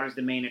Harry Potter's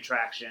the main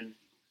attraction.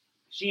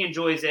 She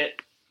enjoys it.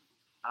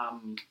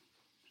 I'm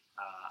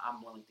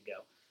willing to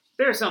go.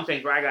 There are some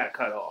things where I got to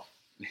cut off.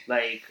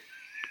 Like,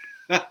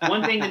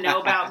 one thing to know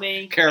about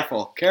me.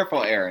 Careful,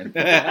 Aaron.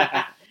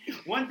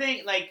 One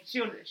thing, like,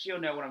 she'll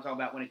know what I'm talking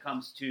about when it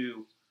comes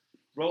to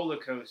roller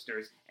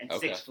coasters and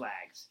Six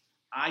Flags.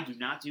 I do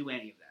not do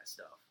any of that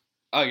stuff.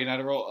 Oh, you're not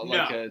a roller?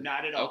 No,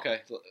 not at all.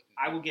 Okay.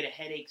 I will get a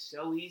headache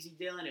so easy,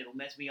 Dylan, it'll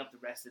mess me up the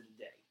rest of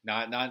the day.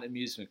 Not an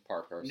amusement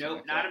park person.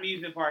 Nope, not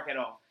amusement park at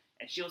all.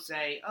 And she'll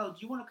say, "Oh, do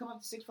you want to come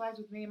up to Six Flags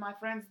with me and my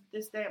friends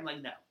this day?" I'm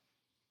like, no.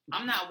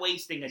 I'm not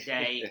wasting a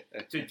day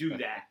to do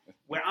that.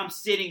 Where I'm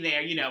sitting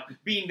there,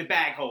 being the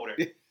bag holder.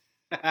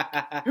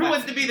 Who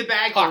wants to be the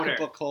bag holder?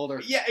 Pocketbook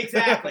holder. Yeah,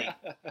 exactly.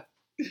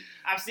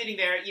 I'm sitting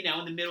there,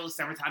 in the middle of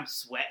summertime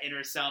sweating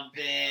or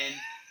something.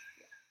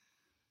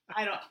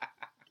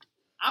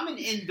 I'm an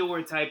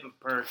indoor type of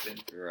person.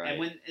 Right.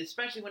 And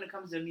especially when it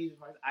comes to amusement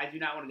parks, I do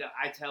not want to go.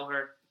 I tell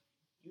her,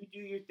 you do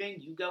your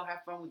thing. You go have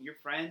fun with your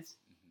friends.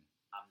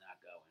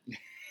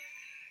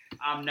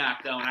 I'm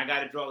not going. I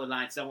got to draw the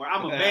line somewhere.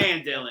 I'm a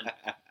man, Dylan.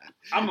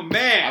 I'm a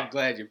man. I'm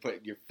glad you're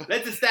putting your foot.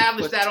 Let's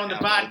establish that on the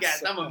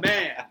podcast. I'm a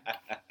man.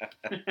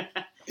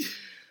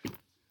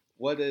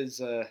 What is?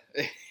 Do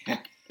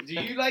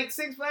you like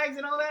Six Flags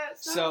and all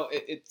that stuff? So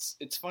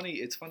it's funny.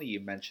 It's funny you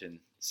mention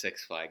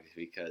Six Flags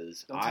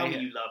because don't tell me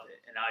you love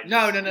it and I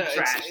just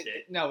trashed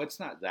it. No, it's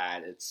not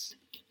that. It's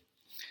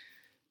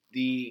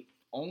the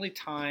only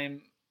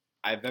time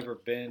I've ever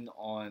been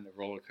on a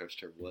roller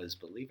coaster was,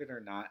 believe it or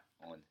not,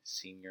 on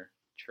senior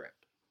trip.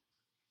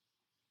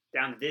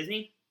 Down to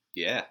Disney?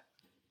 Yeah.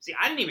 See,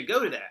 I didn't even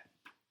go to that.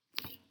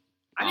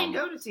 I didn't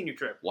go to senior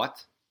trip.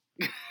 What?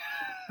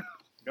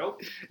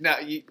 Nope. Now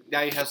you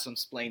have some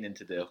splaining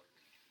to do.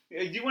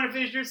 Do you want to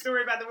finish your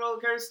story about the roller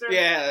coaster?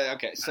 Yeah.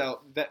 Okay. So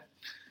that.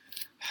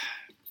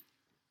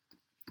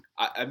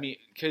 I mean,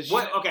 because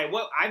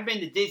I've been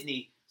to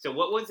Disney. So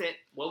what was it?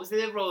 What was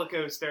the roller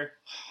coaster?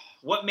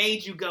 What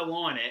made you go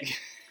on it?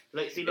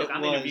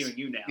 I'm interviewing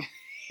you now.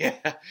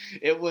 Yeah,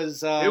 it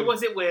was. Who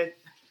was it with?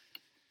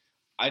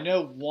 I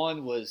know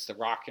one was the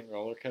Rock and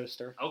Roller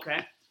Coaster.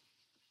 Okay.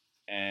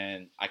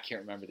 And I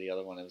can't remember the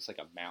other one. It was like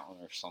a mountain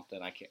or something.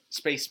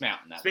 Space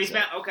Mountain. Space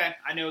Mountain. Okay,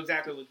 I know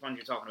exactly which one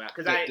you're talking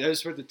about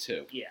those were the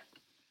two. Yeah.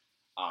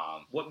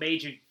 What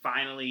made you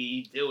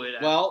finally do it?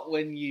 Well,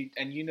 when you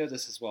know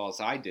this as well as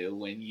I do,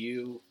 when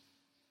you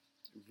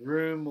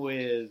room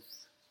with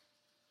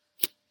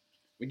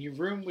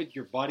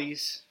your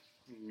buddies,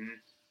 mm-hmm.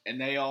 and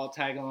they all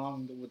tag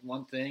along with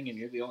one thing, and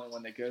you're the only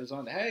one that goes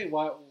on. Hey,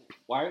 why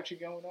aren't you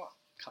going on?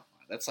 Come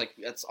on,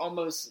 that's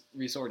almost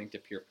resorting to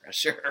peer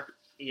pressure.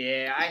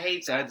 Yeah, I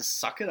hate so that. I had to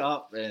suck it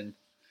up and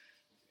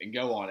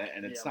go on it.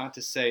 And it's not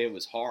to say it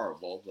was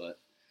horrible, but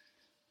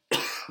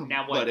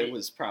it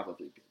was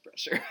probably peer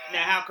pressure.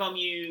 Now, how come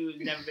you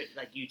never been,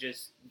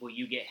 will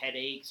you get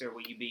headaches or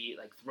will you be,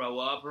 throw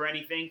up or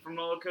anything from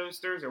roller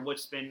coasters? Or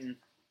what's been...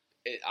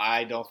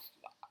 I don't,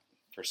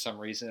 for some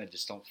reason, I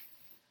just don't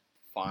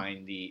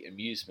find the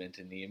amusement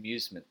in the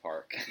amusement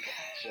park.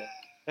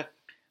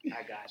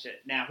 I gotcha.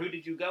 Now, who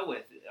did you go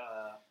with?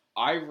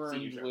 I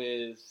roomed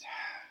with...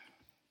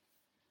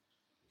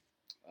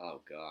 Oh,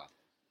 God.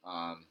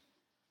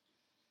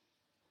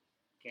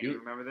 Can't even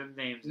remember the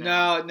names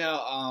now.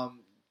 No.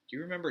 Do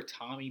you remember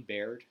Tommy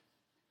Baird?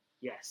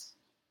 Yes.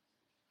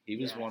 He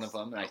was one of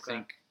them, and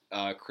okay.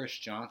 I think Chris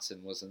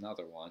Johnson was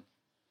another one.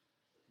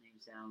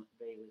 Names sound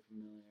vaguely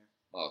familiar.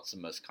 Well, it's the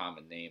most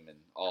common name in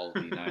all of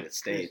the United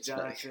States.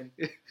 Johnson.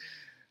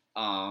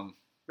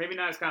 Maybe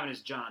not as common as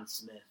John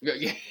Smith.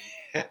 Yeah.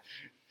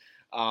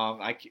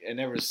 And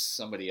there was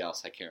somebody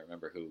else. I can't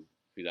remember who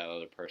that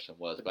other person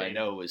was, but I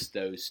know it was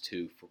those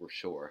two for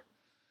sure.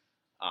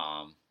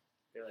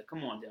 They're like,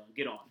 "Come on, Dylan,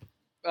 get on."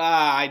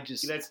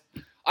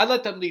 I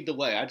let them lead the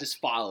way. I just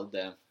followed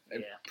them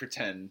and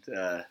pretend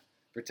I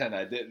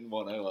didn't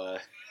want to,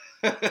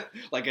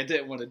 like I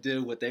didn't want to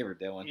do what they were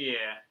doing.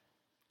 Yeah.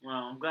 Well,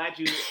 I'm glad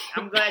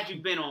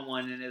you've been on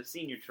one, and it was a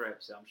senior trip,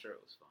 so I'm sure it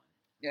was fun.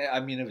 Yeah, I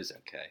mean it was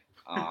okay.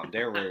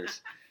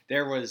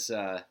 There was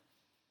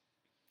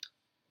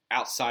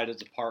outside of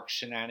the park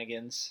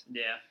shenanigans.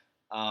 Yeah.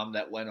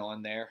 That went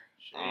on there.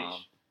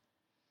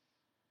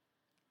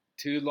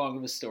 Too long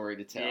of a story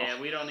to tell. Yeah,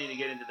 we don't need to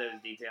get into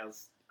those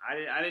details.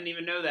 I didn't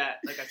even know that.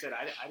 Like I said,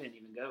 I didn't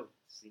even go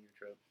senior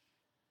trip.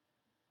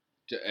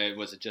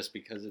 Was it just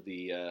because of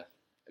the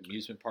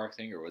amusement park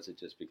thing, or was it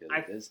just because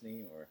of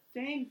Disney? Or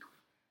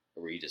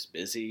were you just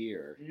busy?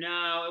 Or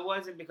no, it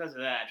wasn't because of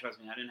that. Trust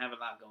me, I didn't have a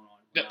lot going on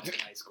when I was in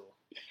high school.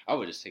 I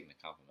would just take the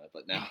compliment,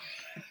 but no.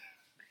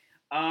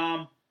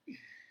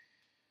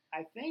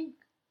 I think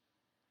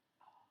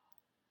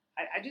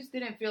I just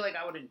didn't feel like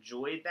I would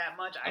enjoy it that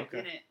much. I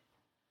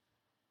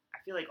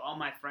feel like all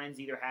my friends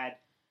either had,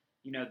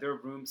 their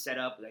room set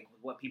up like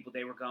with what people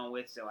they were going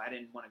with, so I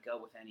didn't want to go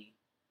with any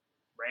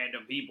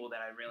random people that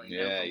I really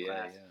know from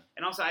class. Yeah.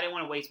 And also, I didn't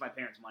want to waste my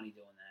parents' money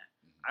doing that.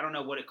 Mm-hmm. I don't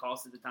know what it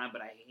cost at the time,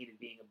 but I hated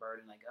being a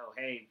burden. Like, oh,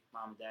 hey,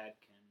 mom and dad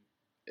can.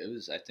 It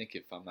was, I think,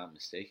 if I'm not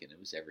mistaken, it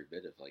was every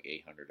bit of like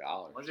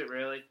 $800. Was it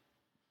really?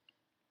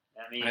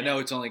 I know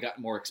it's only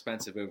gotten more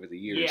expensive over the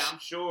years. Yeah, I'm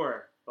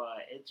sure,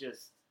 but it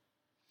just.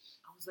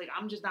 I was like,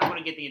 I'm just not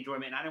going to get the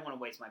enjoyment, and I didn't want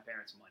to waste my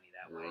parents' money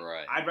that way.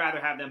 Right. I'd rather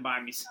have them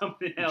buy me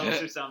something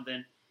else or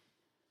something.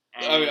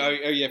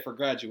 And, yeah, for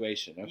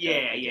graduation.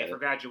 Okay, yeah, for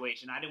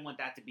graduation. I didn't want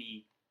that to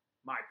be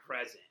my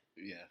present.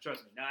 Yeah.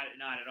 Trust me, not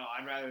at all.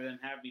 I'd rather them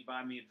have me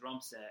buy me a drum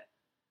set,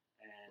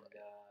 and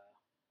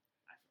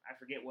I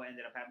forget what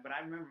ended up happening. But I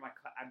remember my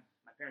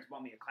parents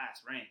bought me a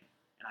class ring,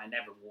 and I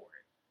never wore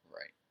it.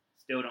 Right.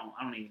 Still don't.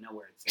 I don't even know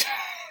where it's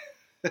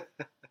at.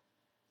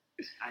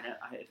 I know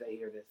if they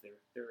hear this,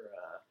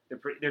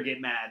 they're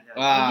getting mad.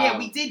 Like, yeah,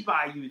 we did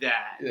buy you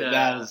that.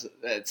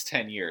 That's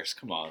 10 years.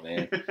 Come on,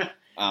 man.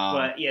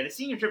 But yeah, the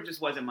senior trip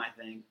just wasn't my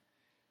thing.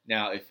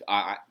 Now, if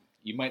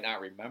you might not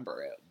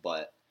remember it,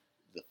 but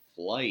the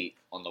flight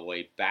on the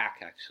way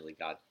back actually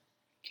got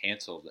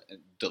canceled,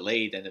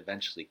 delayed, and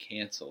eventually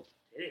canceled.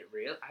 Did it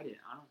really? I don't.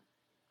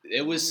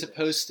 It was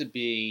supposed to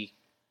be.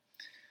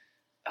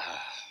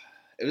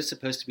 It was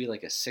supposed to be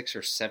like a 6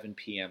 or 7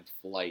 p.m.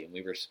 flight, and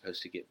we were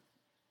supposed to get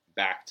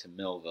back to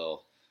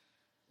Millville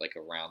like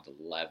around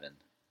 11,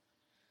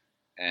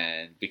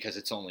 and because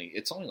it's only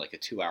like a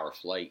 2-hour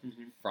flight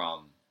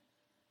from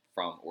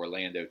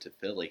Orlando to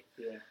Philly,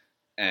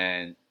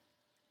 and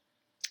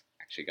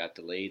actually got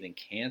delayed and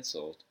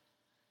canceled,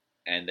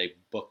 and they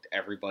booked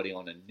everybody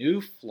on a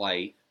new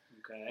flight.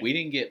 Okay. We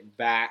didn't get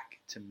back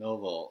to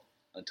Millville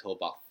until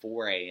about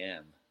 4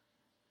 a.m.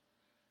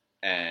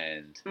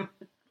 and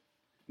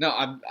no,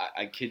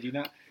 I kid you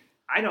not.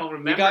 I don't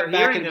remember. We got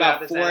back at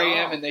about 4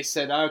 a.m. and they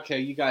said, "Okay,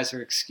 you guys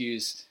are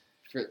excused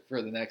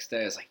for the next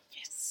day." I was like,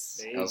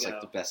 "Yes!" That was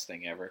like the best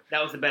thing ever.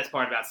 That was the best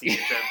part about senior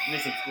trip,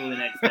 missing school the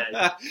next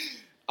day.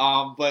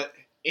 But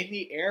in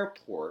the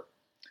airport,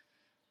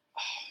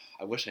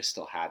 I wish I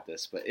still had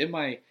this. But in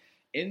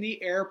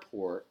the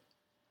airport,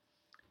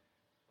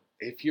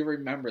 if you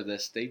remember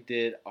this, they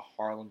did a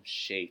Harlem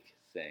Shake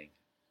thing.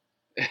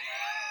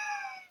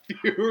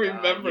 If you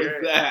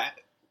remember that.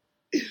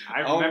 I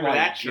remember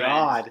that trend.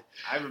 God.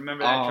 I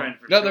remember that trend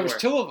for sure. No, there was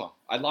 2 of them.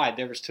 I lied.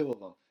 There was 2 of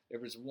them. There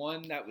was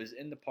one that was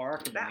in the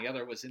park, and then the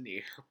other was in the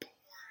airport.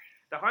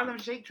 The Harlem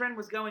Shake trend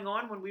was going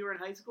on when we were in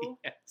high school?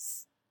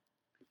 Yes.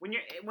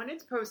 When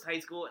it's post high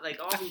school, like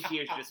all these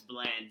years just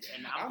blend.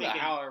 And I don't know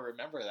how I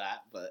remember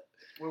that, but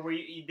were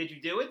you? Did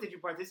you do it? Did you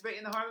participate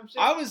in the Harlem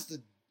Shake? I was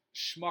the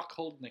schmuck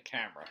holding the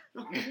camera.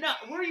 No,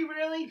 were you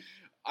really?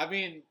 I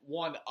mean,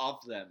 one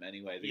of them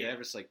anyway. There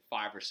was like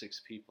 5 or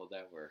 6 people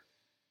that were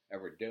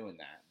ever doing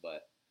that,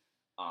 but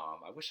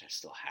I wish I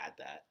still had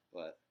that.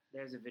 But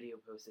there's a video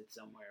posted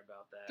somewhere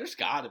about that. There's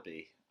got to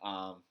be.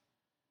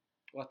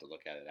 We'll have to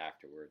look at it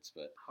afterwards.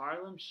 But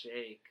Harlem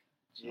Shake,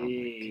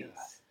 jeez. Oh my God.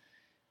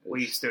 Where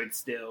you stood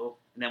still,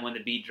 and then when the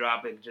beat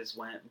dropped, it just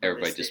went.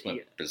 Everybody just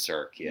went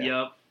berserk. Yeah.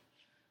 Yep.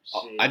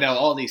 I know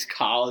all these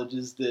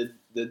colleges did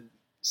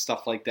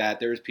stuff like that.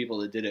 There was people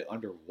that did it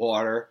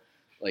underwater.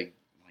 Like,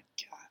 my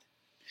God,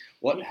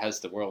 what has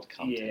the world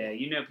come to?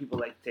 Yeah, people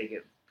like to take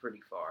it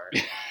pretty far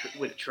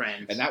with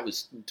trends. And that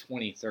was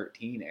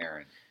 2013,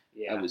 Aaron.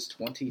 Yeah. That was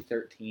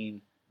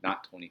 2013,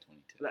 not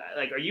 2022.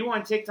 Like, are you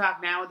on TikTok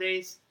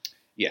nowadays?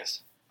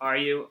 Yes. Are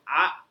you?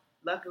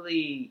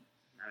 Luckily,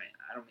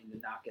 I don't mean to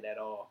knock it at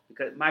all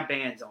because my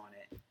band's on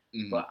it,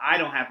 but I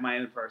don't have my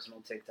own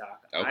personal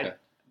TikTok. Okay.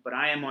 But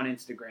I am on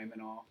Instagram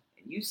and all,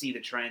 and you see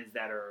the trends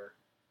that are.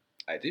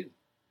 I do.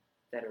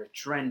 That are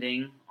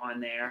trending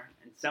on there,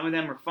 and some of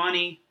them are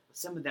funny, but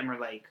some of them are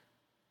like,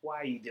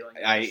 why are you doing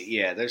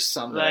this? There's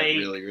some that I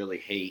really, really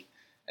hate.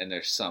 and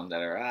there's some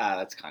that are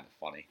that's kind of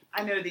funny.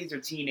 I know these are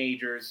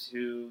teenagers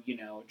who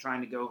are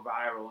trying to go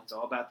viral. It's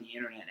all about the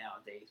internet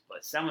nowadays.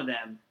 But some of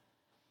them,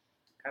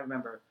 I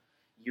remember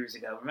years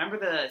ago. Remember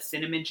the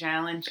cinnamon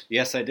challenge?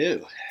 Yes, I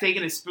do.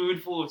 Taking a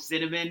spoonful of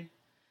cinnamon.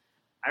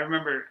 I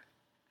remember.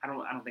 I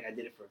don't think I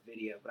did it for a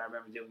video, but I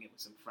remember doing it with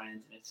some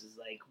friends, and it's just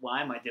like,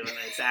 why am I doing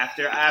this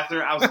after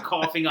I was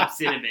coughing up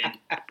cinnamon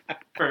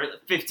for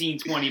 15,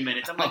 20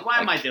 minutes? I'm like, why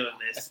am I doing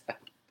this?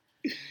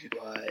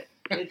 But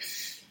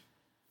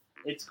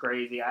it's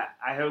crazy.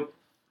 I hope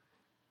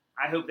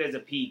there's a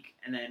peak,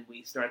 and then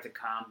we start to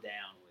calm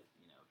down with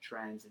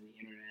trends and the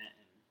internet.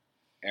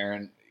 And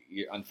Aaron,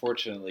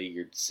 unfortunately,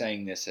 you're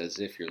saying this as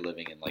if you're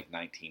living in like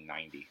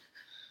 1990.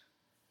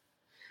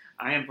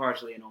 I am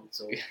partially an old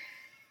soul.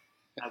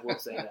 I will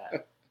say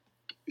that.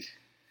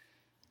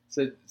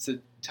 So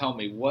tell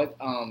me what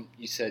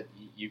you said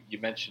you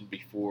mentioned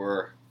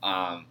before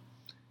that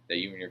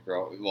you and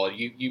your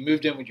you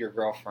moved in with your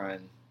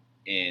girlfriend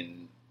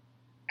in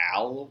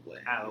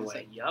Alloway.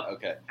 Alloway, yep.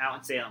 Okay. Out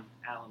in Salem,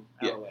 Alloway.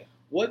 Yeah.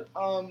 What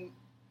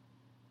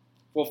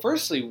well,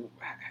 firstly,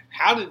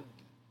 how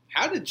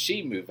did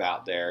she move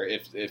out there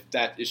if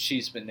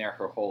she's been there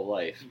her whole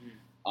life?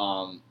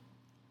 Mm-hmm.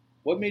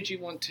 What made you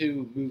want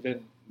to move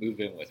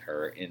in with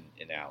her in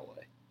Alloway?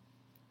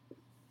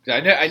 I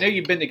know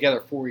you've been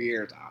together 4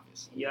 years,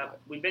 obviously.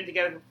 Yep, we've been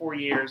together for 4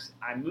 years.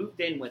 I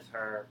moved in with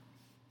her.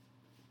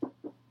 I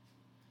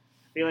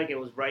feel like it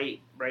was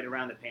right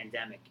around the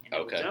pandemic, and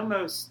it was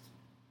almost.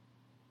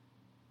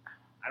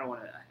 I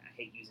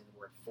hate using the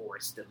word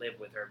forced to live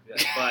with her,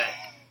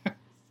 but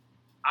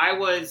I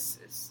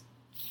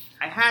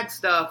had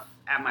stuff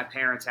at my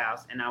parents'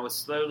 house, and I was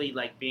slowly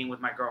being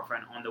with my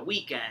girlfriend on the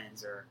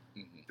weekends or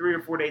 3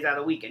 or 4 days out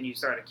of the week, and you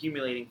start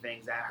accumulating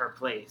things at her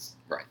place.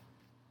 Right.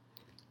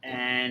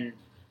 And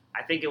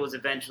I think it was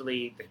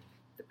eventually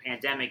the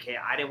pandemic hit.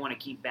 I didn't want to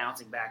keep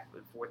bouncing back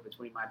and forth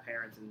between my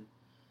parents and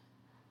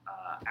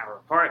our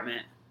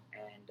apartment.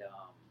 And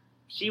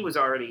she was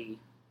already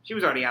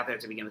out there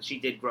to begin with. She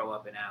did grow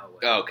up in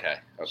Alloway. Okay.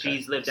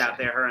 She's lived out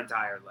there her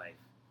entire life.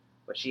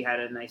 But she had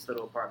a nice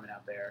little apartment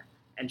out there.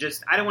 And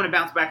I didn't want to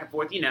bounce back and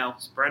forth,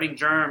 spreading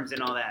germs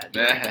and all that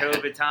during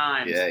COVID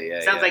times. Yeah.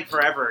 Sounds like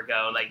forever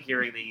ago,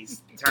 hearing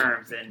these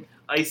terms and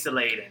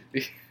isolating.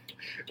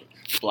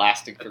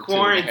 Blasting from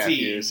quarantine 2.5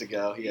 years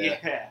ago.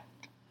 Yeah.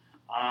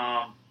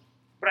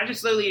 But I just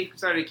slowly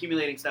started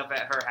accumulating stuff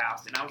at her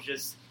house, and I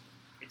was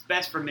it's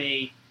best for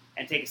me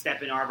and take a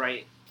step in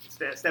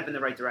the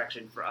right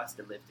direction for us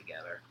to live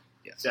together.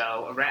 Yes.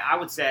 So I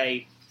would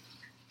say,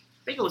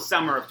 I think it was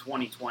summer of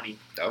 2020.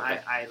 Okay.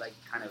 I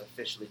kind of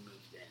officially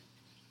moved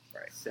in.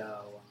 Right.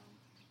 So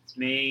it's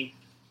me,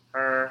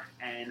 her,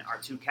 and our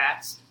 2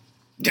 cats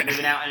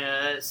living out in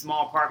a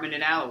small apartment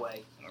in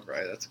Alloway. All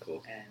right, that's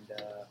cool. And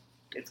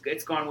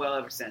it's gone well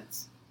ever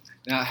since.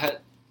 Now,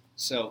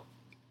 so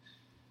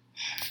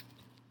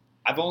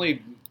I've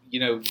only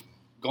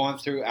gone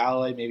through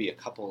Alloway maybe a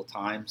couple of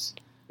times.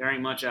 There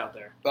ain't much out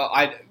there.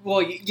 I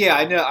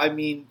know. I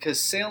mean, because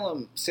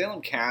Salem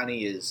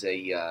County is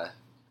a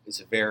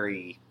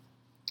very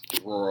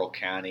rural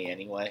county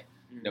anyway.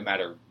 Mm-hmm. No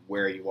matter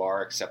where you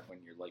are, except when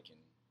you're in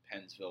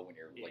Pennsville, when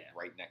you're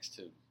right next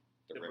to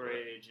the river.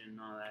 Bridge and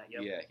all that.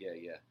 Yep.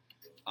 Yeah.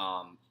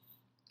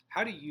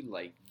 How do you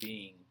like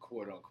being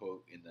quote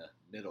unquote in the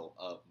middle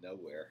of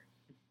nowhere?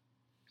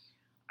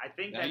 I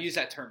think I use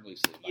that term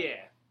loosely. Yeah.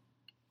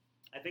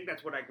 I think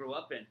that's what I grew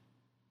up in,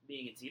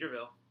 being in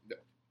Cedarville.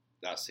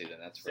 I'll see that.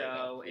 That's right.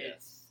 So yeah.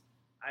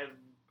 I've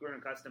grown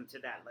accustomed to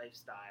that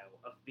lifestyle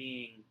of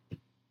being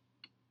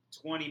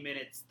 20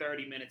 minutes,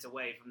 30 minutes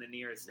away from the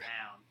nearest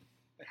town,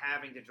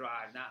 having to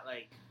drive. Not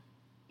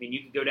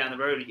you could go down the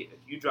road.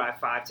 You drive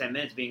 5-10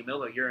 minutes. Being in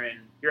Millville, you're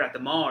at the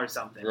mall or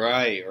something.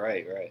 Right.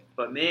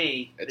 But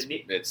me,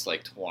 it's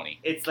like 20.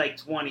 It's like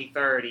 20,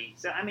 30.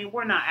 So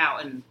we're not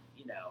out in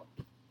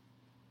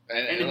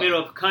in the middle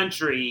of the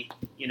country.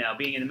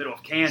 Being in the middle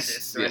of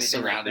Kansas or anything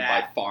surrounded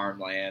by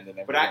farmland and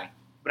everything.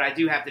 But I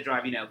do have to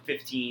drive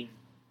 15,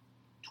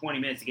 20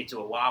 minutes to get to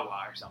a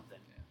Wawa or something.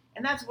 Yeah.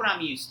 And that's what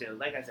I'm used to.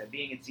 Like I said,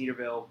 being in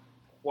Cedarville,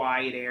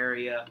 quiet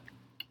area,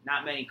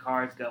 not many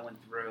cars going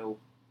through.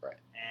 Right.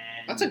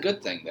 And that's a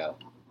good thing, though.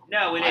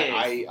 No, it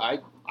is. I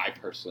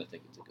personally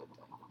think it's a good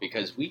thing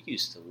because we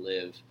used to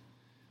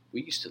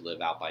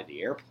live out by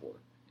the airport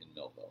in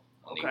Millville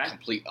on the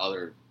complete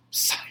other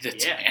side of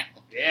town.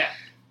 Yeah.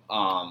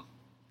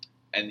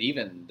 And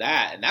even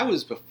that, and that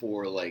was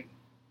before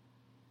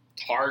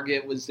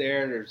Target was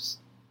there.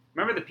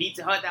 Remember the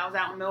Pizza Hut that was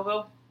out in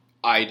Millville?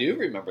 I do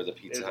remember the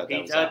Pizza Hut.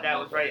 That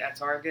was right at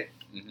Target.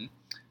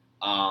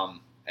 Mm-hmm.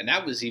 And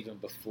that was even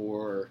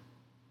before.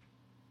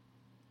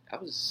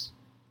 That was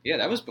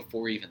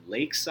before even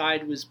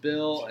Lakeside was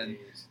built, and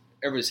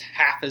there was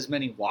half as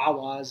many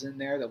Wawas in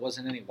there. There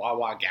wasn't any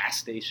Wawa gas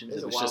stations.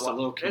 It was just a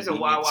little. There's a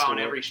Wawa on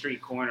every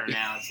street corner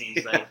now. It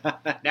seems like.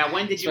 Now,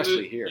 when did you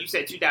move? Here. You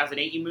said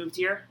 2008. You moved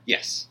here.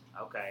 Yes.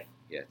 Okay.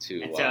 Yeah.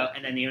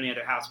 And then the only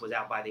other house was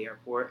out by the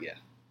airport. Yeah.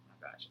 Oh,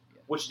 gotcha.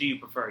 Yeah. Which do you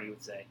prefer? You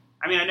would say.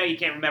 I know you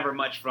can't remember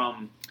much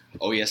from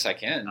Oh, yes, I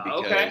can.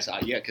 Because,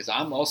 okay. Because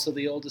I'm also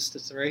the oldest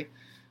of three.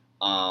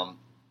 And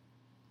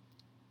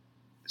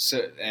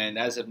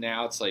as of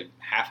now, it's like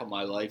half of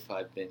my life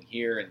I've been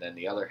here, and then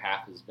the other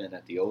half has been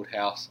at the old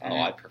house. Mm-hmm.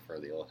 Oh, I prefer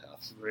the old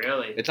house.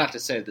 Really? It's not to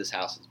say that this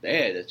house is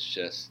bad. It's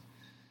just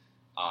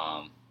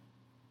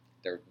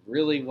there's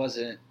really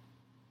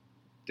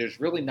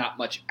not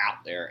much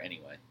out there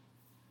anyway.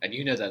 And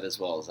you know that as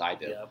well as I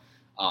do. Yep.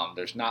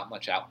 There's not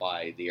much out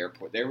by the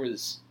airport. There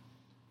was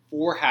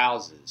 4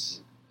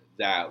 houses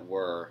that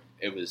were,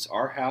 it was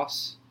our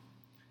house.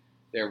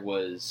 There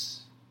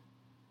was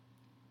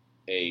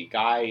a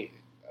guy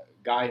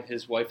and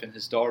his wife and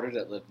his daughter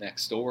that lived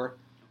next door.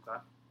 Okay.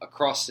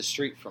 Across the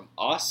street from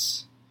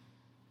us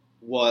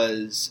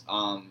was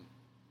an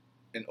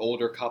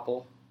older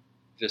couple,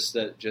 just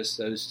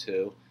those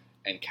two.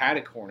 And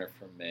catty corner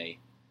from me,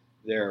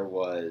 there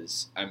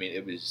was,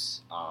 it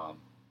was, I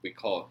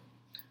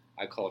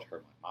called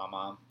her my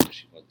mom.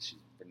 She's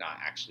not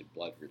actually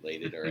blood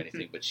related or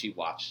anything, but she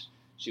watched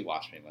me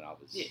when I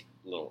was a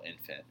little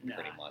infant,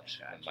 pretty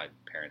much, when my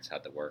parents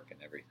had to work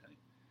and everything.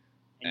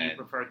 And you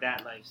preferred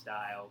that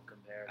lifestyle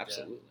compared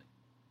absolutely.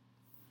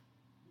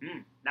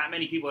 to... Not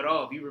many people at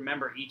all. If you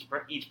remember each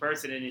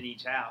person in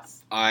each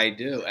house. I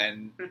do,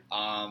 and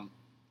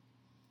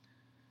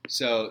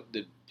so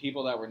the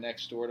people that were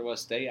next door to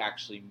us, they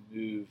actually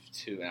moved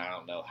to, and I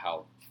don't know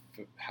how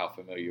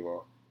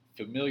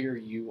familiar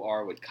you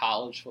are with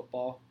college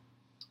football.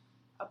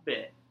 A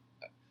bit.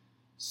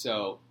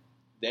 So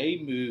they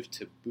moved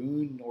to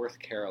Boone, North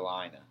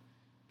Carolina.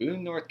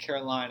 Boone, North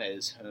Carolina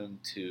is home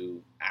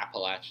to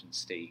Appalachian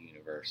State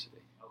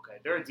University. Okay,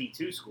 they're a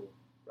D2 school,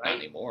 right? Not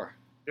anymore.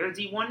 They're a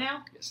D1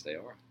 now? Yes, they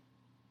are.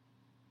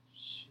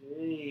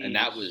 Jeez. And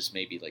that was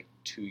maybe like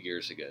 2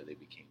 years ago they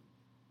became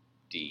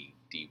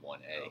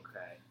D1A.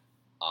 Okay.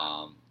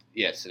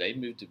 So they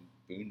moved to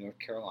Boone, North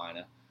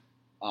Carolina.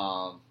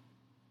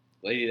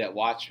 Lady that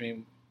watched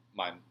me,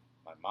 my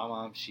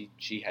mom,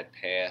 she had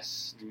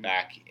passed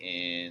back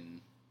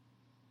in,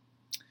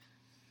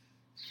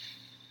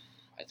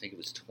 I think it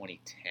was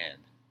 2010.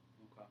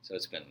 Okay. So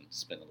it's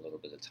been a little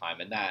bit of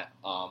time, and that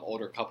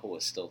older couple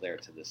is still there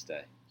to this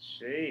day.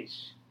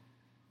 Sheesh.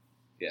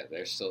 Yeah,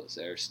 they're still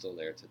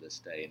there to this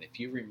day. And if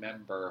you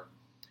remember,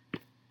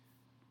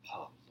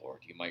 oh Lord,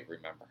 you might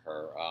remember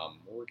her,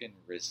 Morgan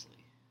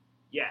Risley.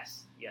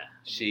 Yes. Yeah.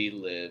 She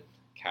lived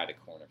catty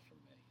corner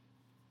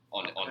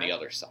from me, on the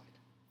other side.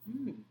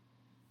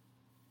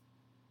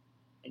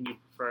 And you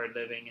prefer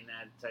living in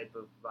that type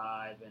of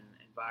vibe and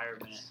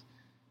environment?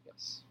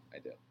 Yes, I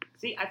do.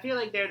 See, I feel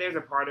like there's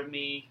a part of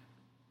me,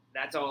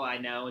 that's all I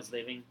know is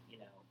living,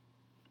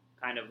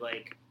 kind of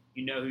like,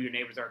 who your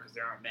neighbors are because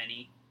there aren't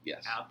many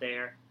out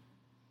there.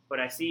 But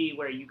I see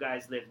where you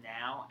guys live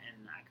now,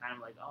 and I kind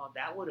of like, oh,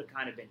 that would have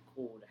kind of been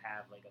cool to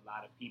have, like, a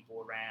lot of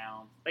people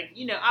around. Like,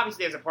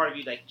 obviously there's a part of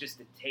you, like, just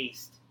to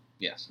taste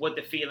what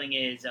the feeling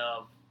is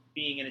of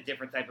being in a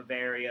different type of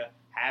area,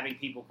 having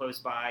people close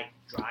by,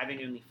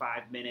 driving only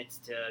 5 minutes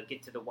to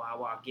get to the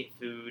Wawa, get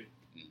food.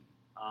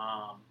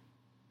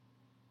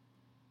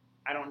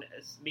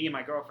 Me and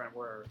my girlfriend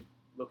were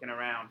looking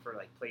around for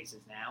like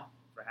places now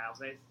for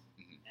houses,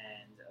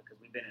 and because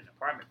we've been in an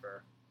apartment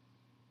for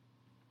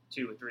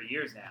 2 or 3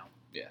 years now.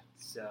 Yeah.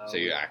 So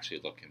you're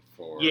actually looking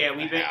for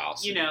we've been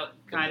house,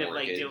 kind of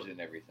like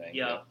and everything.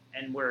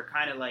 And we're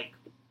kind of like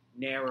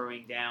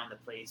narrowing down the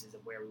places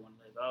of where we want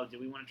to live. Oh, do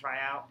we want to try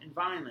out in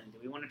Vineland? Do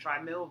we want to try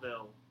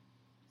Millville?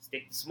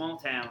 Stick to small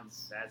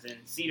towns, as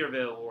in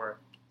Cedarville, or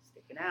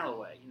stick in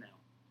Alloway,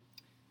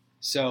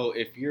 So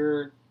if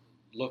you're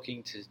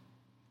looking to,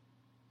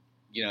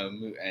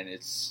 move, and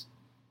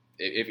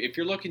if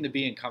you're looking to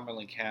be in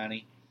Cumberland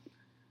County,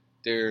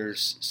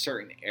 there's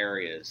certain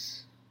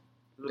areas,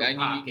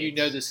 and you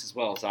know this as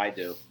well as I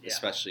do,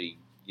 especially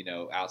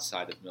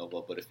outside of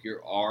Millville. But if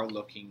you are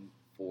looking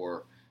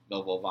for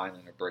Millville,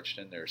 Vineland, or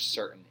Bridgeton, there's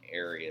certain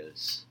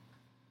areas.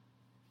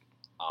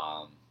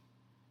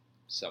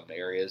 Some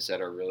areas that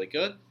are really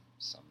good,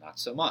 some not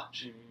so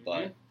much.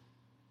 But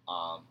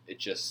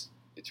it's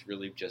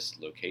really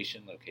just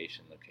location. That's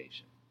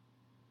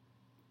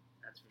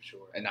for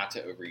sure. And not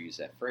to overuse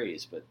that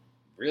phrase, but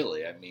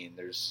really,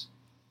 there's.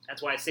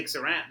 That's why it sticks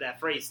around. That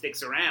phrase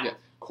sticks around. Yeah,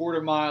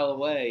 quarter mile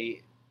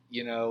away,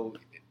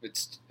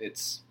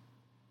 it's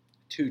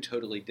 2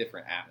 totally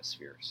different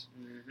atmospheres.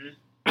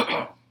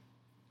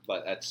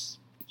 But that's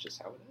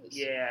just how it is.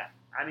 Yeah,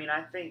 I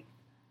think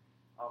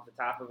off the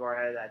top of our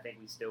head, I think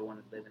we still want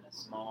to live in a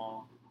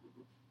small,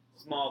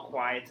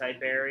 quiet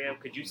type area.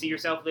 Could you see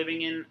yourself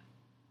living in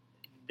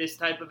this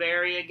type of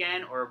area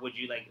again, or would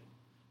you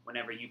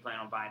whenever you plan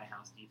on buying a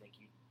house, do you think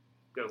you'd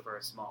go for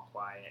a small,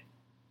 quiet?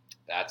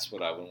 That's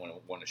what I would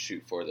want to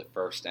shoot for the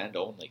first and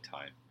only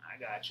time. I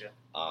gotcha.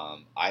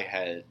 I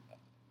had,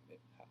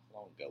 how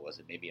long ago was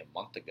it? Maybe a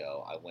month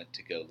ago, I went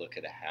to go look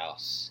at a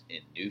house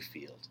in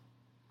Newfield.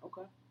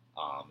 Okay.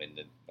 In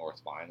the North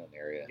Vineland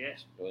area. Yeah.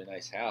 It's a really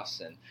nice house.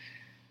 And,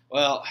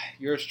 well,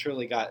 yours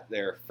truly got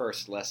their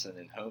first lesson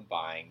in home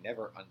buying.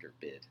 Never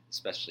underbid,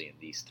 especially in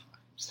these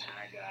times.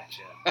 I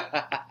gotcha.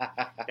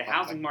 The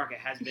housing market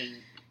has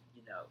been,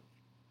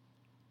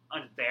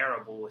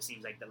 unbearable. It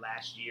seems like the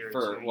last year.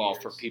 For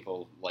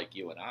people like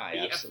you and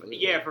I,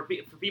 absolutely.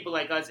 For people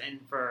like us, and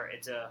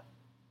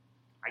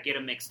I get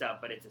them mixed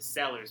up, but it's a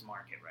seller's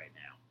market right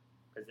now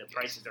because the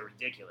prices are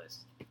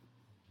ridiculous. And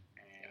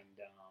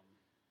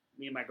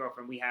me and my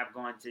girlfriend, we have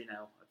gone to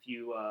a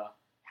few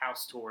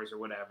house tours or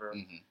whatever,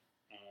 and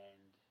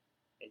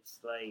it's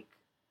like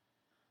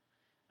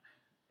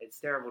it's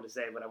terrible to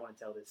say, but I want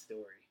to tell this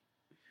story.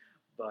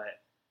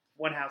 But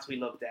one house we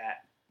looked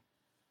at,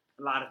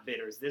 a lot of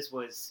bidders. This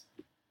was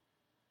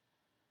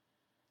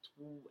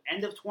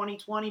end of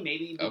 2020,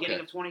 maybe beginning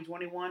of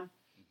 2021.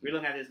 We were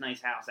looking at this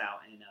nice house out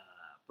in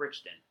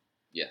Bridgeton.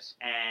 Yes.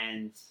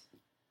 And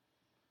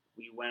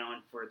we went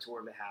on for a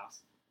tour of the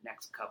house.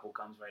 Next couple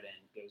comes right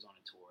in, goes on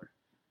a tour.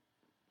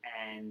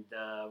 And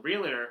the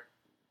realtor,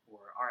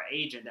 or our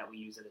agent that we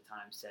used at the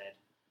time, said,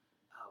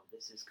 "Oh,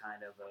 this is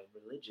kind of a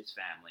religious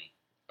family."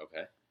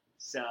 Okay.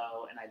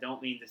 So, and I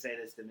don't mean to say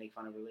this to make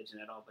fun of religion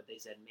at all, but they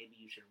said maybe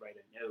you should write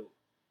a note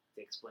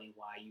to explain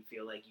why you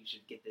feel like you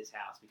should get this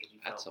house because you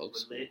felt That's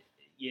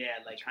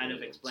kind really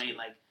of explain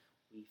like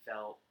we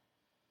felt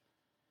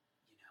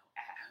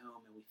at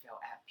home and we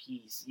felt at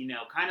peace,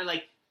 kind of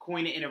like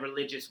coin it in a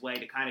religious way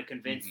to kind of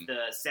convince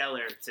the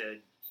seller to,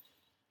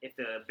 if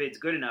the bid's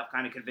good enough,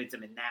 kind of convince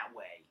them in that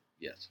way.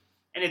 Yes.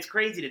 And it's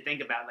crazy to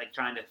think about, like,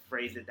 trying to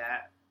phrase it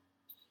that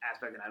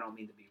aspect, and I don't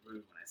mean to be rude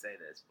when I say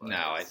this. But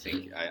no, I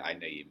think I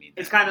know you mean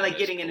that. It's kind of like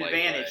getting an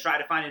advantage, way. try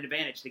to find an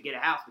advantage to get a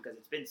house because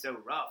it's been so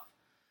rough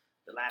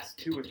the last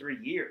 2 or 3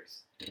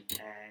 years.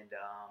 And it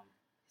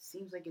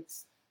seems like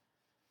it's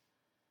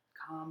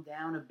calmed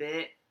down a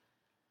bit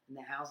in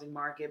the housing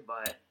market,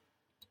 but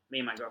me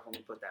and my girlfriend,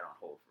 we put that on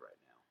hold for right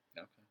now.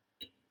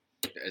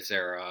 Okay. Is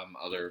there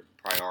other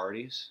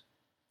priorities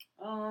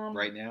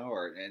right now,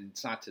 and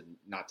it's not to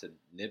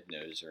nib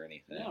nose or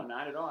anything? No,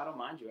 not at all. I don't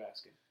mind you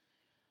asking.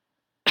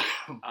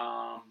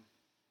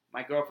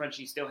 My girlfriend,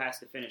 she still has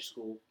to finish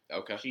school.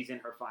 Okay. She's in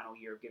her final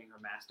year of getting her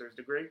master's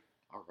degree.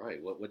 All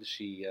right. What does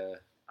she?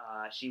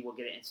 She will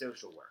get it in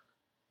social work.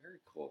 Very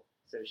cool.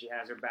 So she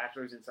has her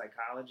bachelor's in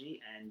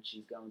psychology, and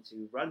she's going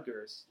to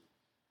Rutgers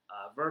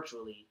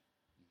virtually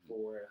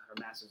for her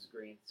master's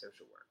degree in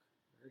social work.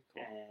 Very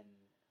cool. And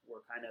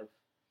we're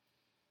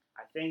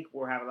I think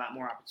we'll have a lot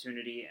more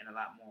opportunity and a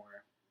lot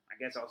more, I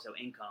guess, also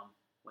income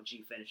when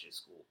she finishes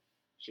school.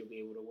 She'll be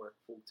able to work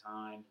full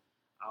time.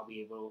 I've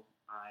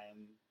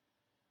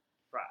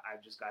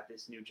just got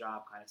this new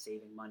job, kind of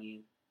saving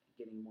money,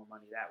 getting more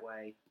money that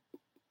way.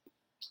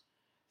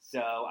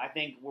 So I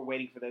think we're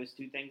waiting for those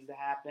two things to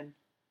happen,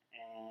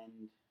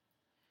 and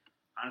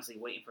honestly,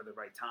 waiting for the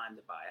right time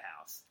to buy a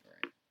house.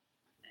 Right.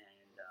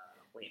 And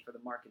waiting for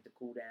the market to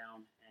cool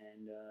down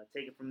and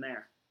take it from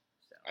there.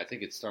 So I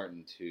think it's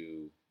starting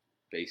to,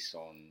 based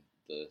on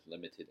the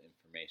limited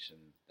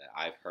information that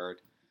I've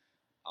heard,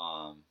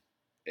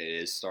 it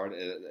is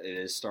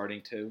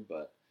starting to,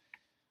 but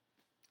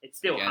it's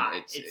still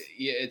hot.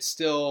 It's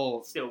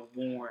still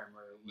warm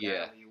or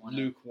whatever you want.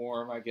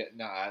 Lukewarm. I get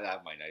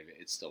that might not even.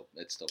 It's still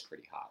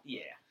pretty hot.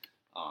 Yeah.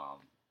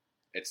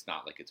 It's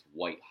not like it's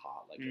white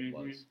hot like it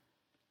was.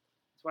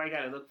 That's why you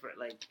got to look for it.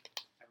 Like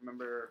I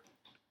remember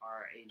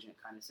our agent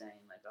kind of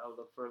saying like, "Oh,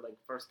 look for like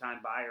first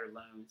time buyer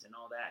loans and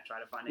all that. Try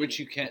to find which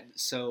you can't."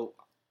 So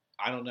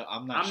I don't know.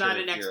 I'm not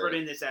an expert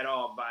in this at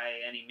all by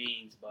any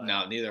means. But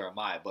no, neither am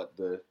I. But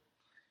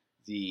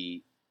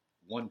the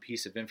one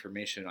piece of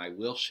information I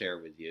will share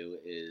with you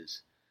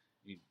is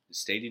the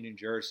state of New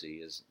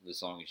Jersey, as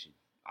long as you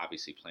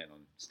obviously plan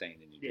on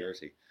staying in New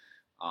Jersey,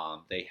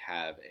 they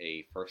have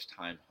a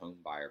first-time home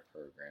buyer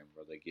program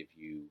where they give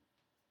you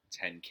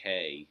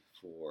 $10,000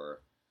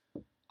 for,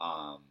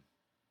 I'm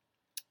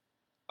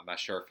not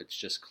sure if it's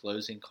just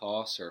closing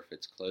costs or if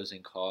it's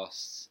closing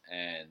costs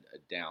and a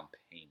down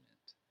payment.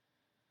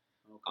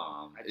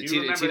 Okay. I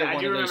do remember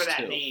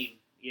that name.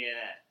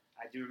 Yeah,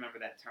 I do remember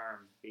that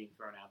term being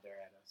thrown out there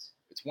at us.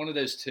 It's one of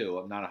those two.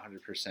 I'm not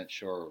 100%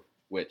 sure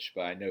which,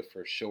 but I know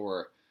for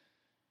sure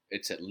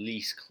it's at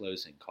least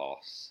closing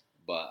costs.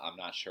 But I'm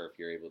not sure if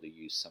you're able to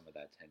use some of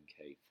that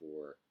 $10,000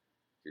 for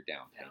your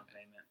down payment.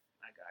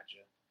 I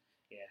gotcha.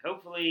 Yeah,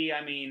 hopefully,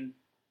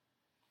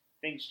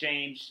 things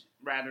change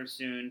rather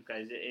soon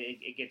because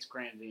it gets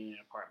cramped in an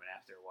apartment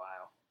after a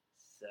while.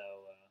 So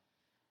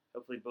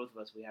hopefully both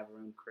of us, we have our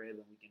own crib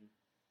and we can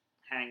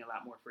hang a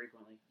lot more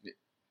frequently.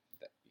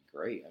 That'd be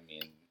great.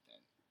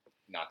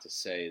 Not to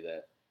say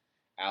that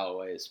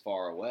Alloway is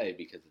far away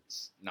because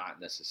it's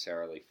not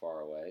necessarily far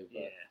away.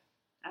 But yeah.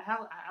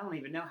 I don't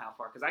even know how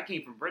far because I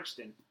came from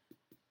Bridgeton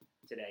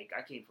today.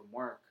 I came from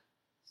work.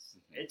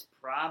 It's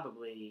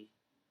probably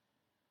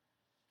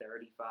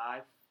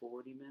 35,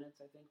 40 minutes,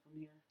 I think, from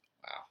here.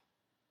 Wow.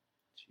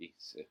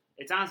 Jeez.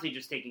 It's honestly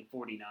just taking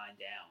 49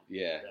 down.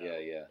 Yeah, so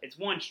yeah. It's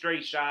one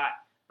straight shot,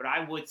 but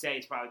I would say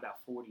it's probably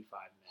about 45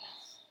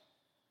 minutes.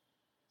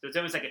 So it's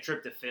almost like a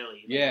trip to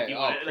Philly.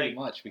 Pretty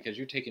much, because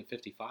you're taking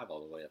 55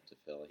 all the way up to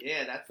Philly.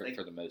 Yeah, that's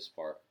for the most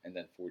part, and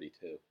then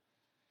 42.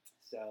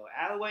 So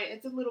Alloway,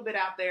 it's a little bit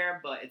out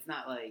there, but it's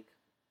not like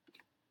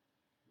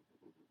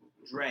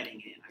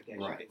dreading it, I guess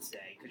you could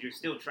say, because you're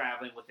still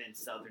traveling within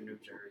southern New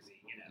Jersey.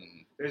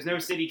 There's no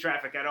city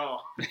traffic at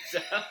all.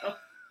 So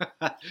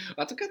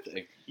that's a good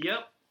thing.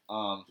 Yep.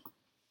 Now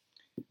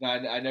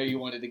I know you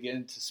wanted to get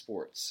into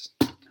sports.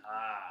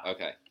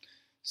 Okay.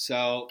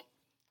 So,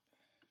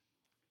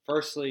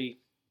 firstly,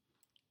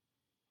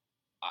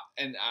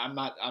 and I'm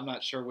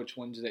not sure which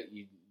ones that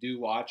you do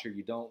watch or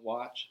you don't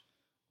watch.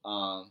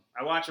 I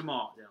watch them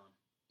all, Dylan.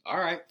 All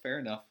right, fair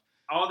enough.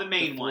 All the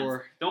main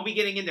ones. Don't be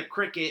getting into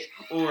cricket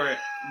or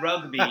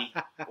rugby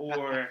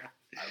or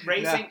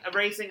racing. No.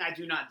 Racing, I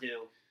do not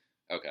do.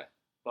 Okay.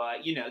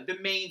 But the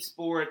main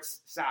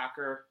sports,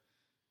 soccer.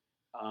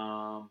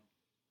 Yeah.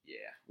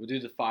 We'll do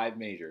the 5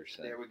 majors.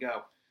 There we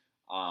go.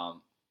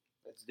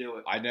 Let's do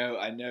it. I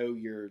know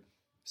you're a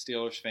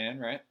Steelers fan,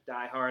 right?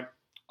 Die hard.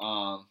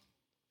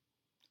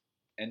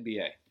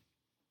 NBA.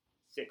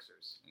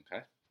 Sixers.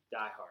 Okay.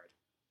 Die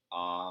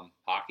hard.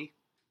 Hockey.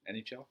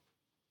 NHL.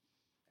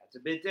 That's a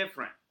bit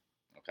different.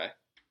 Okay.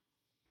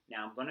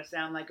 Now I'm gonna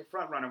sound like a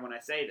front runner when I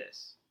say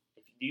this.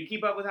 Do you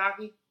keep up with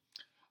hockey?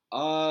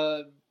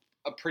 A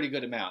pretty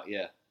good amount,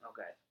 yeah.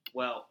 Okay.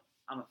 Well,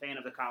 I'm a fan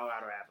of the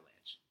Colorado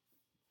Avalanche.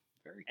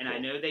 Very cool. And I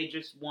know they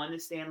just won the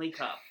Stanley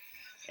Cup.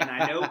 And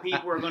I know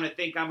people are going to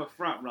think I'm a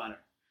front runner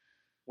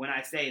when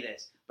I say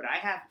this. But I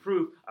have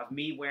proof of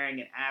me wearing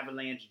an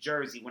Avalanche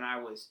jersey when I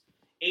was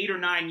 8 or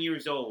 9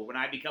 years old when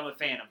I become a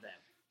fan of them.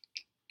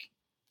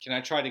 Can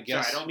I try to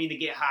guess? Sorry, I don't mean to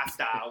get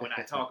hostile when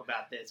I talk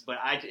about this. But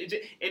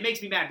it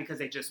makes me mad because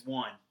they just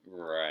won.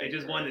 Right. They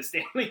just won the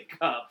Stanley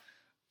Cup.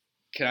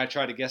 Can I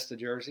try to guess the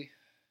jersey?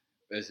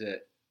 Is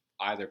it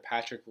either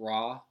Patrick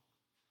Roy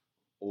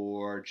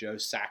or Joe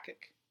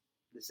Sakic?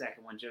 The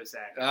second one, Joe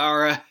Sakic. All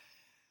right.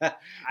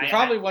 You're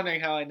probably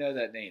wondering how I know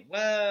that name.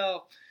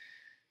 Well,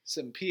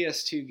 some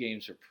PS2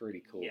 games were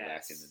pretty cool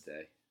back in the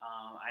day.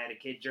 I had a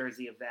kid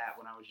jersey of that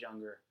when I was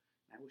younger.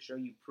 I will show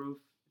you proof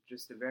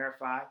just to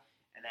verify.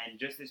 And then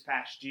just this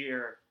past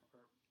year,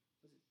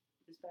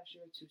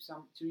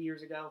 2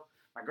 years ago,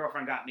 my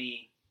girlfriend got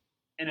me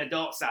an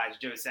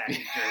adult-sized Joe Sakic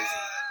jersey.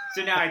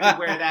 So now I can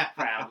wear that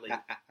proudly.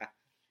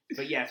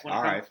 But yes, when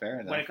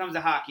it comes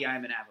to hockey, I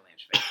am an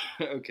Avalanche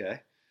fan.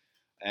 Okay.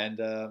 And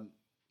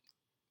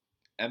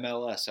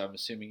MLS, I'm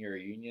assuming you're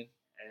a Union?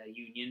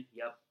 Union,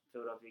 yep.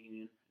 Philadelphia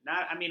Union.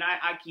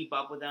 I keep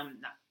up with them.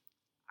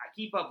 I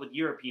keep up with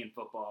European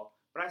football,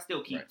 but I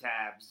still keep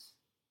tabs,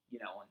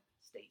 on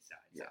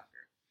stateside soccer.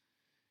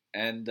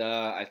 And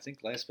I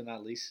think last but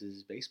not least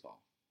is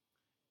baseball.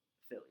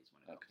 Phillies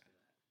when it comes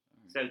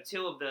to that. Right.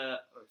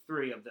 So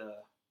 3 of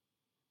the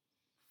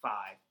 5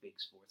 big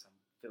sports, I'm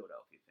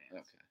Philadelphia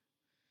fans.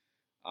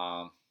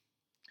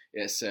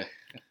 Okay.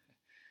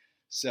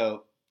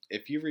 So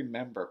if you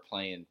remember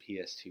playing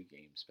PS2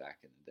 games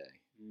back in the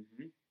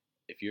day,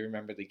 if you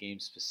remember the game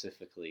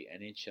specifically,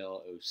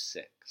 NHL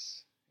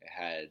 06, it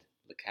had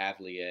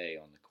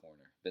Lecavalier on the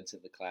corner,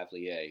 Vincent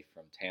Lecavalier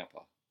from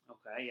Tampa.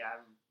 Okay,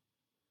 yeah.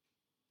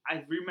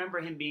 I remember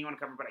him being on the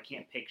cover, but I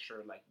can't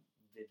picture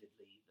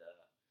vividly the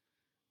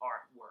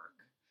artwork.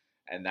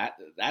 And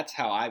that's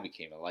how I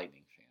became a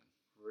Lightning fan.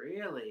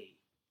 Really?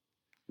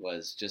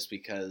 Was just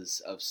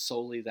because of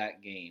solely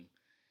that game.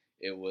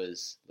 It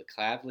was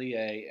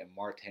Lecavalier and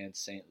Martin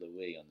St.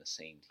 Louis on the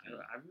same team.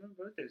 I remember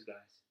both those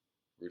guys.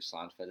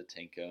 Ruslan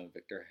Fedotenko and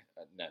Victor...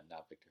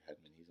 not Victor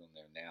Hedman. He's on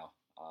there now.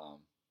 God.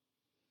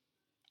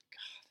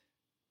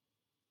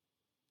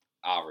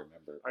 I'll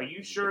remember. Are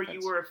you sure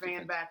you were a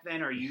fan back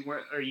then, or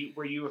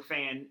were you a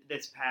fan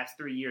this past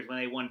 3 years when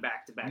they won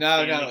back-to-back?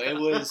 No.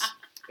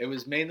 It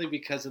was mainly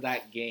because of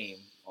that game.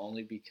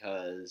 Only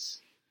because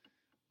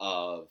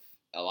of...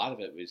 A lot of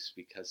it was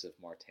because of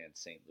Martin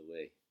St.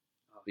 Louis.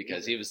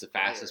 Because he was the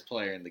fastest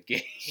player in the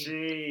game.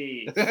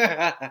 Jeez.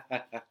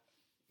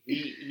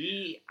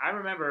 I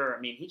remember,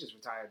 he just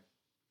retired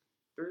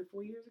 3 or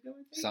 4 years ago, I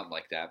think? Something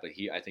like that, but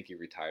I think he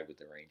retired with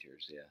the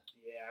Rangers, yeah.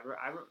 Yeah,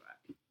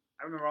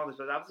 I remember all this,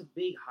 but I was a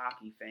big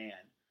hockey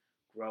fan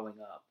growing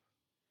up.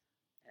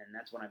 And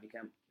that's when I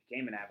became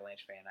an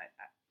Avalanche fan.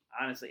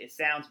 I honestly, it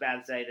sounds bad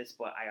to say this,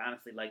 but I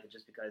honestly liked it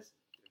just because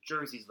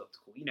jerseys looked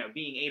cool.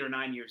 Being 8 or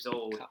 9 years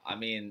old.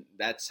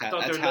 That's how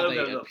they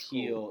appeal.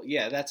 Cool.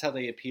 Yeah, that's how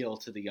they appeal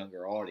to the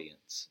younger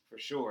audience. For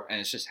sure. And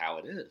it's just how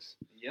it is.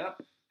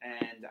 Yep.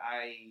 And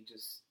I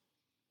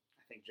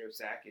think Joe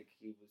Sakic,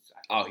 he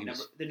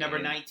was the number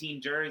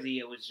 19 jersey.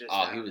 It was just.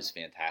 He was a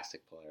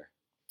fantastic player.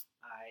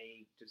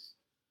 I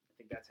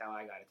think that's how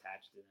I got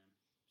attached to him.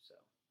 So.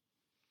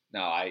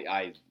 No,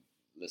 I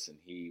listen.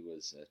 He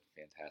was a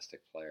fantastic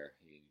player.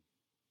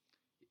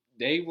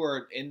 They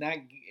were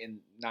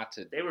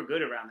They were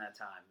good around that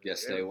time.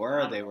 Yes, they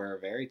were. They were a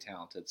very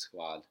talented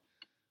squad.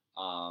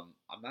 I'm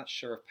not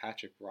sure if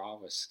Patrick Roy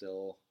was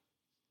still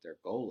their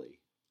goalie.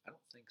 I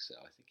don't think so.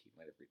 I think he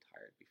might have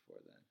retired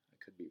before then. I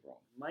could be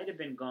wrong. Might have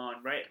been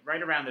gone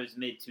right around those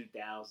mid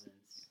 2000s.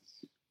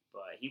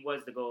 But he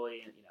was the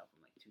goalie, from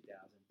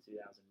 2000,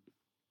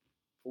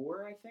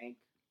 2004, I think.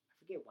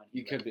 I forget when.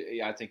 You could be.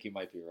 Yeah, I think you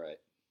might be right.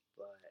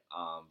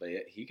 But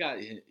he got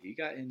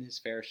in his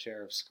fair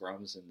share of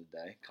scrums in the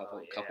day.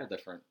 Couple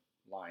different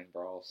line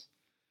brawls.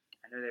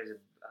 I know there's a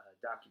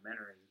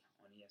documentary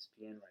on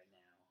ESPN right now.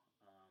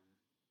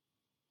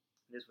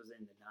 This was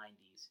in the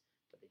 90s,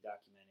 but they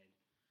documented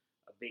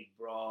a big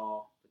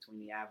brawl between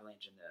the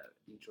Avalanche and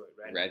the Detroit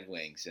Red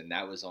Wings, and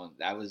that was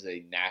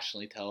a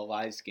nationally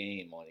televised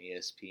game on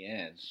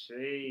ESPN.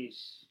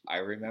 Sheesh. I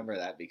remember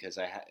that because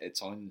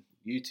it's on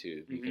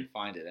YouTube. You can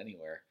find it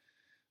anywhere.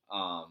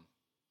 I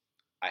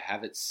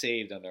have it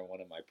saved under one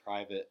of my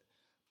private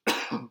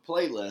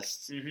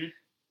playlists,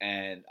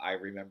 and I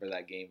remember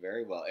that game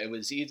very well. It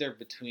was either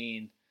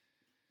between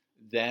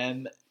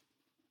them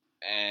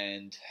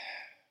and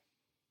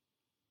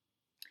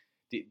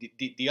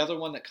the other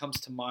one that comes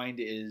to mind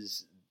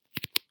is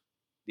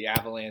the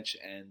Avalanche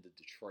and the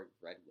Detroit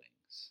Red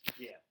Wings.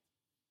 Yeah,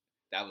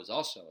 that was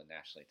also a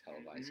nationally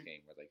televised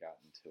game where they got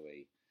into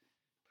a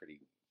pretty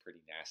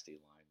nasty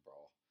line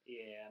brawl.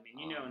 Yeah, I mean,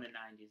 in the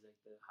 90s, like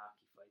the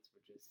hockey fights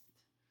were just.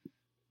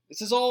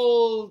 This is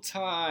old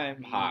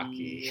time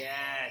hockey.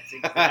 Yes,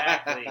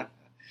 exactly.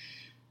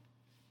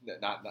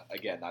 not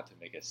to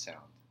make it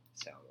sound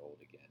old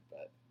again,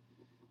 but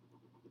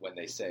when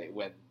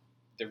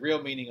the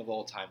real meaning of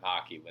old time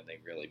hockey, when they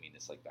really mean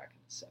it's like back in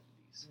the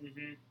 70s.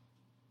 Mm-hmm.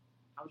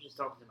 I was just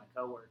talking to my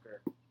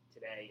coworker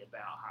today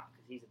about hockey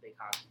because he's a big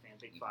hockey fan,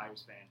 big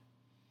Flyers fan,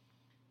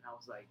 and I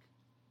was like,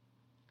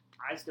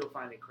 I still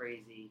find it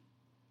crazy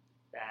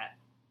that.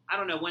 I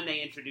don't know when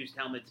they introduced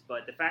helmets,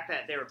 but the fact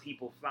that there were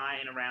people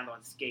flying around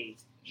on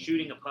skates,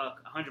 shooting a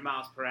puck 100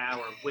 miles per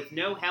hour with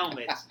no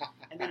helmets,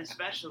 and then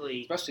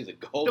especially the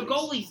goalies. The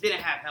goalies didn't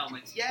have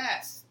helmets.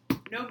 Yes,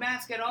 no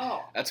mask at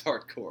all. That's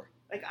hardcore.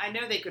 Like, I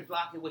know they could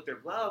block it with their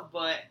glove,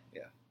 but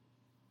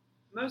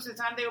most of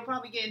the time they were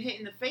probably getting hit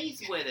in the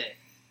face with it.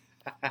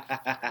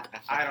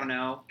 I don't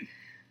know.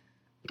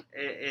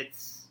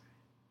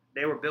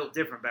 They were built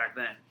different back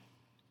then.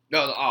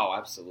 No,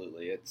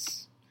 absolutely.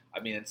 It's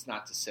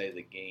not to say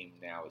the game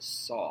now is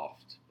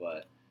soft,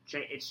 but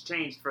it's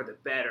changed for the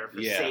better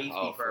for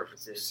safety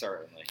purposes.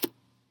 Certainly.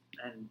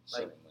 And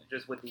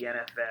just with the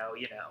NFL,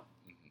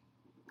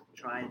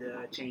 trying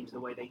to change the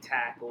way they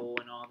tackle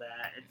and all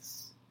that.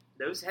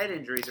 Those head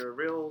injuries are a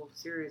real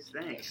serious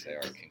thing. Yes, they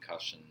are.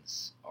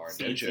 Concussions are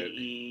no joke.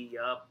 CTE,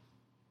 yup.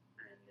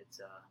 And it's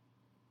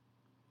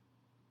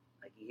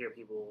like you hear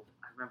people.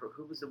 I remember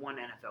who was the one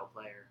NFL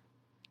player,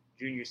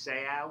 Junior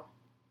Seau.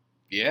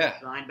 Yeah.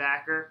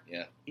 Linebacker.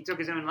 Yeah. He took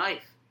his own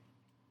life.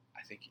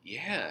 I think, he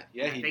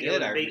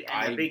did.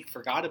 I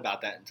forgot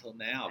about that until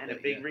now. And a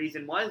big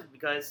reason was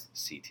because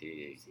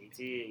CTE.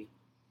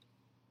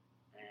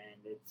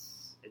 And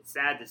it's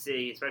sad to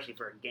see, especially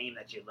for a game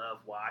that you love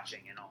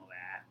watching and all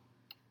that.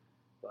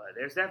 But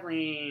there's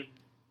definitely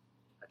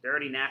a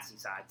dirty, nasty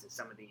side to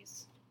some of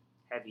these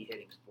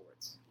heavy-hitting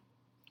sports.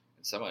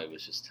 And somebody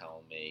was just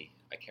telling me,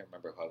 I can't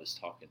remember who I was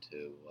talking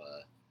to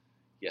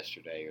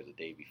yesterday or the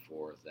day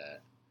before,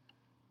 that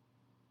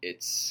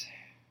it's.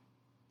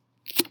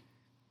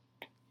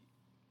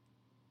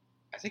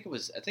 I think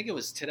it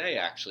was today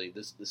actually.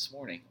 This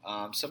morning,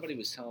 somebody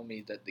was telling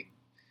me that the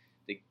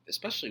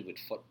especially with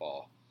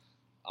football,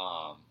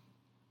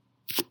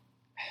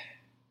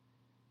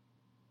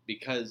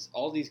 because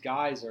all these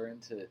guys are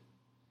into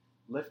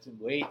lifting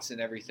weights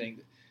and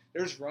everything.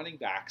 There's running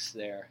backs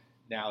there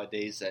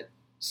nowadays that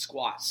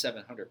squat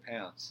 700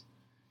 pounds,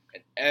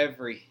 and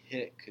every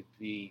hit could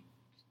be,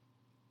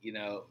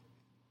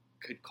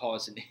 could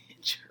cause an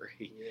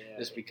injury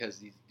just because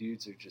these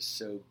dudes are just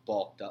so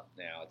bulked up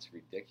now. It's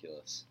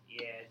ridiculous.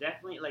 Yeah,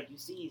 definitely. Like you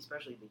see,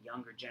 especially the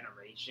younger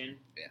generation.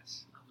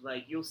 Yes.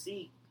 Like you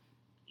see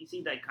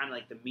like kind of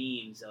like the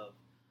memes of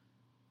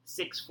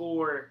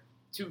 6'4",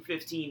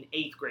 215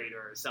 8th grader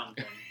or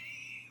something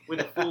with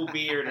a full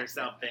beard or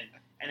something,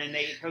 and then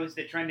they post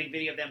a trending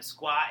video of them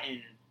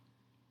squatting,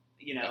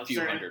 a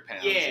few hundred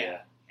pounds.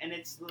 Yeah, and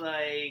it's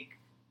like,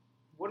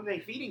 what are they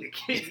feeding the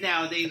kids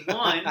nowadays?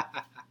 One.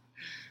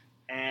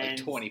 And like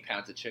 20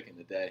 pounds of chicken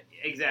a day.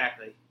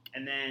 Exactly.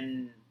 And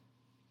then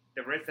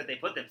the risk that they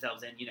put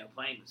themselves in,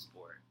 playing the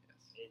sport.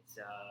 Yes. It's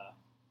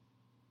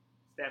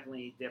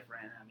definitely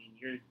different. I mean,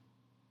 you're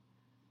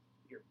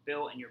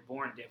built and you're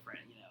born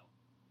different,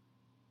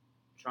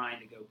 trying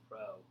to go pro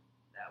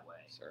that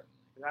way. Certainly.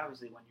 Because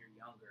obviously when you're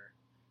younger,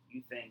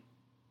 you think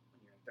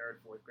when you're in 3rd,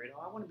 4th grade,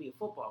 I want to be a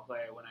football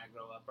player when I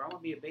grow up, or I want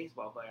to be a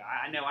baseball player.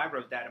 I know I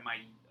wrote that in my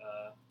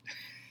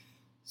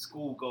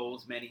school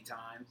goals many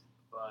times,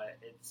 but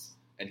it's...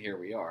 And here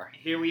we are.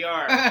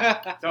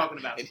 Talking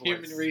about sports.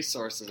 Human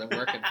resources. I'm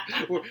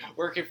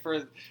working for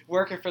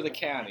the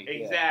county.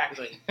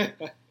 Exactly. Yeah.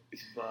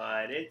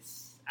 But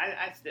it's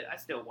I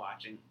still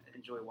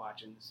enjoy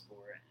watching the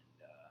sport,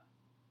 and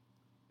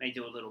may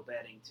do a little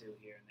betting too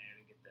here and there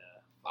to get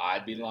the.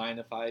 I'd be lying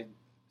if I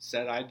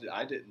said I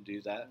didn't do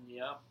that.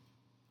 Yep.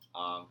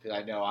 Because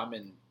I know I'm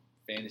in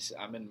fantasy.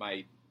 I'm in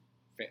my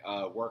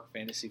work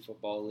fantasy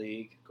football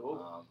league.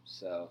 Cool.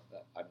 So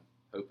I'm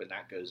hoping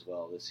that goes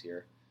well this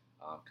year.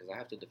 Because I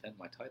have to defend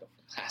my title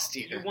from last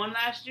year. You won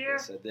last year?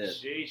 Yes, I did.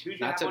 Jeez, who'd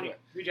you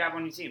have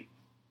on your team?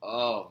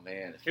 Oh,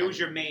 man. Who was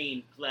your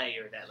main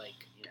player that,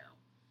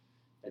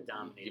 that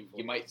dominated?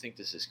 You might think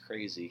this is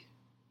crazy.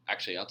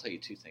 Actually, I'll tell you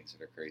two things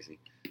that are crazy.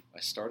 My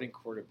starting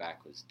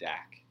quarterback was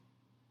Dak.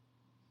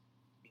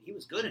 He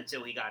was good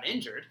until he got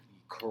injured.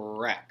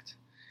 Correct.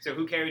 So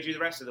who carried you the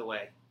rest of the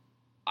way?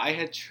 I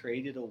had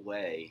traded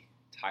away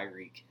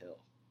Tyreek Hill.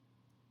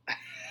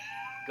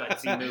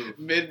 Gutsy move.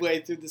 Midway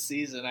through the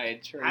season, I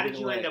had traded away. How did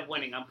you end up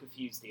winning? I'm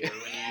confused here.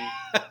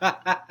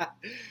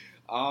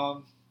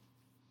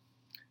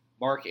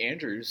 Mark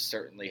Andrews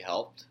certainly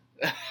helped.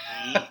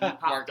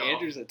 Mark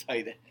Andrews a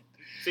tight end.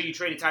 So you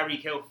traded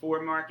Tyreek Hill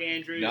for Mark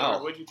Andrews? No,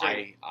 or what'd you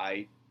trade?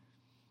 I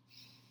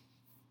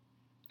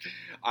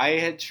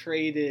had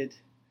traded.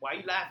 Why are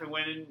you laughing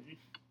when?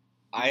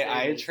 I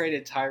had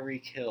traded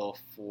Tyreek Hill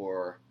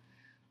for.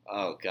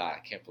 Oh God, I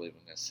can't believe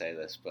I'm going to say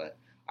this, but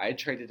I had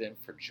traded him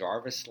for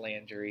Jarvis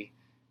Landry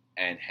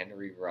and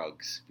Henry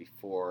Ruggs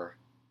before.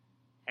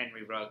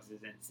 Henry Ruggs'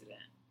 incident.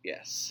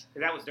 Yes.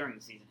 Because that was during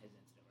the season, his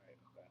incident, right?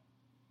 Okay.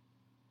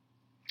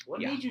 What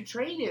made you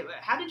trade it?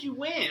 How did you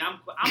win?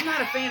 I'm not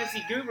a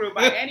fantasy guru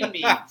by any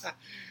means,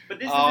 but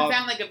this doesn't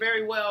sound like a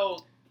very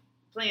well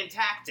planned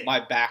tactic. My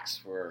backs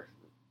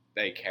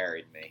they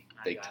carried me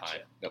big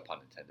time. No pun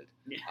intended.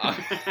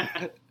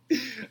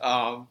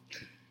 Yeah.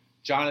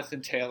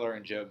 Jonathan Taylor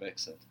and Joe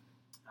Mixon.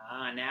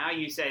 Now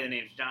you say the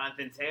names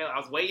Jonathan Taylor. I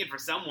was waiting for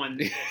someone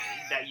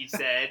that you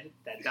said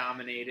that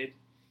dominated.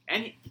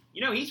 And,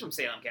 he's from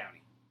Salem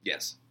County.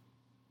 Yes.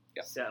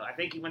 Yep. So I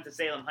think he went to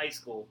Salem High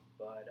School,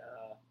 but,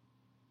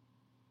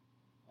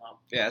 well.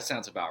 Yeah, that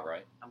sounds about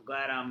right. I'm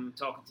glad I'm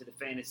talking to the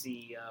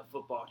fantasy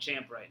football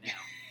champ right now.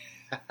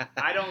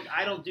 I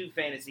don't do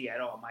fantasy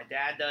at all. My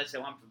dad does,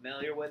 so I'm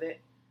familiar with it.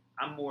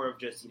 I'm more of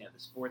just, the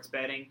sports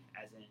betting,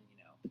 as in,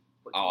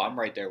 I'm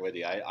right there with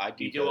you. I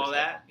do. You do all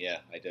that? Yeah,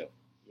 I do.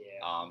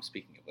 Yeah.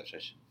 Speaking of which, I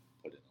should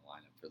put in a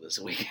lineup for this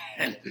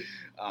weekend.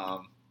 Yeah.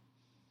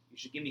 You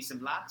should give me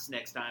some locks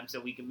next time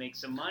so we can make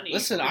some money.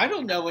 Listen, I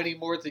don't know any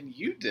more than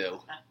you do.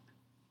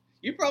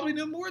 You probably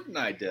know more than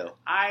I do.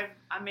 I've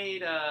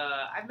made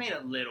a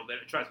little bit.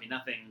 Trust me,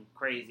 nothing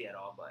crazy at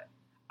all. But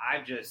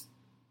I've just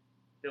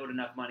built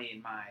enough money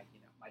in my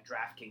my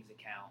DraftKings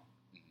account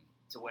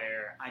to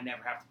where I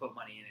never have to put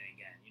money in it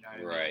again. You know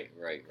what I mean?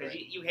 Right. Because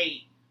you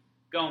hate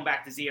going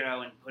back to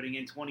zero and putting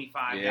in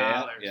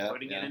 $25,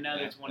 putting in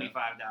another $25.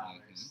 Mm-hmm.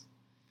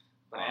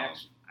 But I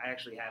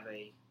actually have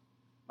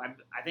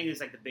I think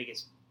it's like the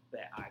biggest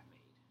bet I've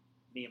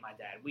made. Me and my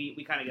dad, we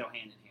kind of go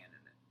hand in hand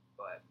in it.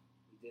 But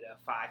we did a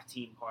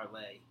 5-team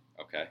parlay.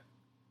 Okay.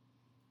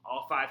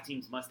 All 5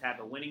 teams must have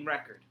a winning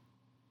record.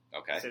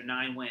 Okay. So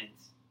 9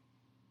 wins.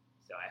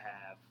 So I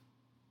have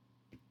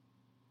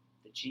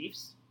the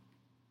Chiefs.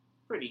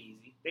 Pretty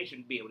easy. They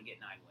should be able to get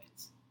 9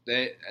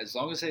 wins. As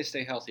long as they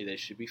stay healthy, they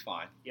should be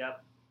fine.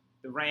 Yep.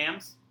 The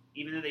Rams,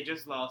 even though they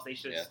just lost, they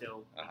should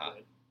still be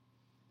good.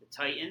 The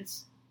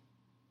Titans.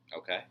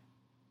 Okay.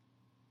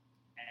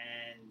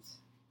 And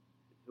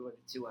who are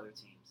the 2 other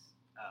teams?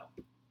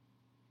 Oh.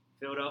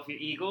 Philadelphia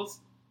Eagles.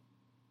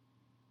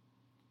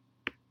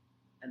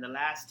 And the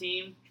last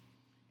team,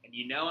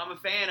 and I'm a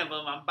fan of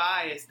them, I'm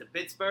biased, the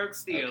Pittsburgh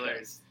Steelers.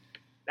 Okay.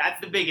 That's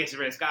the biggest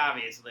risk,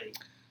 obviously.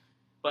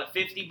 But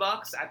 $50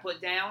 I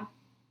put down,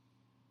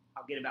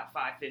 I'll get about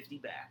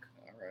 $550 back.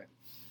 All right.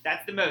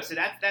 That's the most. So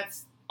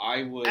that's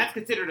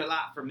considered a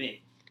lot for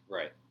me.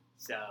 Right.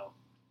 So,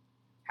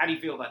 how do you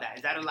feel about that?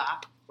 Is that a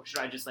lot, or should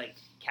I just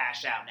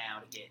cash out now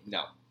to get?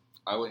 No,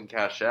 I wouldn't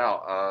cash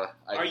out.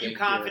 Are you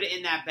confident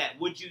in that bet?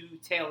 Would you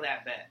tail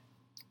that bet?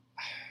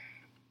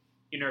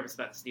 You're nervous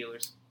about the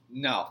Steelers?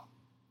 No.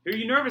 Who are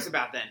you nervous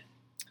about then?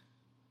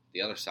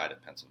 The other side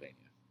of Pennsylvania.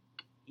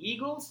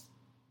 Eagles?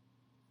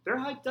 They're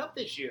hyped up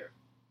this year.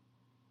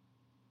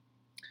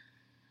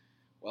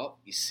 Well,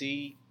 you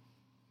see,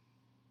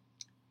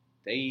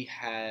 they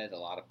had a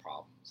lot of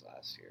problems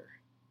last year.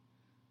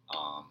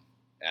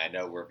 And I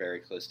know we're very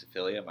close to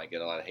Philly. I might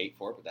get a lot of hate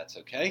for it, but that's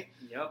okay.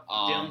 Yep.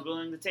 Dylan's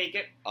willing to take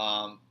it.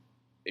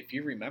 If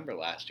you remember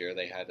last year,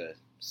 they had a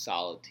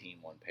solid team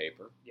on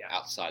paper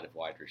outside of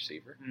wide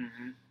receiver.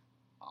 Mm-hmm.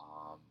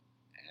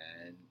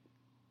 And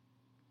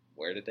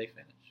where did they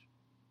finish?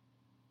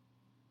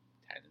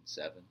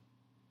 10-7,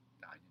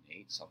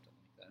 9-8, something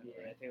like that.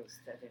 Yeah, right? I think it was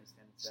 10-7.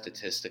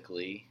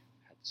 Statistically,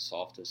 had the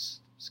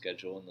softest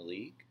schedule in the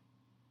league.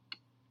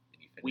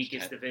 And you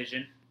weakest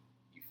division.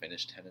 You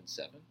finished 10-7,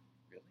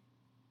 really?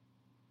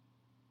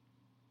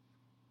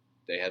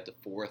 They had the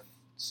 4th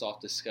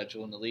softest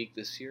schedule in the league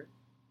this year.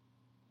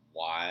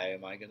 Why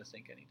am I going to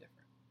think any different?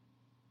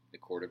 The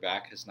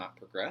quarterback has not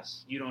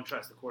progressed. You don't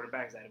trust the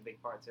quarterback? Is that a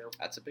big part too?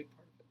 That's a big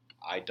part of it.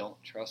 I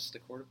don't trust the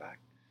quarterback.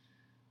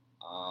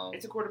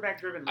 It's a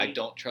quarterback-driven league. I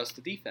don't trust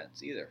the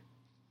defense either.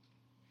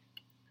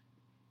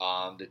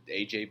 The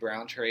A.J.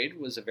 Brown trade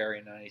was a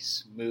very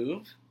nice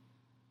move.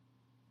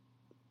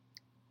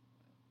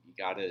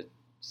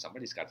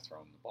 Somebody's got to throw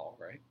him the ball,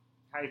 right?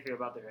 How do you feel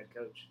about their head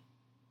coach,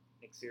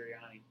 Nick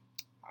Sirianni?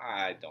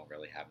 I don't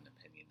really have an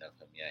opinion of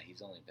him yet.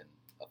 He's only been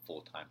a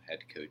full-time head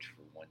coach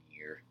for 1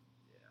 year.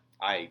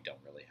 Yeah. I don't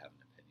really have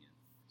an opinion.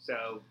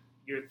 So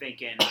you're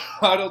thinking...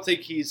 I don't think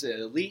he's an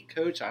elite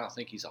coach. I don't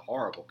think he's a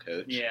horrible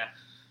coach. Yeah.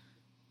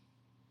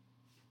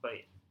 But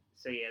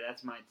So yeah,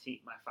 that's my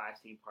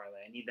 5-team parlay.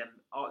 I need them.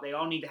 They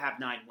all need to have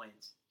 9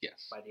 wins.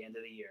 Yes. By the end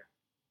of the year.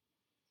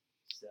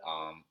 So.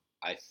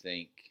 I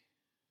think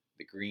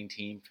the green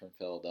team from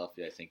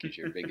Philadelphia, I think, is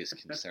your biggest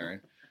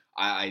concern.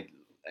 And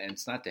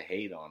it's not to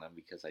hate on them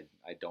because I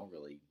don't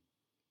really,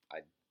 I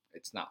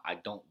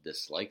don't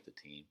dislike the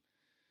team.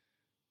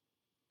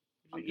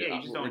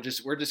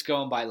 We're just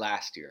going by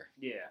last year.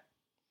 Yeah.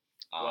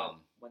 Well,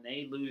 when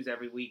they lose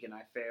every week and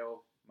I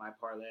fail my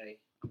parlay,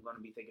 I'm going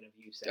to be thinking of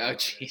you. Oh,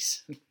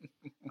 jeez.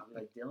 I'm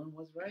like, Dylan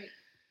was right.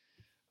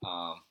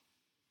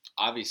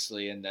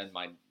 Obviously, and then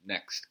my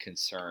next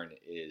concern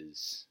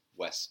is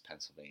West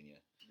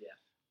Pennsylvania. Yeah.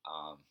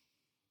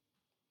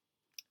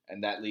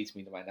 And that leads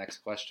me to my next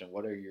question.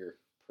 What are your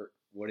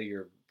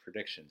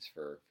predictions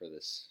for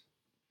this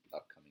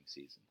upcoming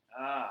season?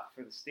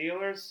 For the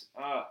Steelers,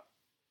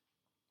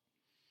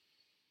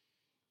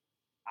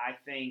 I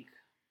think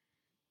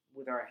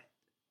I'm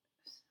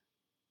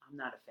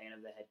not a fan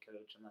of the head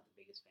coach. I'm not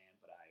the biggest fan,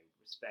 but I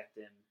respect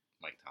him.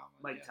 Mike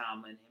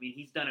Tomlin. I mean,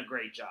 he's done a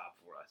great job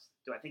for us.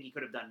 Do I think he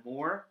could have done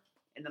more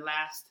in the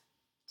last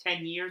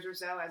 10 years or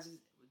so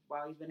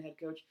while he's been head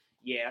coach?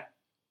 Yeah.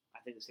 I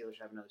think the Steelers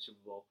should have another Super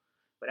Bowl.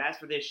 But as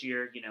for this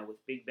year,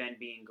 with Big Ben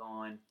being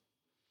gone,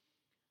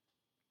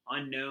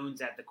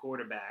 unknowns at the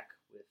quarterback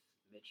with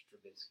Mitch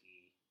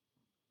Trubisky,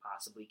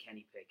 possibly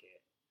Kenny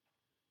Pickett.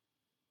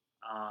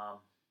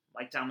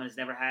 Mike Tomlin has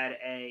never had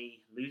a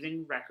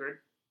losing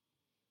record.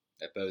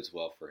 That bodes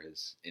well for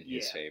his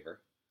favor.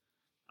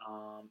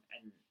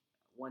 And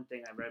one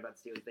thing I read about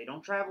the Steelers, they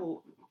don't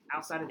travel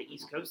outside of the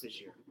East Coast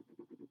this year.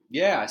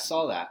 Yeah, I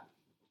saw that.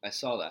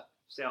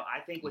 So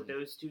I think with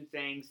those two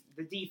things,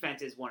 the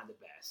defense is one of the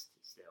best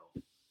still.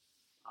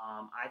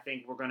 I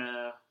think we're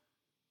gonna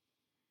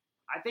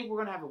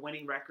have a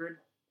winning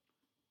record,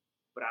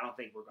 but I don't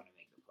think we're gonna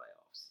make the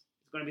playoffs.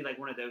 It's gonna be like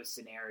one of those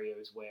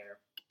scenarios where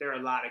there are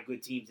a lot of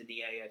good teams in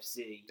the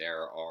AFC.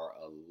 There are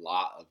a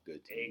lot of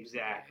good teams.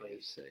 Exactly. In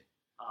the AFC.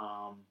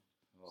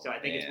 So I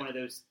think it's one of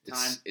those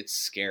times. It's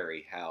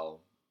scary how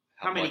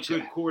many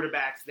good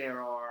quarterbacks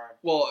there are.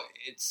 Well,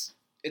 it's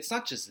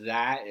not just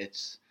that.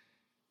 It's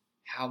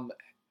how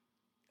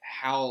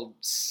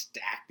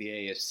stacked the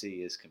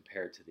AFC is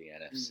compared to the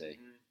NFC.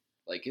 Mm-hmm.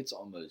 Like, it's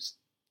almost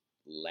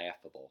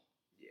laughable.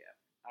 Yeah,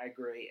 I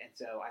agree. And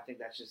so I think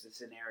that's just a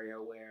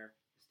scenario where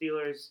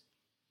Steelers,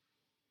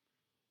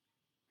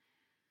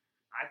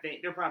 I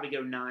think they'll probably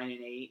go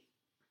 9-8,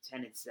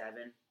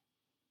 10-7.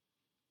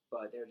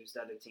 But there are just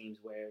other teams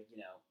where,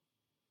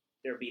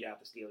 they'll beat out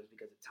the Steelers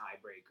because of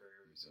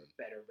tiebreakers or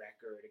better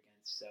record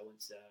against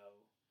so-and-so.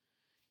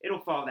 It'll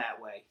fall that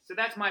way. So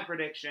that's my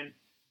prediction.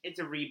 It's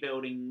a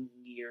rebuilding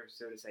year,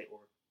 so to say,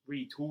 or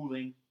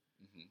retooling.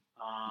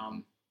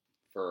 Mm-hmm.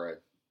 For a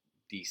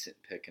decent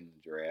pick in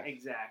the draft.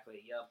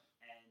 Exactly, yep.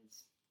 And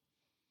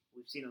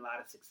we've seen a lot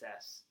of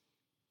success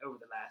over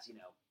the last,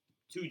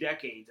 2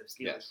 decades of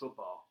Steelers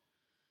football.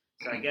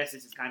 So I guess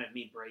this is kind of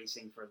me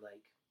bracing for,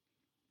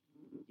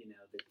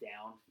 the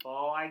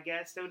downfall, I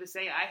guess, so to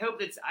say. I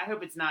hope it's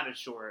not a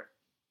short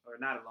or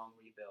not a long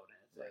rebuild. And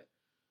it's like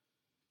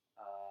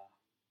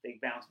they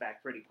bounce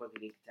back pretty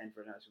quickly to contend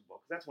for another Super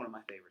Bowl, because that's one of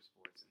my favorite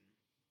sports. And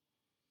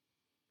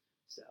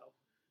so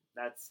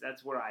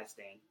that's where I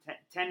stand.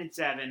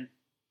 10-7,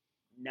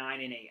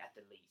 9-8 at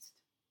the least.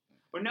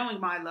 But knowing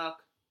my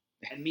luck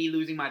and me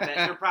losing my bet,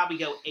 they'll probably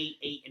go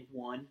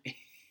 8-1.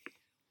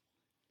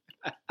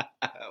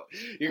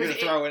 You're going to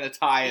throw in a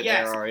tie in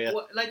there, are you?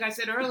 Well, like I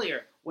said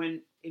earlier,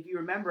 if you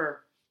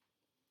remember,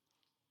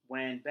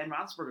 when Ben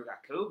Roethlisberger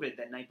got COVID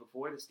that night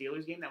before the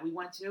Steelers game that we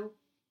went to,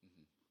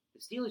 the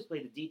Steelers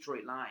played the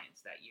Detroit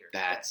Lions that year.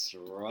 That's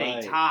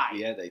right. They tied.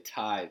 Yeah, they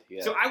tied.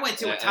 Yeah. So I went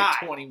to a tie.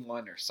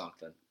 21 or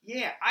something.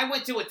 Yeah, I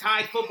went to a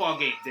tied football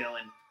game,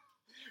 Dylan.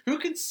 Who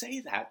can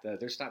say that, though?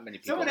 There's not many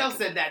people. Someone else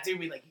said that to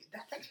me, like,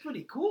 that's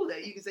pretty cool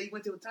that you can say you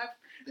went to a tie.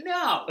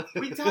 No,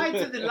 we tied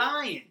to the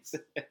Lions.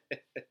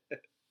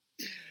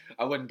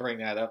 I wouldn't bring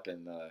that up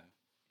in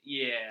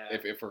yeah.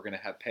 If we're gonna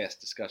have past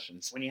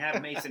discussions. When you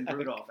have Mason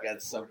Rudolph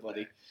as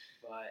somebody.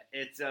 But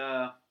it's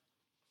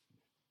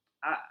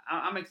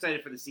I'm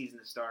excited for the season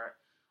to start.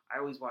 I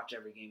always watch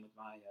every game with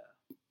my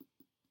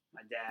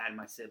dad and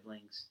my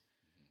siblings,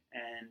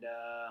 and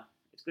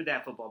it's good to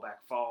have football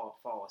back. Fall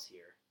is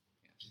here,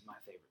 which is my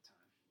favorite time.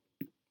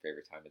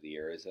 Favorite time of the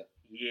year, is it?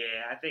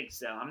 Yeah, I think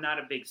so. I'm not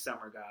a big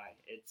summer guy.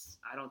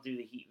 I don't do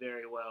the heat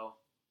very well,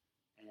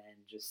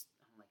 and just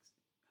I'm like,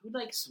 who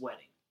likes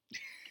sweating?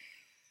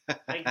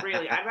 Like,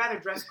 really, I'd rather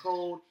dress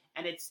cold,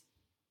 and it's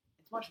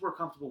much more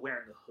comfortable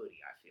wearing a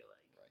hoodie, I feel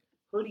like. Right.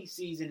 Hoodie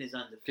season is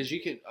undefeated. Because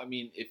you can,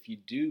 if you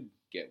do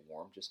get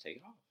warm, just take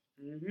it off.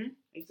 Mm-hmm.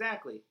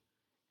 Exactly.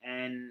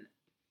 And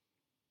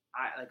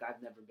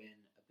I've never been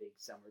a big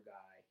summer guy,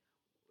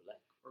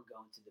 or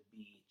going to the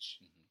beach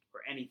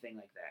or anything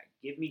like that.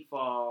 Give me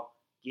fall,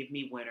 give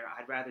me winter.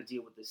 I'd rather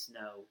deal with the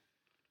snow.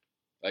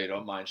 Oh, you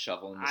don't mind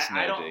shoveling the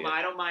snow, do you?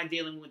 I don't mind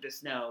dealing with the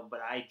snow,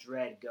 but I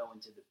dread going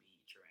to the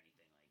beach or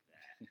anything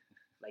like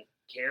that. Like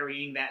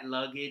carrying that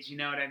luggage, you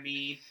know what I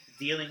mean?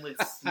 Dealing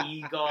with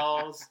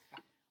seagulls.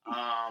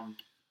 And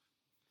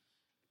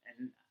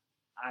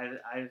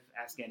I've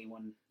asked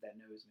anyone that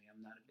knows me.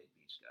 I'm not a big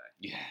beach guy.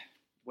 Yeah.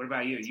 What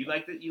about you? You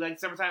like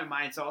summertime? Am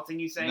I insulting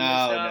you saying no,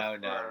 this stuff?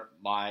 No. Or?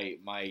 My.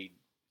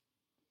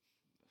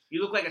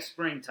 You look like a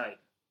spring type.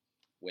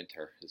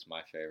 Winter is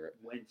my favorite.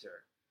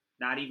 Winter,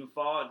 not even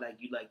fall. Like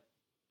you like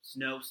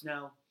snow.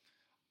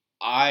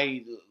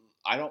 I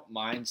don't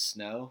mind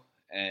snow,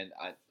 and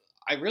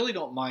I really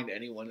don't mind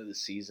any one of the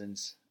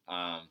seasons.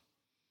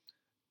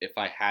 If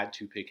I had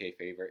to pick a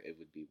favorite, it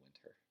would be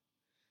winter.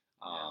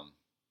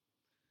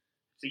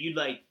 So you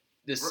like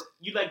this?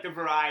 You like the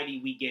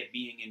variety we get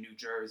being in New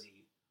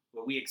Jersey,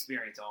 where we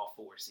experience all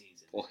 4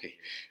 seasons. Boy,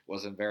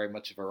 wasn't very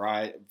much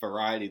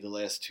variety the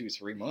last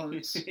 2-3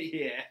 months.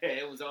 Yeah,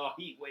 it was all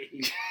heat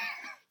wave.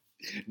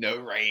 No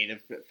rain.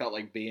 It felt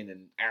like being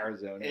in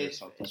Arizona or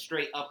something.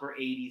 Straight upper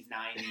 80s,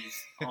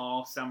 90s,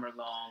 all summer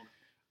long.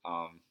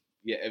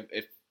 Yeah,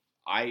 if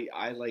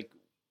I like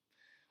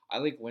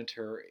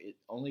winter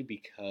only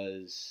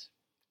because,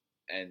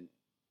 and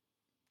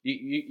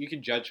you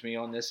can judge me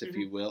on this if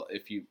you will,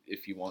 if you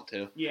want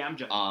to. Yeah, I'm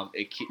judging.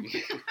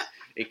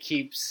 It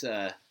keeps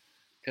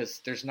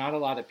because there's not a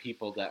lot of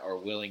people that are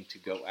willing to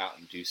go out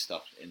and do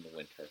stuff in the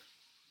winter,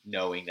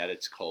 knowing that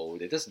it's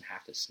cold. It doesn't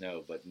have to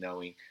snow, but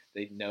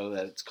they know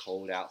that it's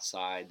cold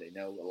outside. They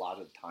know a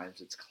lot of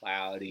times it's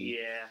cloudy.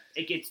 Yeah,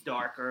 it gets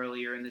dark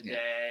earlier in the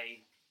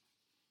day.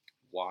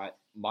 Why?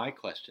 My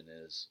question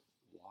is,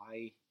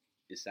 why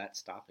is that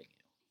stopping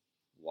you?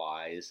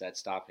 Why is that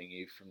stopping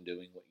you from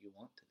doing what you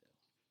want to do?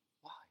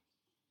 Why?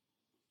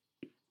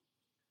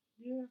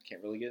 Yeah,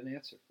 can't really get an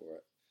answer for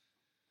it.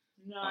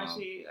 No, I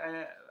see.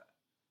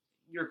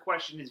 Your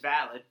question is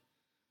valid.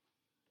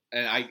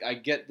 And I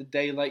get the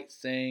daylight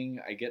thing.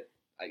 I get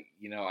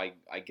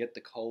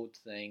the cold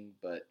thing,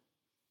 but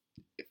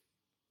if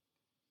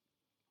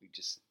we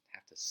just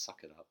have to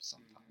suck it up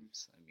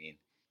sometimes. I mean,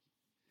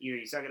 either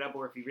you suck it up,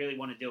 or if you really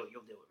want to do it,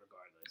 you'll do it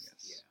regardless.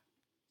 Yes.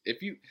 Yeah.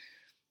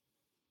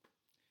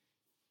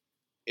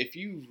 If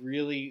you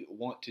really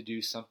want to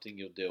do something,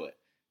 you'll do it.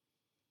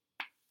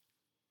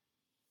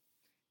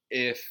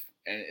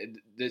 And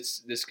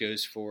this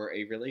goes for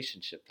a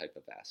relationship type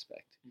of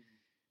aspect. Mm-hmm.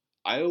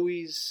 I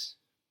always,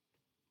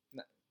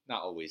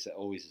 not always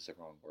is the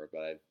wrong word,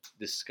 but I've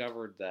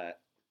discovered that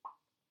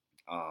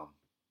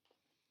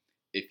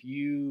if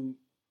you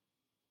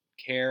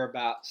care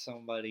about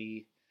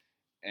somebody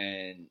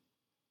and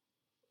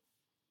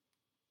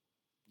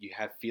you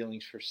have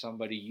feelings for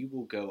somebody, you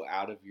will go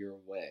out of your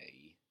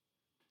way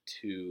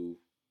to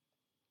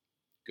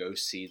go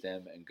see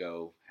them and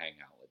go hang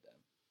out with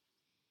them,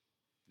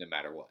 no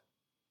matter what.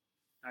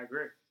 I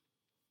agree.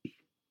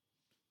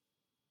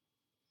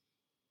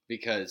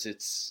 Because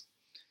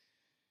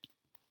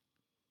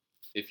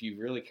if you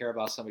really care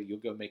about somebody, you'll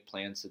go make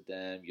plans with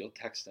them. You'll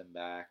text them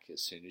back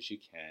as soon as you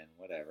can,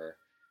 whatever.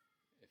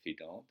 If you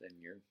don't, then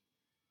you're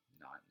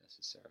not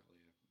necessarily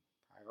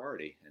a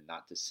priority. And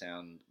not to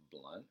sound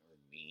blunt or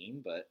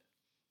mean, but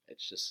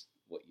it's just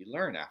what you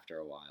learn after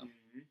a while.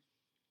 Mm-hmm.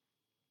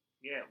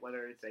 Yeah,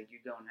 whether it's like you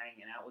go and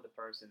hanging out with a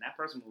person, that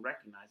person will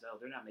recognize, oh,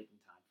 they're not making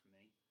time for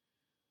me.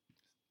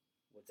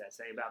 What's that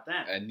say about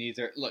them? And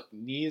neither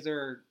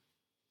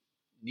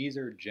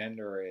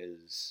gender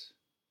is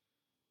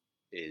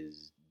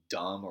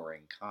dumb or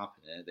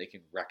incompetent. They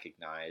can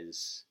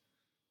recognize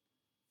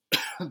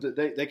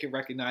they can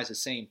recognize the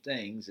same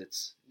things. It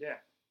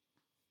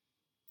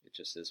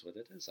just is what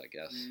it is, I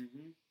guess.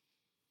 Mm-hmm.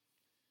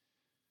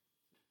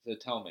 So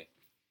tell me,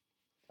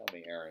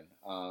 Aaron.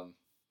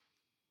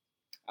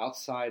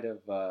 Outside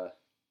of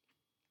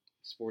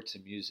sports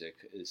and music,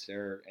 is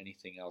there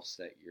anything else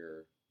that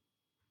you're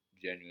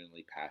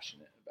genuinely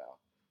passionate about?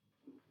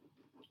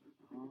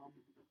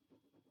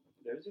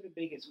 Those are the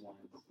biggest ones.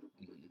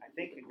 Mm-hmm. I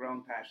think the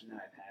growing passion that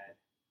I've had,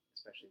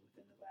 especially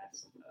within the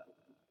last,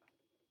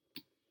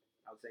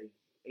 I would say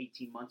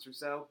 18 months or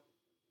so,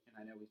 and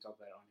I know we've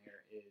talked about it on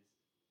here, is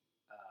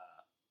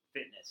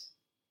fitness.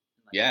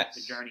 And yes.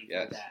 The journey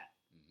through that.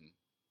 Mm-hmm.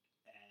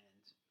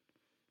 And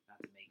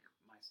not to make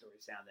my story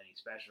sound any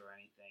special or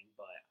anything,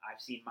 but I've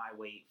seen my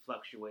weight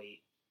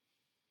fluctuate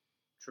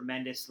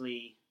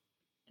tremendously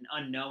and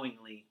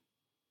unknowingly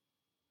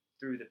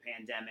through the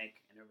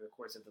pandemic and over the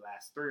course of the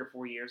last 3 or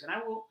 4 years. And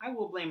I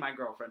will blame my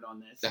girlfriend on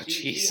this. Oh,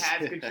 she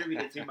has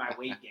contributed to my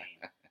weight gain.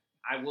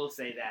 I will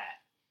say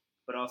that.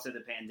 But also the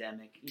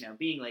pandemic,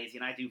 being lazy,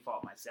 and I do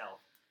fault myself.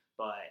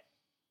 But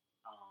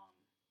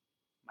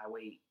my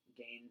weight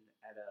gained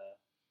at a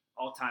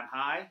all-time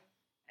high.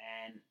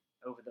 And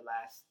over the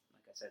last,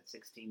 like I said,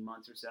 16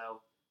 months or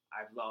so,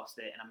 I've lost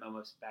it. And I'm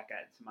almost back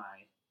at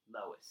my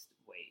lowest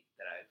weight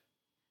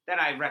that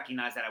I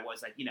recognized that I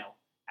was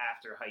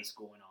after high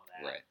school and all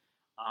that. Right.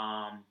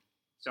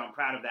 So I'm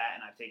proud of that,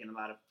 and I've taken a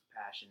lot of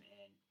passion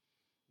in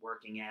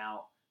working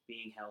out,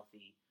 being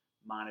healthy,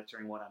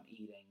 monitoring what I'm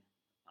eating,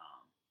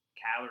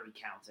 calorie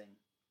counting.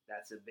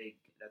 That's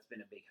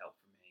been a big help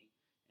for me,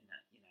 and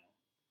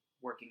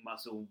working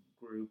muscle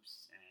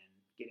groups and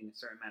getting a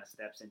certain amount of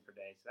steps in per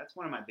day. So that's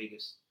one of my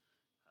biggest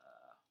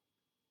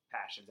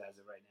passions as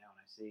of right now,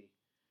 and I see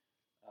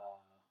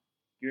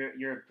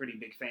you're a pretty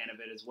big fan of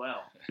it as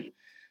well.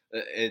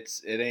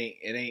 It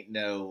ain't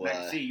no.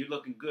 I see you're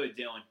looking good,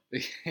 Dylan.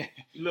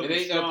 You looking it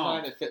ain't strong. No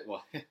Planet Fit.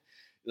 Well,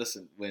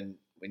 listen, when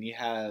you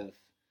have,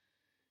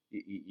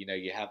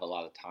 you have a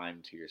lot of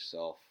time to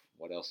yourself.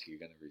 What else are you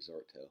going to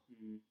resort to?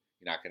 Mm-hmm.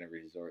 You're not going to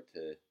resort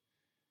to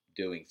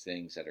doing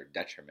things that are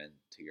detriment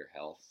to your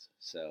health.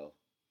 So,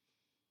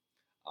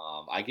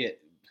 I get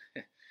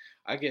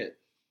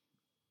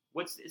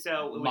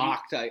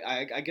mocked.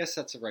 I guess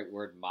that's the right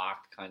word.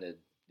 Mocked, kind of.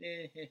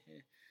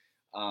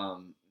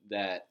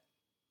 That,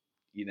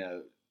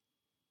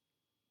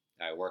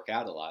 I work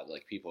out a lot.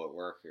 Like people at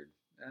work are,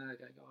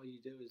 all you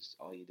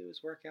do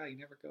is work out. You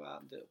never go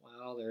out and do it.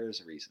 Well,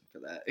 there's a reason for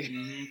that.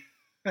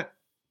 Mm-hmm.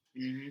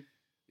 Mm-hmm.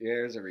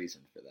 There's a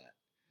reason for that.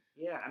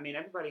 Yeah, I mean,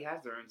 everybody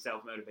has their own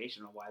self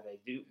motivation on why they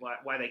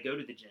go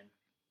to the gym,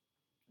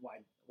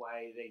 why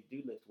they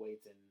do lift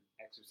weights and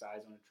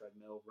exercise on a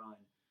treadmill, run.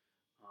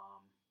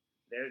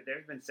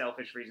 There's been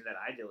selfish reasons that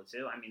I do it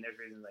too. I mean, there's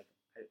reasons like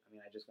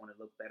I just want to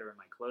look better in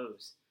my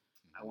clothes.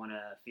 I want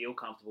to feel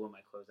comfortable in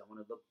my clothes. I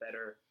want to look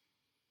better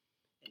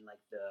in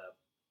like the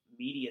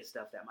media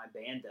stuff that my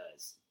band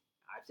does.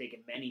 I've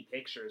taken many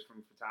pictures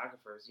from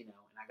photographers, and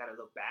I got to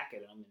look back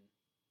at them and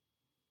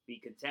be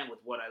content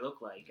with what I look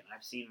like. And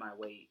I've seen my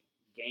weight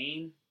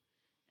gain,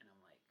 and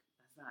I'm like,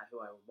 that's not who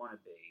I want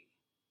to be.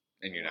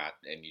 And you're not,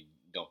 and you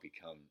don't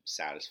become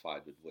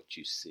satisfied with what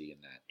you see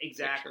in that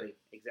Exactly.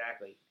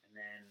 And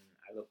then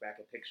I look back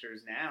at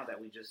pictures now that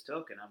we just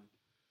took, and I'm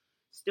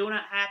still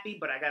not happy,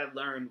 but I got to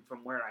learn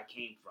from where I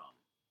came from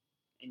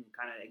and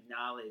kind of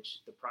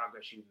acknowledge the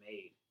progress you've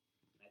made.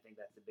 And I think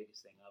that's the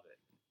biggest thing of it,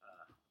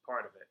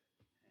 part of it.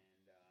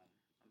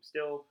 And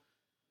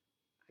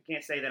I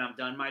can't say that I'm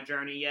done my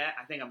journey yet.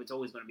 I think it's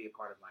always going to be a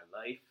part of my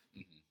life.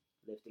 Mm-hmm.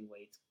 Lifting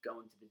weights,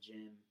 going to the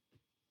gym.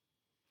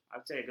 I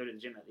would say I go to the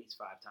gym at least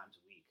 5 times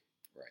a week.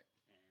 Right.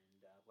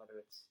 And whether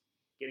it's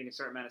getting a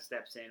certain amount of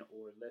steps in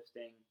or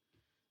lifting,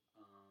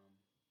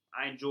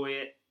 I enjoy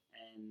it,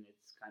 and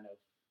it's kind of,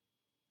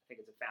 I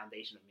think it's a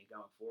foundation of me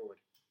going forward.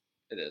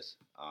 It is,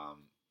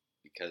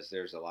 because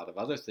there's a lot of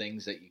other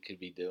things that you could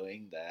be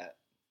doing that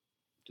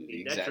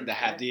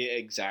have the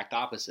exact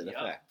opposite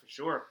effect. For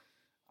sure.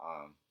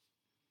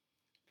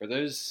 For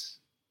those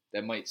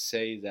that might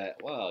say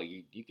that, well,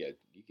 you go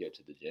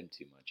to the gym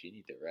too much, you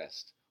need to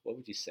rest. What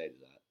would you say to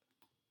that?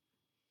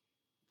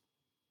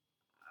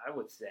 I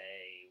would say,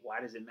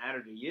 why does it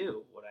matter to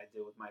you what I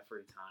do with my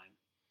free time?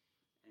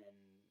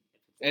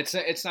 And it's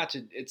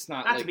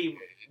not like to be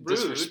rude,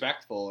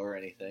 disrespectful or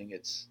anything.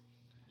 It's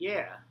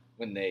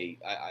when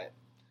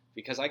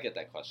because I get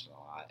that question a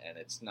lot, and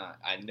it's not.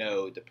 I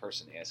know the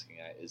person asking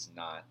it is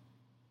not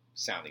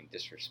sounding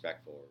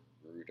disrespectful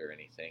or rude or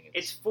anything.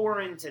 It's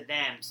foreign to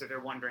them, so they're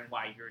wondering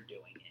why you're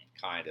doing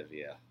it. Kind of,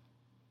 yeah.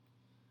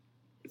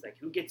 It's like,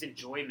 who gets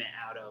enjoyment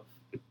out of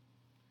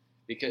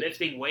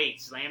lifting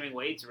weights, slamming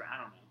weights, or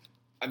I don't know.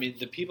 I mean,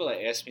 the people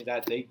that ask me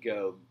that, they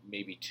go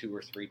maybe 2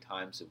 or 3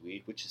 times a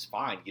week, which is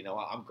fine.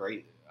 I'm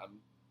great. I'm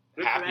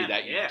happy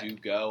that you do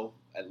go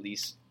at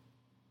least,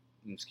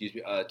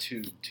 2 or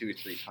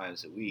 3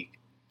 times a week.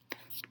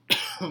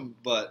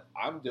 But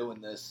I'm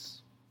doing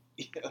this,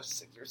 6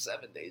 or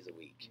 7 days a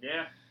week.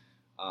 Yeah.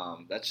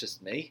 That's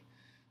just me.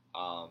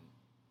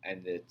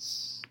 And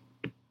it's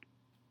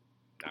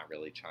not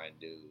really trying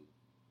to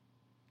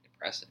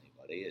impress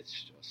anybody. It's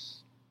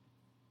just,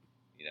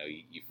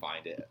 you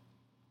find it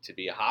to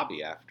be a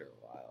hobby after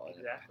a while.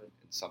 Exactly.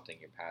 And something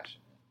you're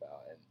passionate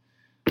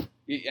about.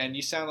 And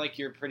you sound like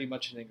you're pretty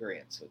much in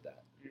agreement with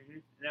that. Mm-hmm.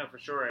 No, for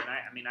sure. And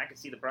I can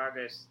see the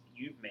progress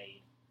you've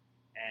made.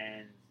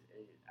 And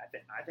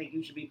I think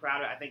you should be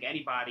proud of it. I think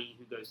anybody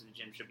who goes to the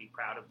gym should be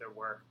proud of their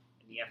work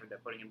and the effort they're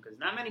putting in, because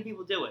not many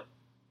people do it.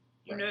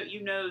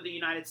 You know the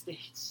United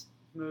States,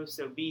 most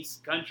obese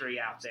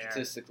country out there.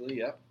 Statistically,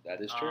 yep, that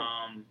is true.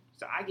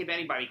 So I give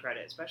anybody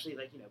credit, especially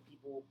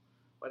people,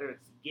 whether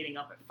it's getting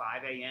up at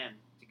 5 a.m.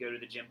 to go to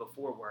the gym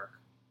before work,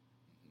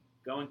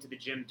 going to the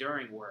gym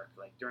during work,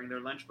 like during their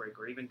lunch break,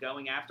 or even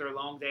going after a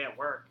long day at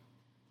work.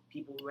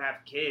 People who have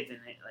kids and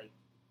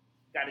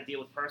got to deal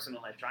with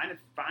personal life, trying to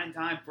find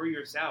time for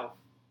yourself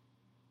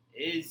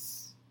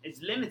is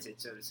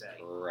limited, so to say.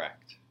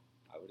 Correct.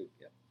 I would.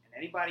 Yeah.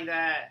 And anybody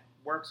that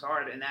works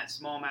hard in that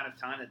small amount of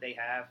time that they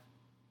have,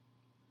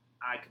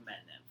 I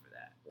commend them for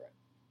that. Right.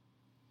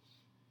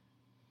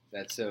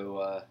 That's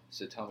so.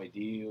 So tell me,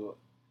 do you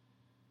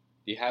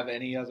have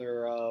any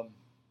other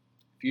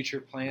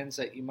future plans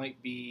that you might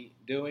be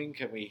doing?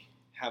 Can we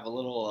have a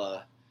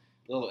little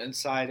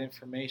inside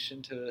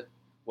information to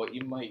what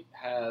you might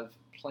have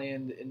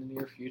planned in the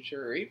near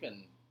future, or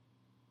even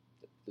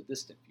the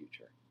distant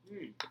future?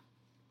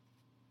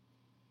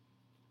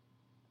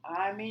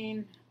 I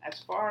mean, as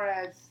far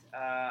as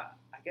I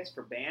guess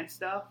for band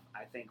stuff,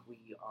 I think we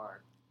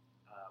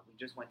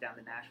just went down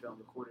to Nashville and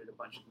recorded a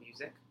bunch of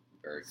music.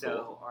 Very cool.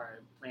 So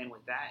our plan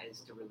with that is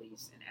to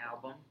release an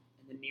album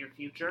in the near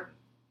future.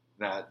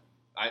 No,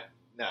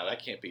 that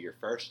can't be your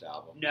first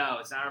album. No,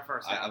 it's not our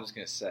first album. I was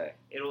going to say.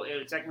 It'll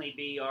technically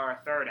be our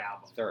third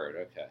album. Third,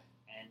 okay.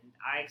 And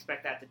I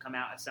expect that to come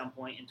out at some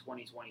point in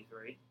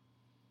 2023.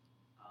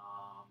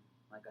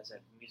 Like I said,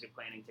 music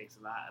planning takes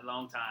a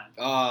long time.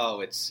 Oh,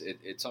 it's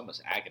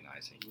almost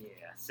agonizing.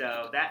 Yeah,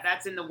 so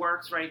that's in the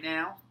works right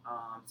now.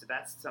 So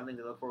that's something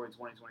to look forward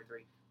to in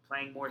 2023.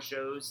 Playing more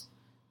shows,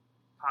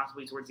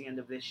 possibly towards the end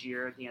of this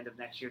year, at the end of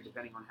next year,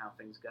 depending on how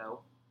things go.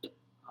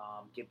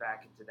 Get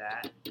back into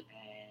that.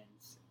 And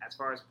as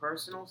far as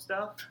personal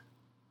stuff,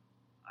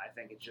 I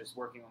think it's just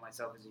working on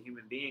myself as a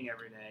human being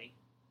every day,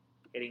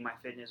 hitting my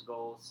fitness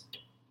goals,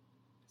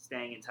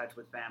 staying in touch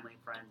with family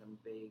and friends. I'm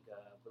a big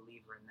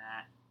believer in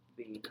that.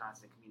 Being in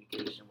constant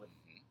communication with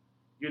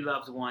your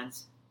loved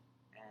ones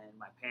and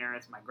my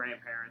parents, my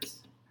grandparents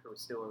who are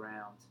still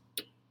around.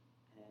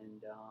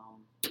 And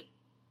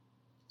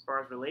as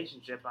far as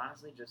relationship,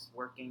 honestly, just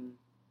working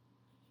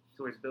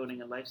towards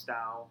building a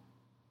lifestyle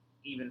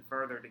even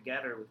further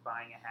together with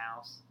buying a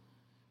house.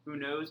 Who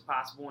knows,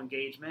 possible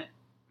engagement.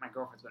 My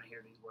girlfriend's going to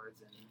hear these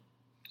words and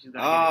she's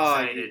going to get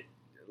excited.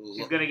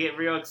 She's going to get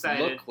real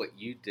excited. Look what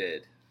you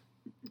did.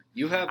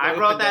 I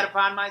brought that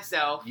upon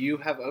myself. You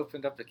have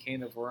opened up a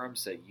can of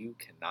worms that you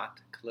cannot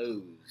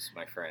close,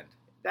 my friend.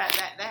 That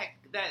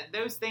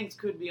those things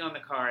could be on the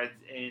cards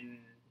in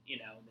the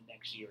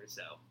next year or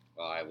so.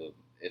 Well, I will.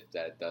 If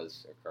that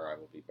does occur, I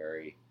will be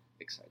very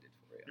excited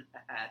for you.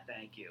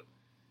 Thank you.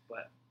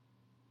 But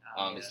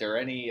is there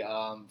any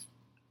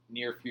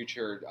near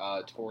future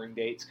touring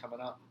dates coming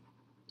up?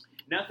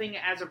 Nothing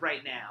as of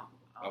right now.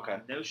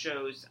 Okay. No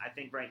shows. I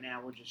think right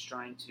now we're just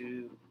trying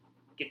to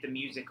get the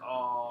music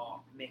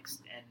all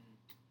mixed and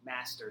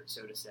mastered,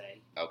 so to say.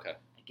 Okay.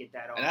 And get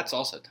that all. And that's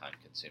also time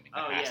consuming.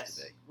 It has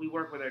to be. We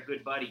work with our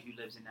good buddy who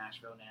lives in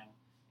Nashville now,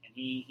 and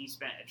he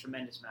spent a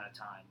tremendous amount of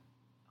time,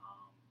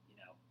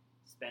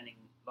 spending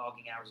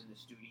logging hours in the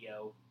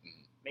studio,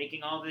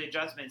 making all the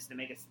adjustments to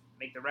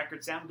make the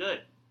record sound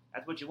good.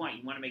 That's what you want.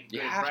 You want to make a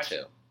good impression.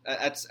 You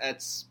have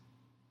to.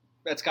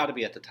 That's got to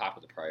be at the top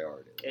of the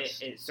priority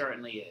list. It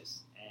certainly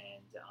is,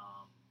 and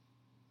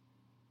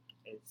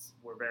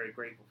we're very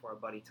grateful for our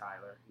buddy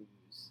Tyler,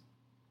 who's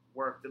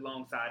worked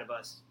alongside of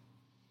us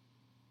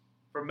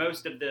for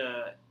most of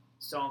the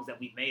songs that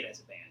we've made as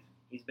a band.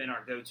 He's been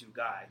our go-to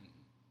guy.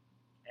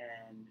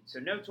 And so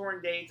no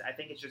touring dates. I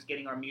think it's just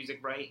getting our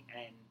music right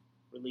and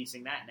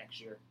releasing that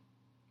next year.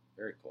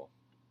 Very cool.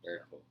 Very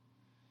cool.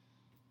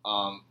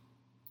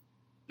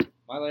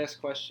 My last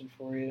question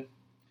for you.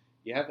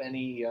 You have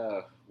any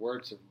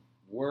words of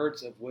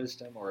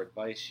wisdom or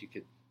advice you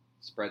could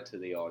spread to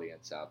the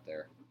audience out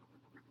there?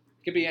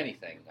 It could be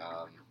anything.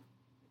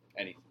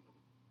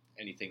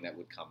 Anything that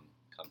would come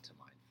to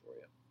mind for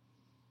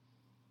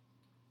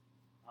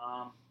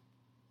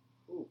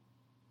you.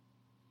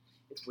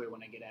 It's weird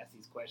when I get asked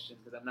these questions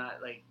because I'm not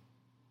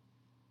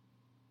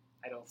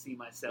I don't see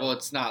myself. Well,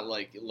 it's not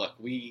like, look,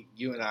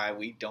 you and I,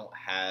 we don't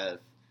have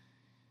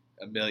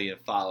 1 million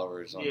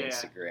followers on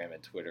Instagram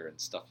and Twitter and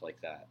stuff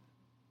like that.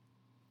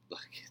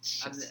 Look, it's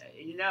just,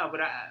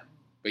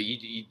 but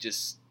you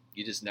just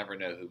never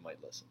know who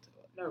might listen to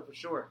it. No, for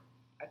sure.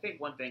 I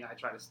think one thing I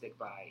try to stick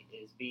by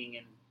is being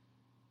in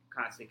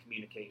constant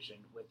communication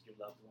with your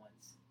loved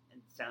ones and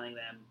telling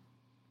them,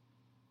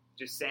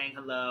 just saying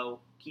hello,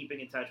 keeping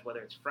in touch,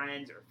 whether it's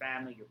friends or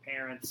family, your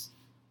parents,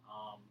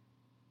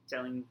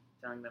 telling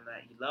them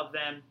that you love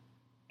them,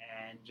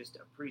 and just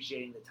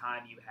appreciating the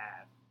time you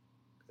have.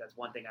 Because that's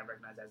one thing I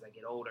recognize as I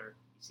get older.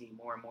 You see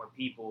more and more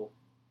people,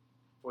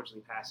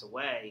 unfortunately, pass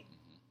away,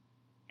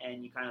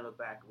 and you kind of look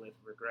back with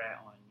regret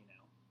on,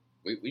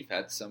 We've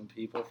had some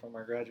people from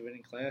our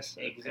graduating class.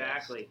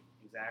 Exactly.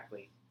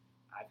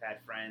 I've had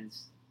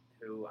friends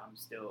who I'm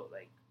still,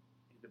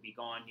 who could be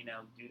gone,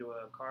 due to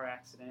a car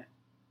accident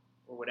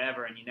or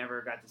whatever, and you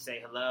never got to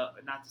say hello,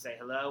 not to say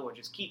hello, or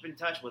just keep in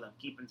touch with them,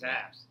 keep in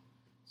tabs.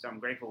 So I'm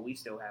grateful we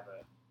still have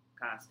a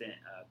constant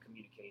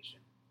communication.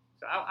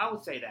 So I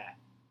would say that.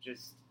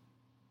 Just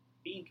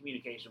be in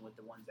communication with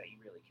the ones that you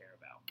really care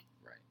about.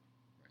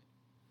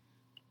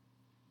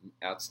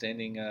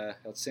 Outstanding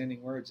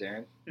words,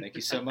 Aaron. Thank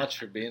you so much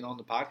for being on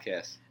the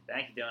podcast.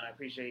 Thank you, Dylan. I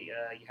appreciate you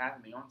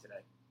having me on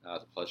today.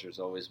 The pleasure is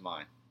always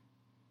mine.